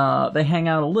they hang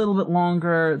out a little bit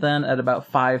longer. Then at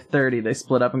about 5:30, they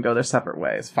split up and go their separate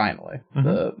ways. Finally,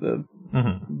 the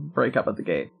break up at the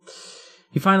gate.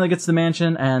 He finally gets to the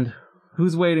mansion, and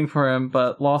who's waiting for him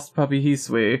but lost puppy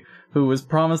Hisui, who was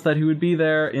promised that he would be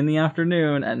there in the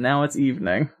afternoon, and now it's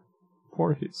evening.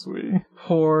 Poor Hisui.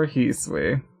 Poor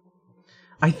Hisui.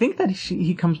 I think that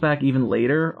he comes back even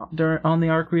later on the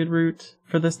Arcweed route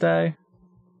for this day.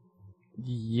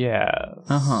 Yes.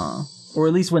 Or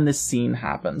at least when this scene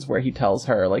happens, where he tells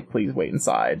her, like, please wait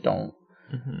inside.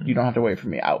 You don't have to wait for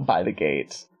me out by the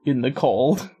gate in the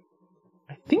cold.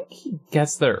 I think he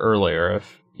gets there earlier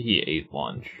if he ate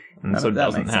lunch, and so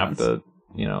doesn't have to,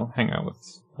 hang out with.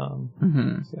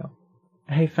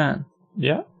 Hey, Fen.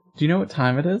 Yeah. Do you know what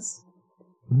time it is?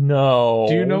 No.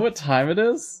 Do you know what time it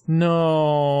is?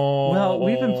 No. Well,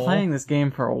 we've been playing this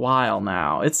game for a while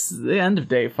now. It's the end of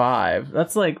day 5.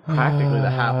 That's like practically the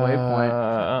halfway point.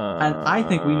 And I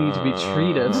think we need to be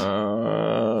treated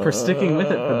for sticking with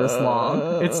it for this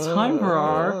long. It's time for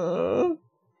our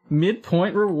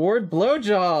midpoint reward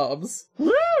blowjobs.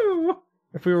 Woo!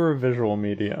 If we were a visual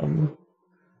medium,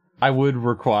 I would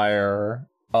require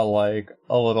a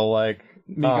little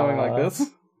me going like this.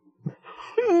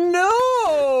 No.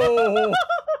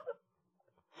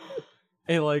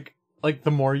 A like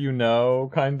the more you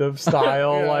know kind of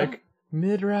style, like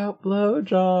mid-route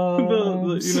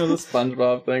blowjob. The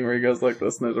SpongeBob thing where he goes like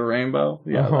this and there's a rainbow.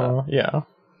 Yeah, yeah.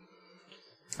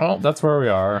 Oh, that's where we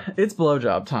are. It's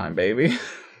blowjob time, baby.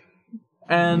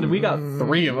 And we got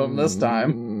 3 of them this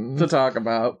time to talk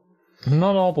about.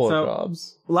 Not all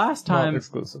blowjobs. Last time, not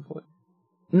exclusively.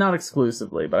 Not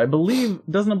exclusively, but I believe,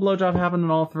 doesn't a blowjob happen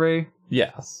in all three?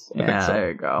 Yes. I think so.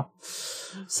 There you go.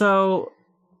 So,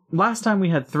 last time we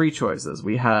had 3 choices.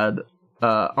 We had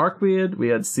Arcueid, we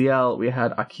had Ciel, we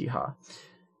had Akiha.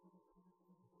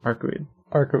 Arcueid.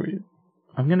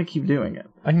 I'm gonna keep doing it.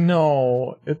 I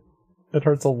know. It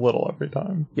hurts a little every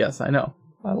time. Yes, I know.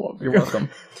 I love you. You're welcome.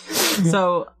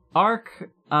 So,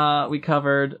 we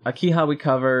covered. Akiha we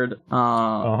covered.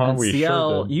 And we Ciel,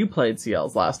 sure did. you played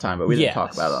Ciel's last time, but we didn't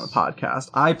talk about it on the podcast.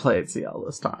 I played Ciel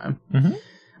this time. Mm-hmm.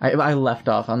 I left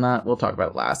off on that. We'll talk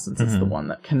about it last, since it's the one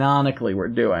that canonically we're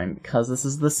doing, because this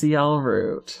is the Ciel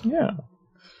route. Yeah.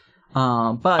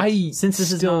 But since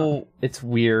this is not... It's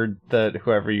weird that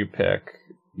whoever you pick,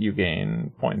 you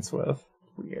gain points with.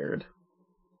 Weird.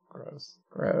 Gross.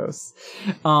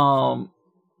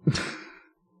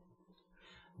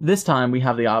 This time we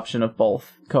have the option of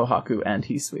both Kohaku and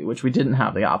Hisui, which we didn't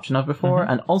have the option of before,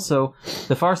 and also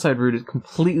the Farside route is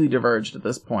completely diverged at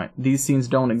this point. These scenes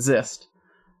don't exist.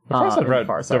 The Farside route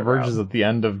Farside diverges route. at the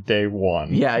end of day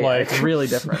 1. Yeah, it's really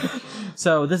different.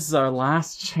 So this is our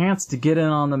last chance to get in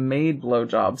on the maid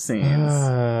blowjob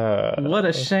scenes. What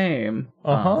a shame.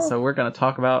 So we're going to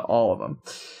talk about all of them.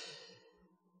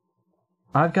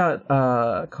 I've got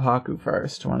Kohaku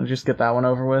first. Want to just get that one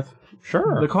over with?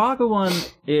 Sure. The Kohaku one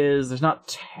there's not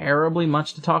terribly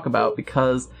much to talk about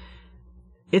because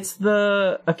it's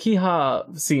the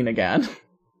Akiha scene again.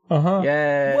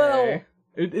 Yay. Well,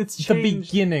 it's the changed.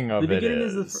 beginning of The beginning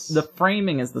is the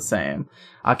framing is the same.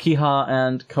 Akiha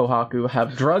and Kohaku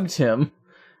have drugged him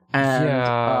and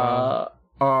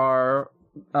are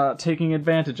taking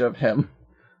advantage of him.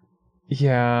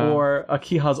 Yeah. Or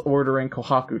Akiha's ordering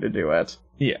Kohaku to do it.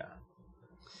 Yeah.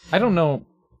 I don't know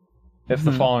if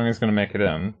the following is going to make it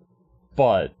in,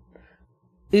 but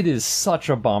it is such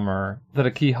a bummer that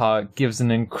Akiha gives an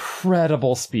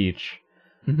incredible speech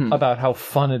about how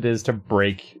fun it is to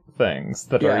break things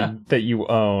that you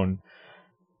own.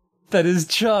 That is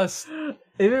just...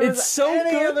 It's so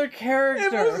any good. Other character.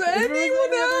 If it was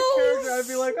anyone else, I'd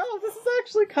be like, oh, this is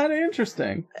actually kind of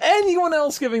interesting. Anyone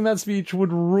else giving that speech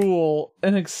would rule,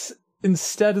 and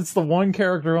instead it's the one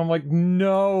character I'm like,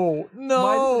 no.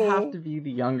 Why does it have to be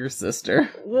the younger sister?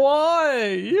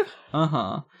 Why?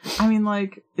 I mean,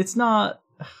 like, it's not...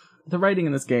 The writing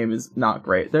in this game is not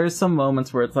great. There's some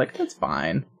moments where it's like, it's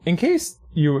fine. In case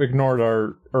you ignored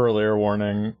our earlier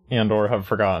warning and or have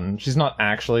forgotten, she's not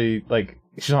actually, like,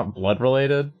 she's not blood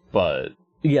related, but...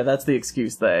 Yeah, that's the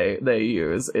excuse they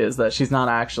use, is that she's not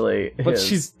actually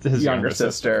she's his younger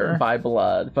sister by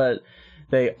blood. But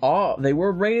they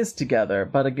were raised together,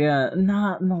 but again,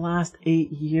 not in the last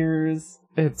 8 years.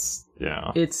 It's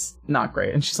not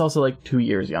great. And she's also like 2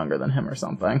 years younger than him or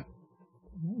something.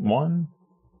 1?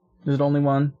 Is it only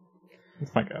 1?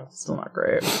 That's my guess. Still not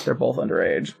great. They're both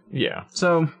underage. Yeah.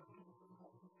 So,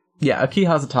 yeah,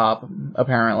 Akiha's a top,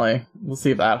 apparently. We'll see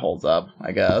if that holds up,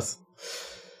 I guess.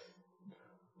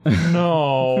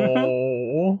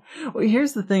 No. Well,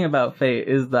 here's the thing about Fate,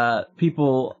 is that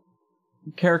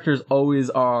characters always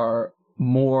are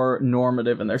more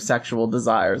normative in their sexual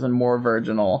desires and more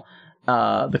virginal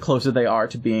the closer they are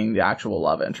to being the actual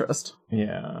love interest.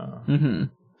 Yeah.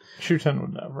 Shuten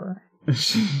would never.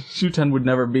 Shuten would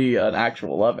never be an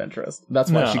actual love interest. That's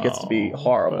why she gets to be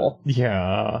horrible.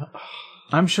 Yeah.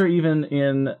 I'm sure even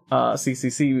in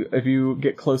CCC, if you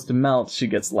get close to Melt, she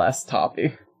gets less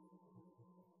toppy.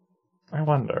 I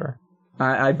wonder.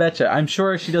 I betcha. I'm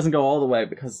sure she doesn't go all the way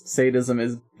because sadism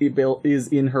is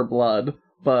in her blood,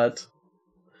 but...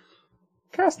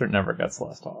 Caster never gets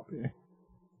less toppy.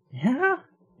 Yeah?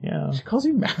 Yeah. She calls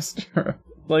you master.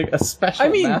 Like a special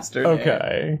master name.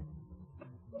 Okay.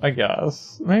 I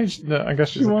guess. I guess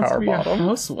she's a power be bottom. A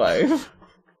housewife.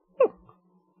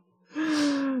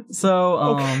 So,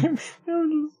 okay.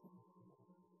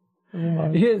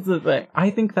 Here's the thing.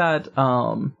 I think that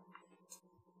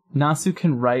Nasu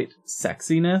can write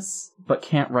sexiness, but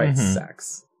can't write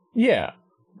sex. Yeah.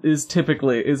 Is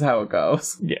how it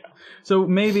goes. Yeah. So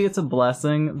maybe it's a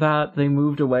blessing that they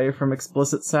moved away from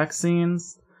explicit sex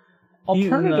scenes.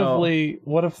 Alternatively,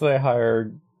 what if they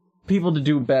hired people to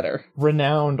do better?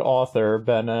 Renowned author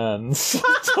Ben Enns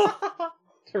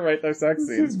to write their sex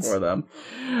scenes for them.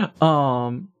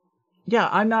 Yeah,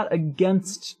 I'm not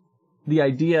against the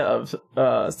idea of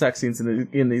sex scenes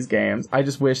in these games. I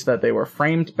just wish that they were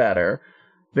framed better.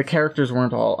 The characters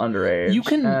weren't all underage.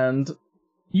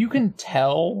 You can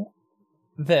tell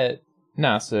that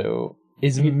Nasu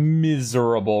is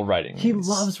miserable writing these. He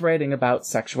loves writing about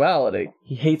sexuality.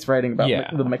 He hates writing about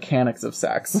the mechanics of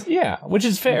sex. Yeah, which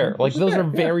is fair. Like, those are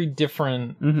very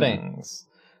different things.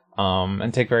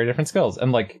 And take very different skills.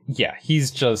 And, like, yeah,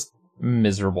 he's just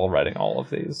miserable writing all of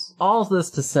these. All this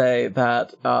to say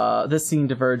that this scene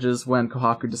diverges when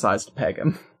Kohaku decides to peg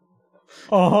him.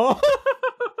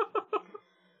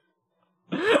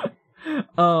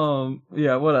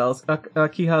 Yeah, what else?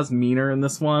 Akiha's meaner in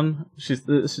this one.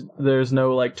 There's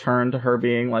no, like, turn to her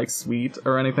being, like, sweet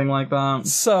or anything like that.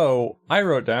 So, I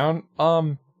wrote down,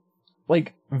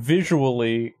 like,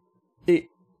 visually,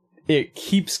 it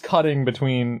keeps cutting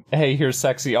between, hey, here's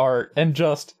sexy art, and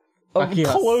just a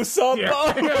close up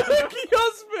of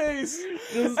Akiha's face.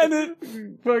 And it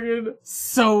fucking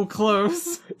so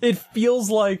close. It feels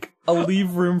like a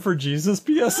Leave Room for Jesus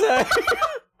PSA.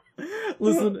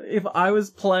 Listen, if I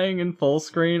was playing in full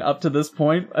screen up to this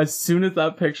point, as soon as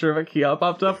that picture of Akiha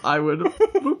popped up, I would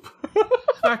boop,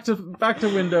 back to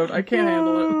windowed. I can't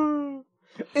handle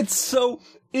it. It's so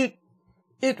it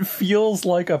feels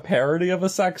like a parody of a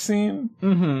sex scene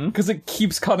because it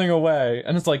keeps cutting away,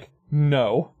 and it's like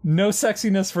no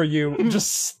sexiness for you,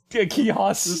 just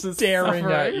Akiha staring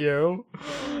at you.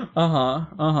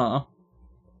 I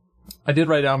did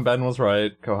write down Ben was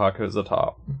right. Kohaku is the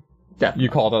top. Yeah. You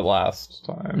called it last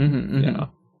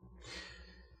time.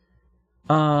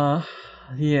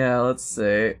 Yeah, let's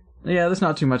see. Yeah, there's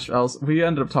not too much else. We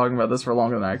ended up talking about this for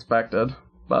longer than I expected,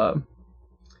 but...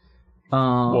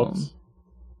 Whoops.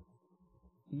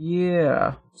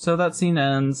 Yeah. So that scene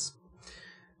ends.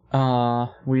 We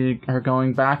are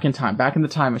going back in time. Back in the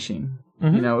time machine.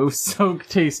 You know, it was so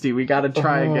tasty. We gotta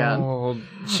try again.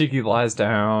 Shiki lies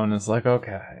down. It's like,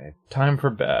 okay, time for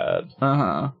bed.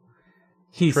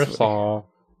 Drifts off.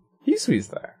 Hisui's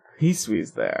there.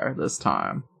 Hisui's there this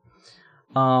time.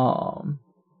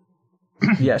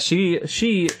 Yeah,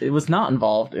 she was not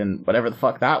involved in whatever the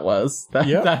fuck that was. That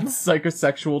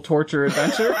psychosexual torture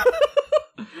adventure.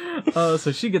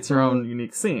 So she gets her own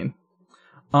unique scene.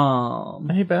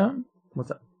 Hey Ben, what's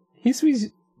that? Hisui's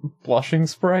blushing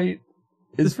sprite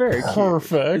is very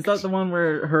perfect. Cute. Is that the one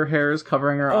where her hair is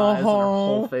covering her eyes and her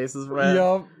whole face is red?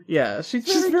 Yep. Yeah,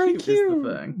 she's very cute. Is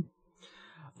the thing.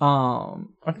 I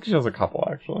think she has a couple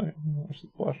actually. She's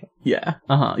blushing. Yeah.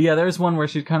 Yeah, there's one where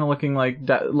she's kind of looking like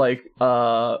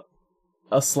a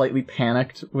slightly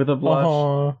panicked with a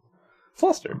blush.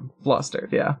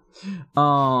 Flustered, yeah.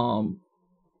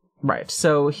 Right.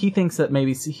 So he thinks that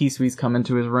maybe Hisui's come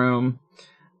into his room,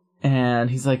 and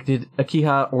he's like, "Did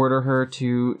Akiha order her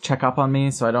to check up on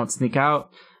me so I don't sneak out?"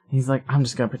 He's like, "I'm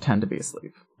just gonna pretend to be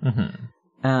asleep."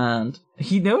 And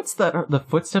he notes that the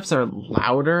footsteps are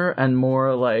louder and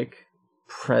more, like,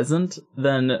 present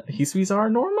than Hisui's are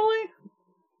normally.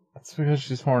 That's because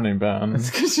she's horny, Ben.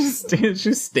 It's because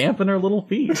she's stamping her little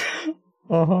feet.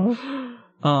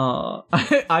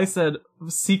 I said,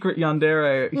 secret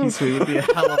yandere Hisui would be a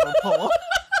hell of a pull.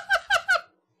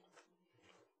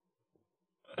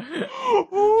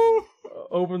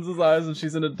 Opens his eyes and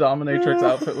she's in a dominatrix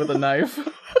outfit with a knife.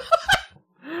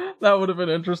 That would have been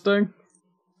interesting.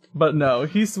 But no,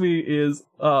 Hisui is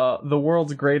the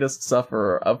world's greatest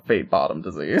sufferer of fate bottom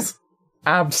disease.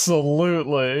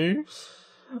 Absolutely.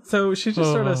 So she's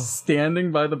just sort of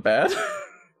standing by the bed.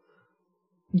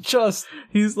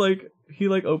 He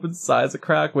opens his eyes a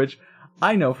crack, which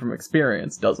I know from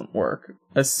experience doesn't work.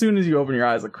 As soon as you open your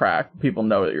eyes a crack, people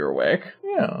know that you're awake.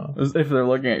 Yeah. If they're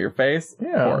looking at your face, of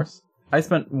course. I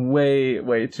spent way,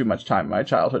 way too much time in my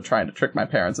childhood trying to trick my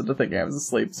parents into thinking I was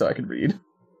asleep so I could read.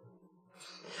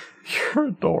 You're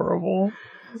adorable.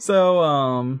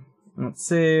 So, let's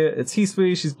see. It's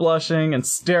Hisui. She's blushing and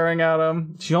staring at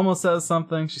him. She almost says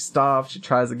something. She stops. She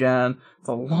tries again. It's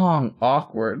a long,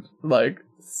 awkward,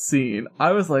 scene.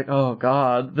 I was like, oh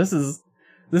god, this is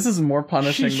more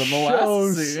punishing than the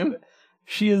last scene.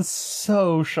 She is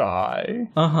so shy.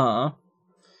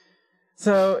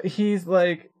 So he's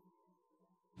like,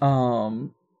 I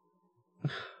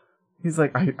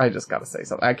just gotta say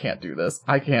something. I can't do this.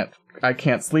 I can't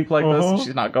sleep like this.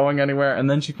 She's not going anywhere. And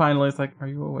then she finally is like, are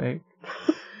you awake?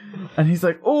 And he's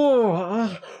like,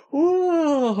 I'm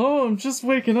just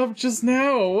waking up just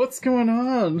now. What's going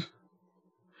on?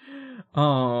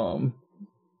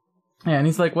 And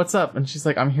he's like, what's up? And she's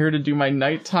like, I'm here to do my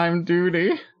nighttime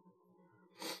duty.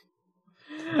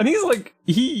 And he's like,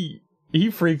 he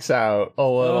freaks out a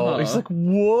little. He's like,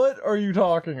 what are you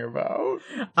talking about?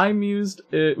 I mused,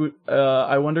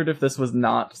 I wondered if this was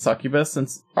not succubus,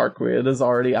 since Arquid is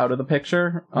already out of the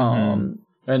picture,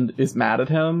 and is mad at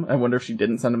him. I wonder if she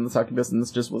didn't send him the succubus, and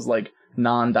this just was,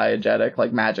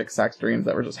 non-diegetic, magic sex dreams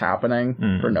that were just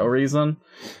happening for no reason.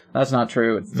 That's not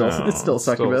true. It's still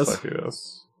succubus.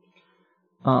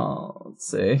 Let's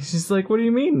see. She's like, what do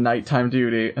you mean, nighttime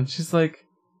duty? And she's like,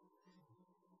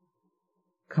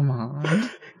 come on.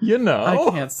 You know.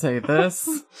 I can't say this.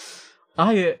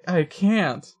 I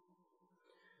can't.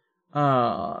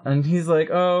 And he's like,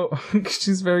 oh,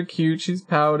 she's very cute. She's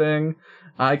pouting.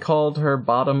 I called her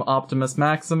bottom Optimus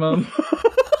Maximum.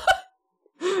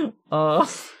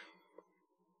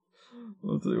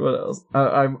 Let's see, what else?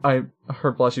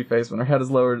 Her blushy face when her head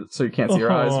is lowered so you can't see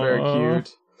her eyes. Very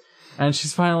cute. And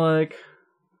she's finally like,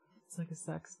 it's like a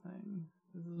sex thing.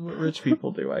 This is what rich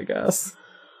people do, I guess.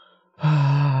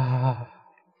 I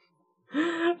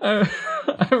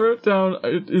wrote down,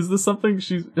 is this something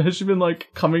has she been like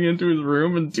coming into his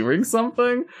room and doing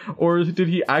something? Or did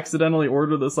he accidentally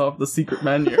order this off the secret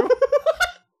menu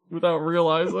without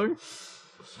realizing?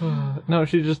 No,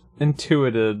 she just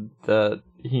intuited that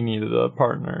he needed a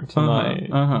partner tonight.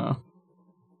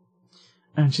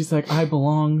 And she's like, I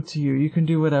belong to you. You can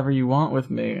do whatever you want with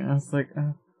me. I was like,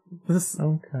 this...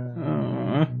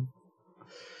 Okay.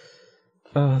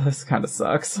 This kind of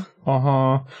sucks.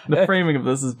 The framing of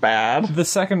this is bad. The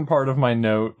second part of my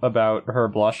note about her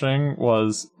blushing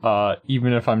was,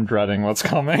 even if I'm dreading what's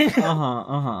coming.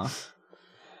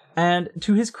 And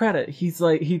to his credit, he's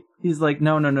like,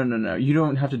 no, you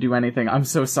don't have to do anything. I'm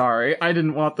so sorry.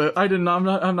 I'm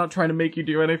not trying to make you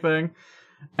do anything.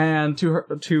 And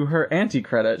to her auntie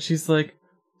credit, she's like,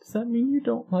 does that mean you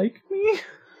don't like me?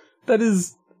 That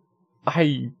is,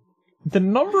 the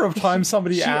number of times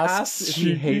somebody asks if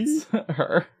he hates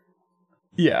her.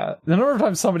 Yeah, the number of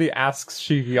times somebody asks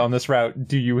Shiki on this route,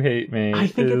 do you hate me? I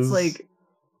think it's like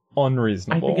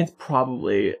unreasonable. I think it's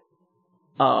probably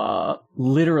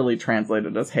literally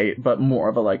translated as hate, but more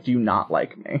of a like, do you not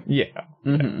like me? Yeah.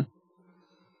 Mm-hmm.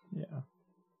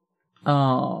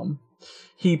 Yeah.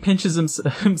 He pinches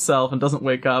himself and doesn't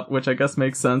wake up, which I guess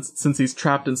makes sense since he's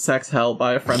trapped in sex hell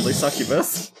by a friendly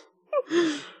succubus.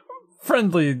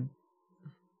 Friendly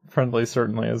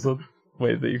certainly is a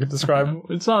way that you could describe.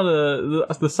 It's not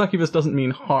the succubus doesn't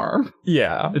mean harm.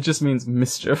 Yeah. It just means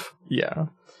mischief. Yeah.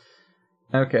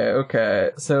 Okay.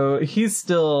 So he's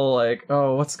still like,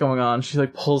 oh, what's going on? She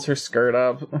like pulls her skirt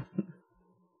up.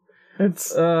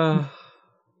 It's I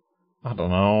don't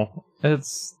know. It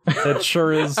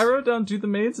sure is. I wrote down, do the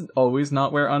maids always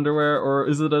not wear underwear, or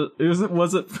was it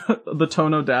the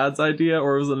Tono dad's idea,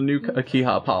 or was it a new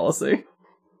Akiha policy?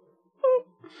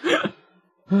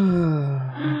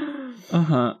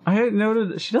 I had noted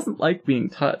that she doesn't like being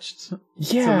touched.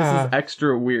 Yeah. So this is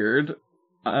extra weird.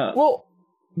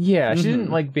 She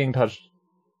didn't like being touched,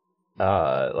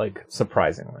 like,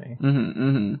 surprisingly.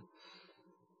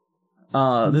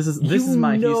 This is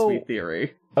my he sweet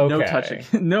theory. Okay. No touching.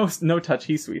 No touch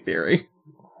he sweet theory.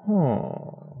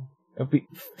 It'd be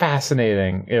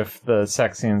fascinating if the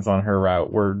sex scenes on her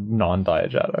route were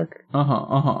non-diegetic.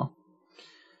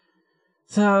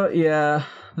 So, yeah,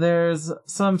 there's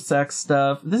some sex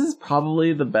stuff. This is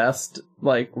probably the best,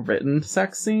 like, written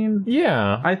sex scene.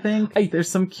 Yeah. I think. There's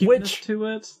some cuteness to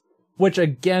it. Which,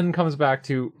 again, comes back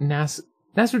to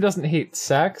Nasru doesn't hate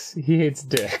sex, he hates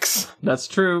dicks. That's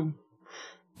true.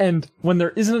 And when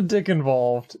there isn't a dick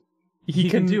involved, he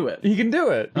can do it. He can do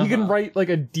it. He can write, like,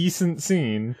 a decent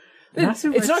scene. It's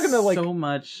not gonna, like, so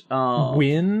much,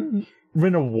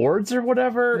 win awards or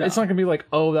whatever. No. It's not gonna be like,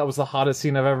 oh, that was the hottest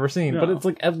scene I've ever seen. No. But it's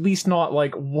like at least not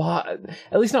like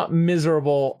at least not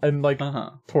miserable and like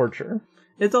torture.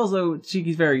 It's also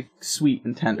Shiki's very sweet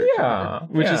and tender to her,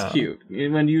 which is cute.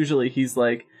 When usually he's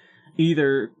like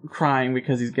either crying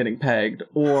because he's getting pegged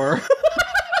or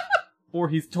or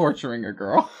he's torturing a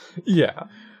girl. Yeah.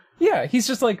 Yeah, he's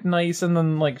just like nice, and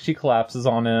then like she collapses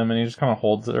on him and he just kind of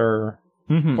holds her.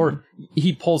 Or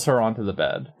he pulls her onto the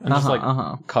bed and just like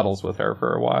cuddles with her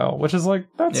for a while, which is like,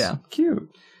 that's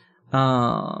cute.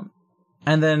 And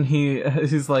then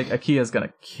he's like, Akia's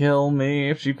gonna kill me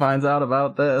if she finds out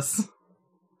about this.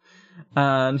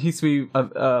 And he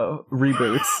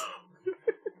reboots.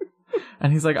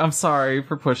 And he's like, I'm sorry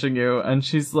for pushing you. And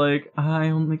she's like, I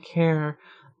only care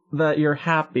that you're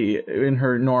happy, in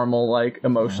her normal, like,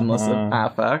 emotionless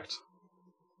affect.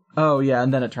 Oh, yeah,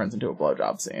 and then it turns into a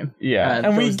blowjob scene. Yeah,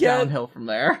 and we get downhill from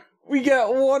there. We get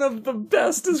one of the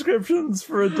best descriptions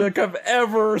for a dick I've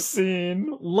ever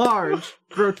seen. Large,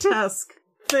 grotesque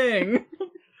thing.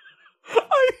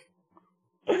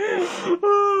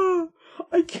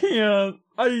 I can't.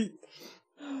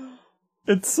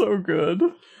 It's so good.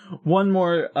 One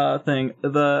more thing.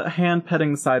 The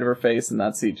hand-petting side of her face in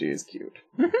that CG is cute.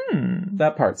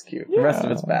 That part's cute. Yeah. The rest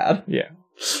of it's bad. Yeah.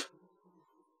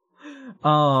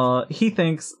 He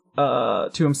thinks to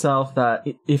himself that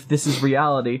if this is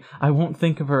reality, I won't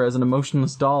think of her as an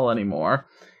emotionless doll anymore.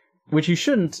 Which you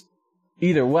shouldn't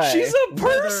either way. She's a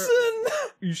person!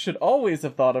 You should always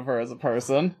have thought of her as a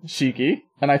person, Shiki.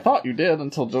 And I thought you did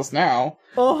until just now.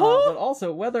 But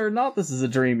also, whether or not this is a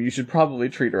dream, you should probably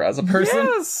treat her as a person.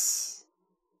 Yes!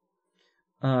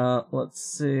 Let's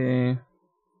see.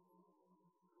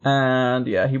 And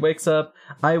yeah, he wakes up.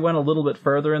 I went a little bit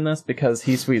further in this because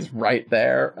Hisui's right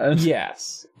there.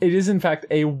 Yes. It is, in fact,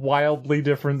 a wildly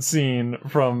different scene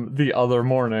from the other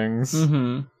mornings.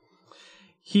 Mm-hmm.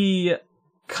 He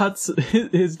cuts...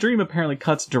 His dream apparently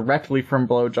cuts directly from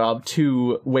blowjob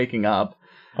to waking up.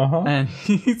 Uh-huh. And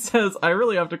he says, I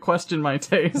really have to question my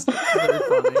taste. It's very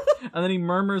funny. And then he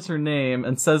murmurs her name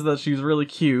and says that she's really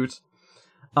cute.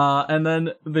 And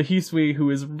then the Hisui, who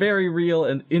is very real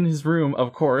and in his room,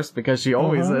 of course, because she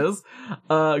always is,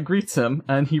 greets him,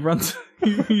 and he runs,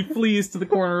 he flees to the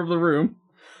corner of the room.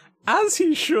 As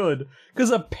he should,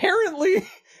 because apparently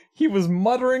he was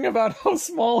muttering about how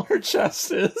small her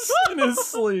chest is in his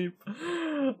sleep.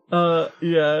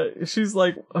 Yeah, she's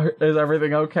like, is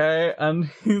everything okay? And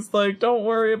he's like, don't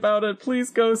worry about it,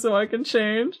 please go so I can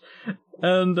change.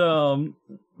 And,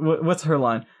 what's her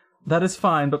line? That is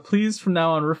fine, but please from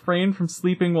now on refrain from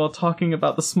sleeping while talking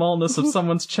about the smallness of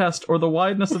someone's chest or the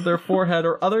wideness of their forehead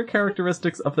or other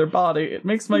characteristics of their body. It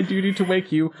makes my duty to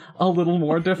wake you a little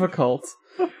more difficult.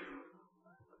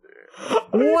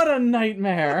 What a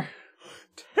nightmare!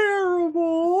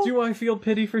 Terrible! Do I feel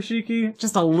pity for Shiki?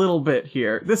 Just a little bit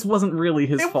here. This wasn't really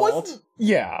his fault.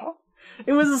 Yeah.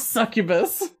 It was a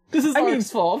succubus. This is Ark's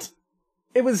fault.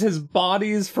 It was his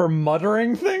bodies for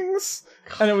muttering things,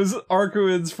 and it was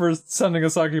Arcuid's for sending a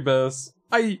succubus.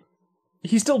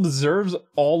 He still deserves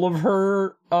all of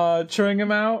her chewing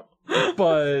him out,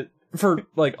 but for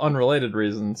like unrelated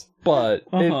reasons. But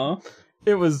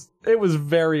it was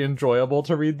very enjoyable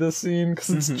to read this scene because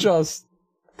it's just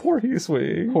poor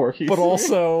Hisui. Poor Hisui. But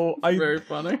also very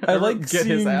funny. I like get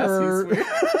seeing his ass her.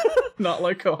 Not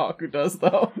like Kohaku does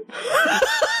though.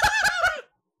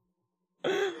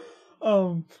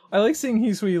 I like seeing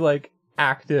Hisui like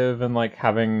active and like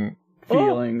having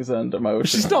feelings and emotions.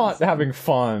 She's not having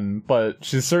fun, but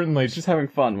she's having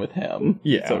fun with him,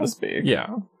 so to speak.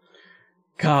 Yeah.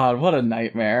 God, what a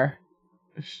nightmare.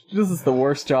 This is the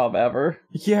worst job ever.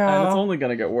 Yeah. And it's only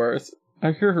gonna get worse.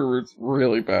 I hear her root's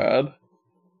really bad.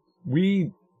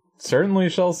 We certainly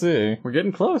shall see. We're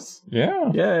getting close.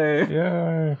 Yeah. Yay.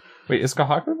 Yay. Wait, is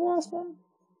Kohaku the last one?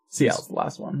 CL's the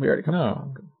last one. We already covered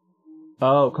Kohaku.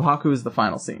 Oh, Kohaku is the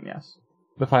final scene, yes.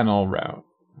 The final route.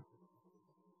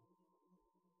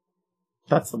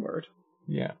 That's the word.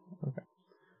 Yeah. Okay.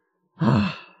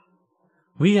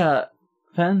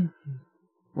 Fen,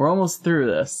 we're almost through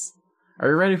this. Are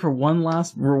you ready for one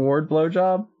last reward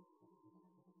blowjob?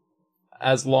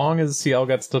 As long as CL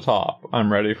gets to top,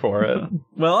 I'm ready for it.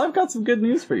 Well, I've got some good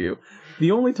news for you.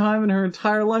 The only time in her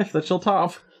entire life that she'll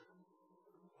top.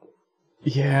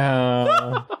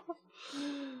 Yeah.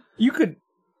 You could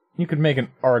make an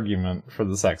argument for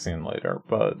the sex scene later,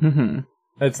 but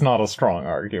it's not a strong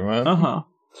argument.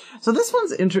 So this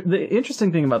one's the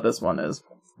interesting thing about this one is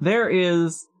there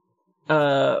is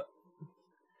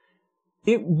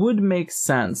it would make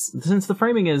sense since the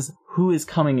framing is who is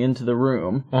coming into the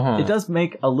room. It does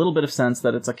make a little bit of sense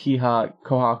that it's Akiha,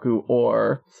 Kohaku,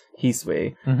 or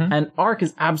Hisui. And Arc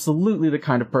is absolutely the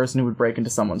kind of person who would break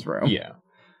into someone's room. Yeah.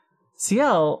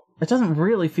 CL, it doesn't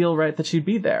really feel right that she'd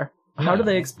be there. How do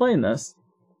they explain this?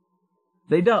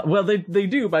 They don't. Well, they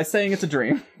do by saying it's a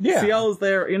dream. Yeah. CL is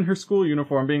there in her school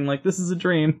uniform being like, this is a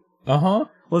dream.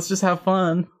 Let's just have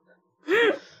fun.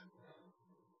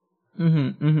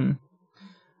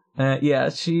 Yeah,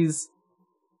 she's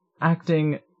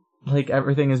acting like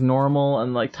everything is normal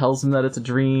and like tells him that it's a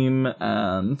dream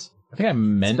and I think I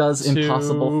meant does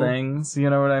impossible things.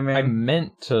 You know what I mean? I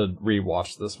meant to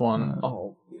rewatch this one.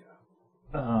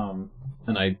 And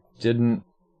I didn't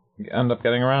end up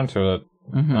getting around to it.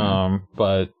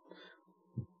 But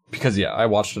because I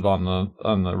watched it on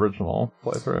the original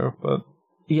playthrough, but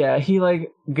yeah, he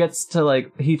like gets to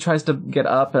like he tries to get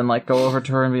up and like go over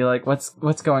to her and be like,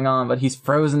 what's going on? But he's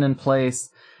frozen in place,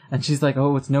 and she's like,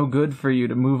 oh, it's no good for you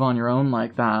to move on your own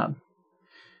like that.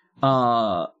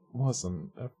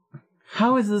 Wasn't.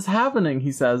 How is this happening?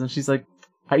 He says, and she's like,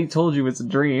 I told you it's a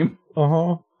dream.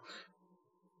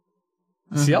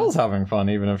 CL's having fun,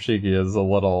 even if Shiki is a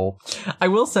little... I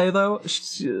will say, though,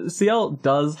 CL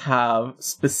does have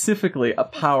specifically a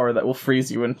power that will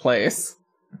freeze you in place.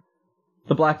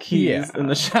 The black keys in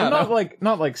the shadow.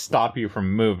 Not like stop you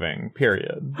from moving,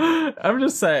 period. I'm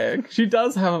just saying. She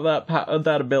does have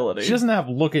that ability. She doesn't have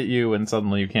look at you and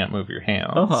suddenly you can't move your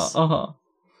hands.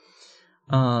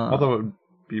 Although it would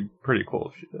be pretty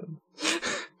cool if she did.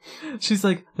 She's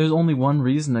like, there's only one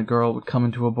reason a girl would come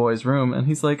into a boy's room. And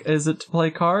he's like, is it to play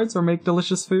cards or make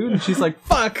delicious food? And she's like,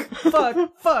 fuck.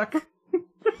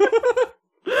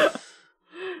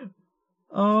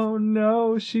 Oh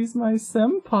no, she's my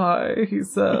senpai, he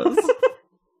says.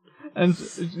 And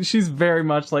she's very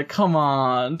much like, come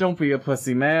on, don't be a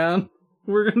pussy, man.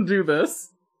 We're gonna do this.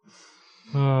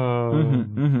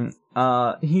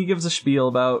 He gives a spiel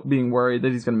about being worried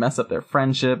that he's gonna mess up their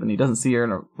friendship, and he doesn't see her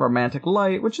in a romantic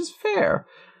light, which is fair.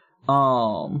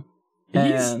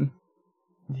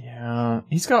 Yeah,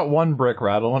 he's got one brick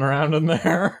rattling around in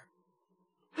there.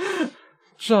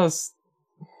 Just...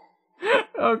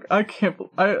 I can't...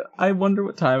 I wonder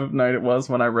what time of night it was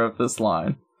when I wrote this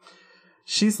line.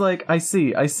 She's like, I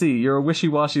see, you're a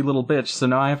wishy-washy little bitch, so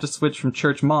now I have to switch from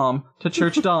church mom to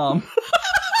church dom.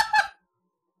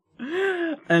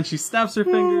 And she snaps her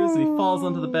fingers, and he falls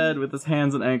onto the bed with his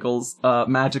hands and ankles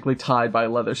magically tied by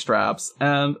leather straps.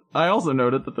 And I also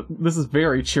noted that this is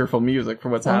very cheerful music for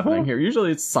what's happening here.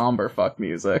 Usually it's somber fuck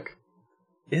music.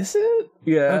 Is it?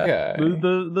 Yeah. Okay.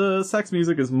 The sex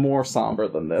music is more somber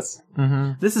than this.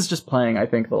 Mm-hmm. This is just playing, I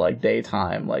think, the like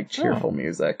daytime, like cheerful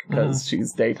music, because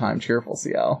she's daytime cheerful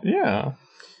CL. Yeah.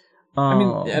 I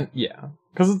mean,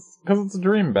 because it's a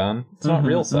dream, Ben. It's not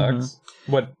real sex.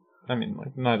 What? I mean,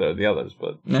 like, neither of the others,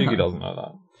 but Shiki doesn't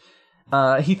know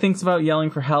that. He thinks about yelling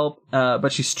for help,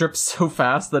 but she strips so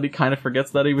fast that he kind of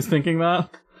forgets that he was thinking that.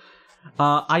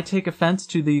 I take offense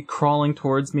to the crawling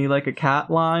towards me like a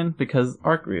cat line, because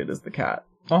Arcreid is the cat.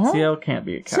 CL can't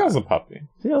be a cat. CL's a puppy.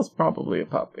 CL's probably a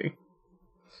puppy.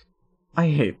 I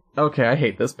hate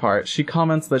this part. She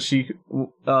comments that she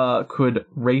could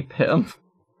rape him.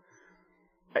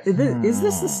 Is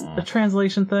this a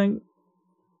translation thing?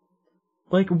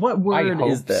 Like, what word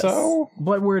is this? So?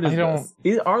 What word is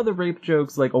this? Are the rape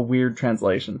jokes like a weird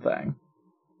translation thing?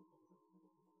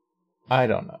 I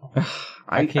don't know.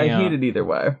 I hate it either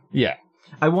way. Yeah.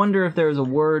 I wonder if there's a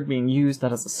word being used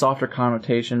that has a softer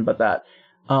connotation, but that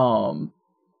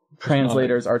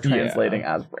translators are translating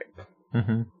as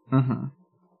rape.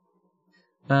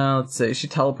 Let's see. She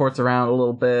teleports around a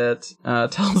little bit,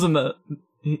 tells him that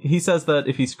he says that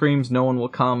if he screams, no one will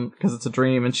come because it's a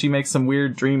dream, and she makes some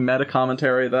weird dream meta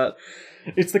commentary that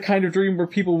it's the kind of dream where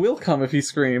people will come if he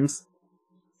screams.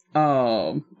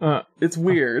 It's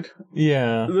weird.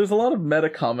 Yeah. There's a lot of meta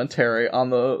commentary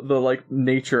on the like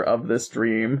nature of this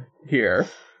dream here.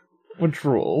 Which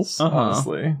rules,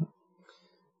 honestly.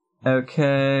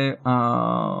 Okay,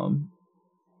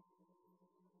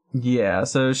 yeah,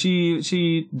 so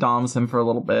she doms him for a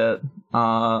little bit.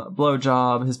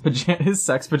 Blowjob, his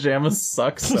sex pajamas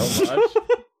suck so much.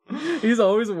 He's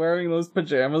always wearing those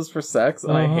pajamas for sex,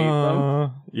 and I hate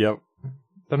them. Yep.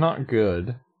 They're not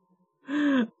good.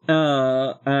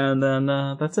 And then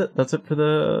that's it. That's it for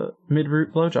the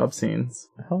mid-route blowjob scenes.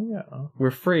 Hell yeah.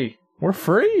 We're free. We're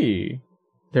free!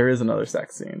 There is another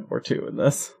sex scene, or two in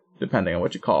this, depending on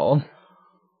what you call them.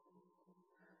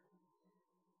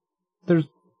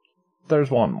 There's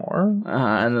one more.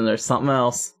 And then there's something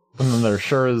else. And then there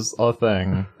sure is a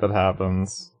thing that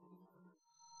happens.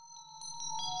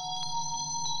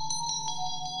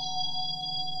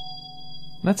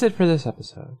 That's it for this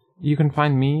episode. You can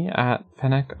find me at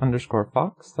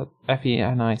Fennec_Fox, that's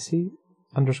FENIC_FOX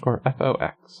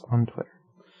on Twitter.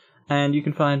 And you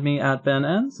can find me at Ben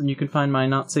Enns, and you can find my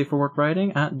Not Safe for Work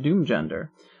writing at Doomgender.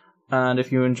 And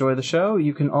if you enjoy the show,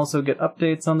 you can also get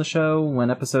updates on the show,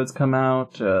 when episodes come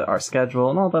out, our schedule,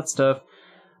 and all that stuff,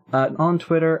 on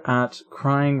Twitter at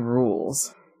Crying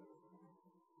Rules.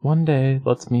 One day,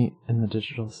 let's meet in the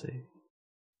digital sea.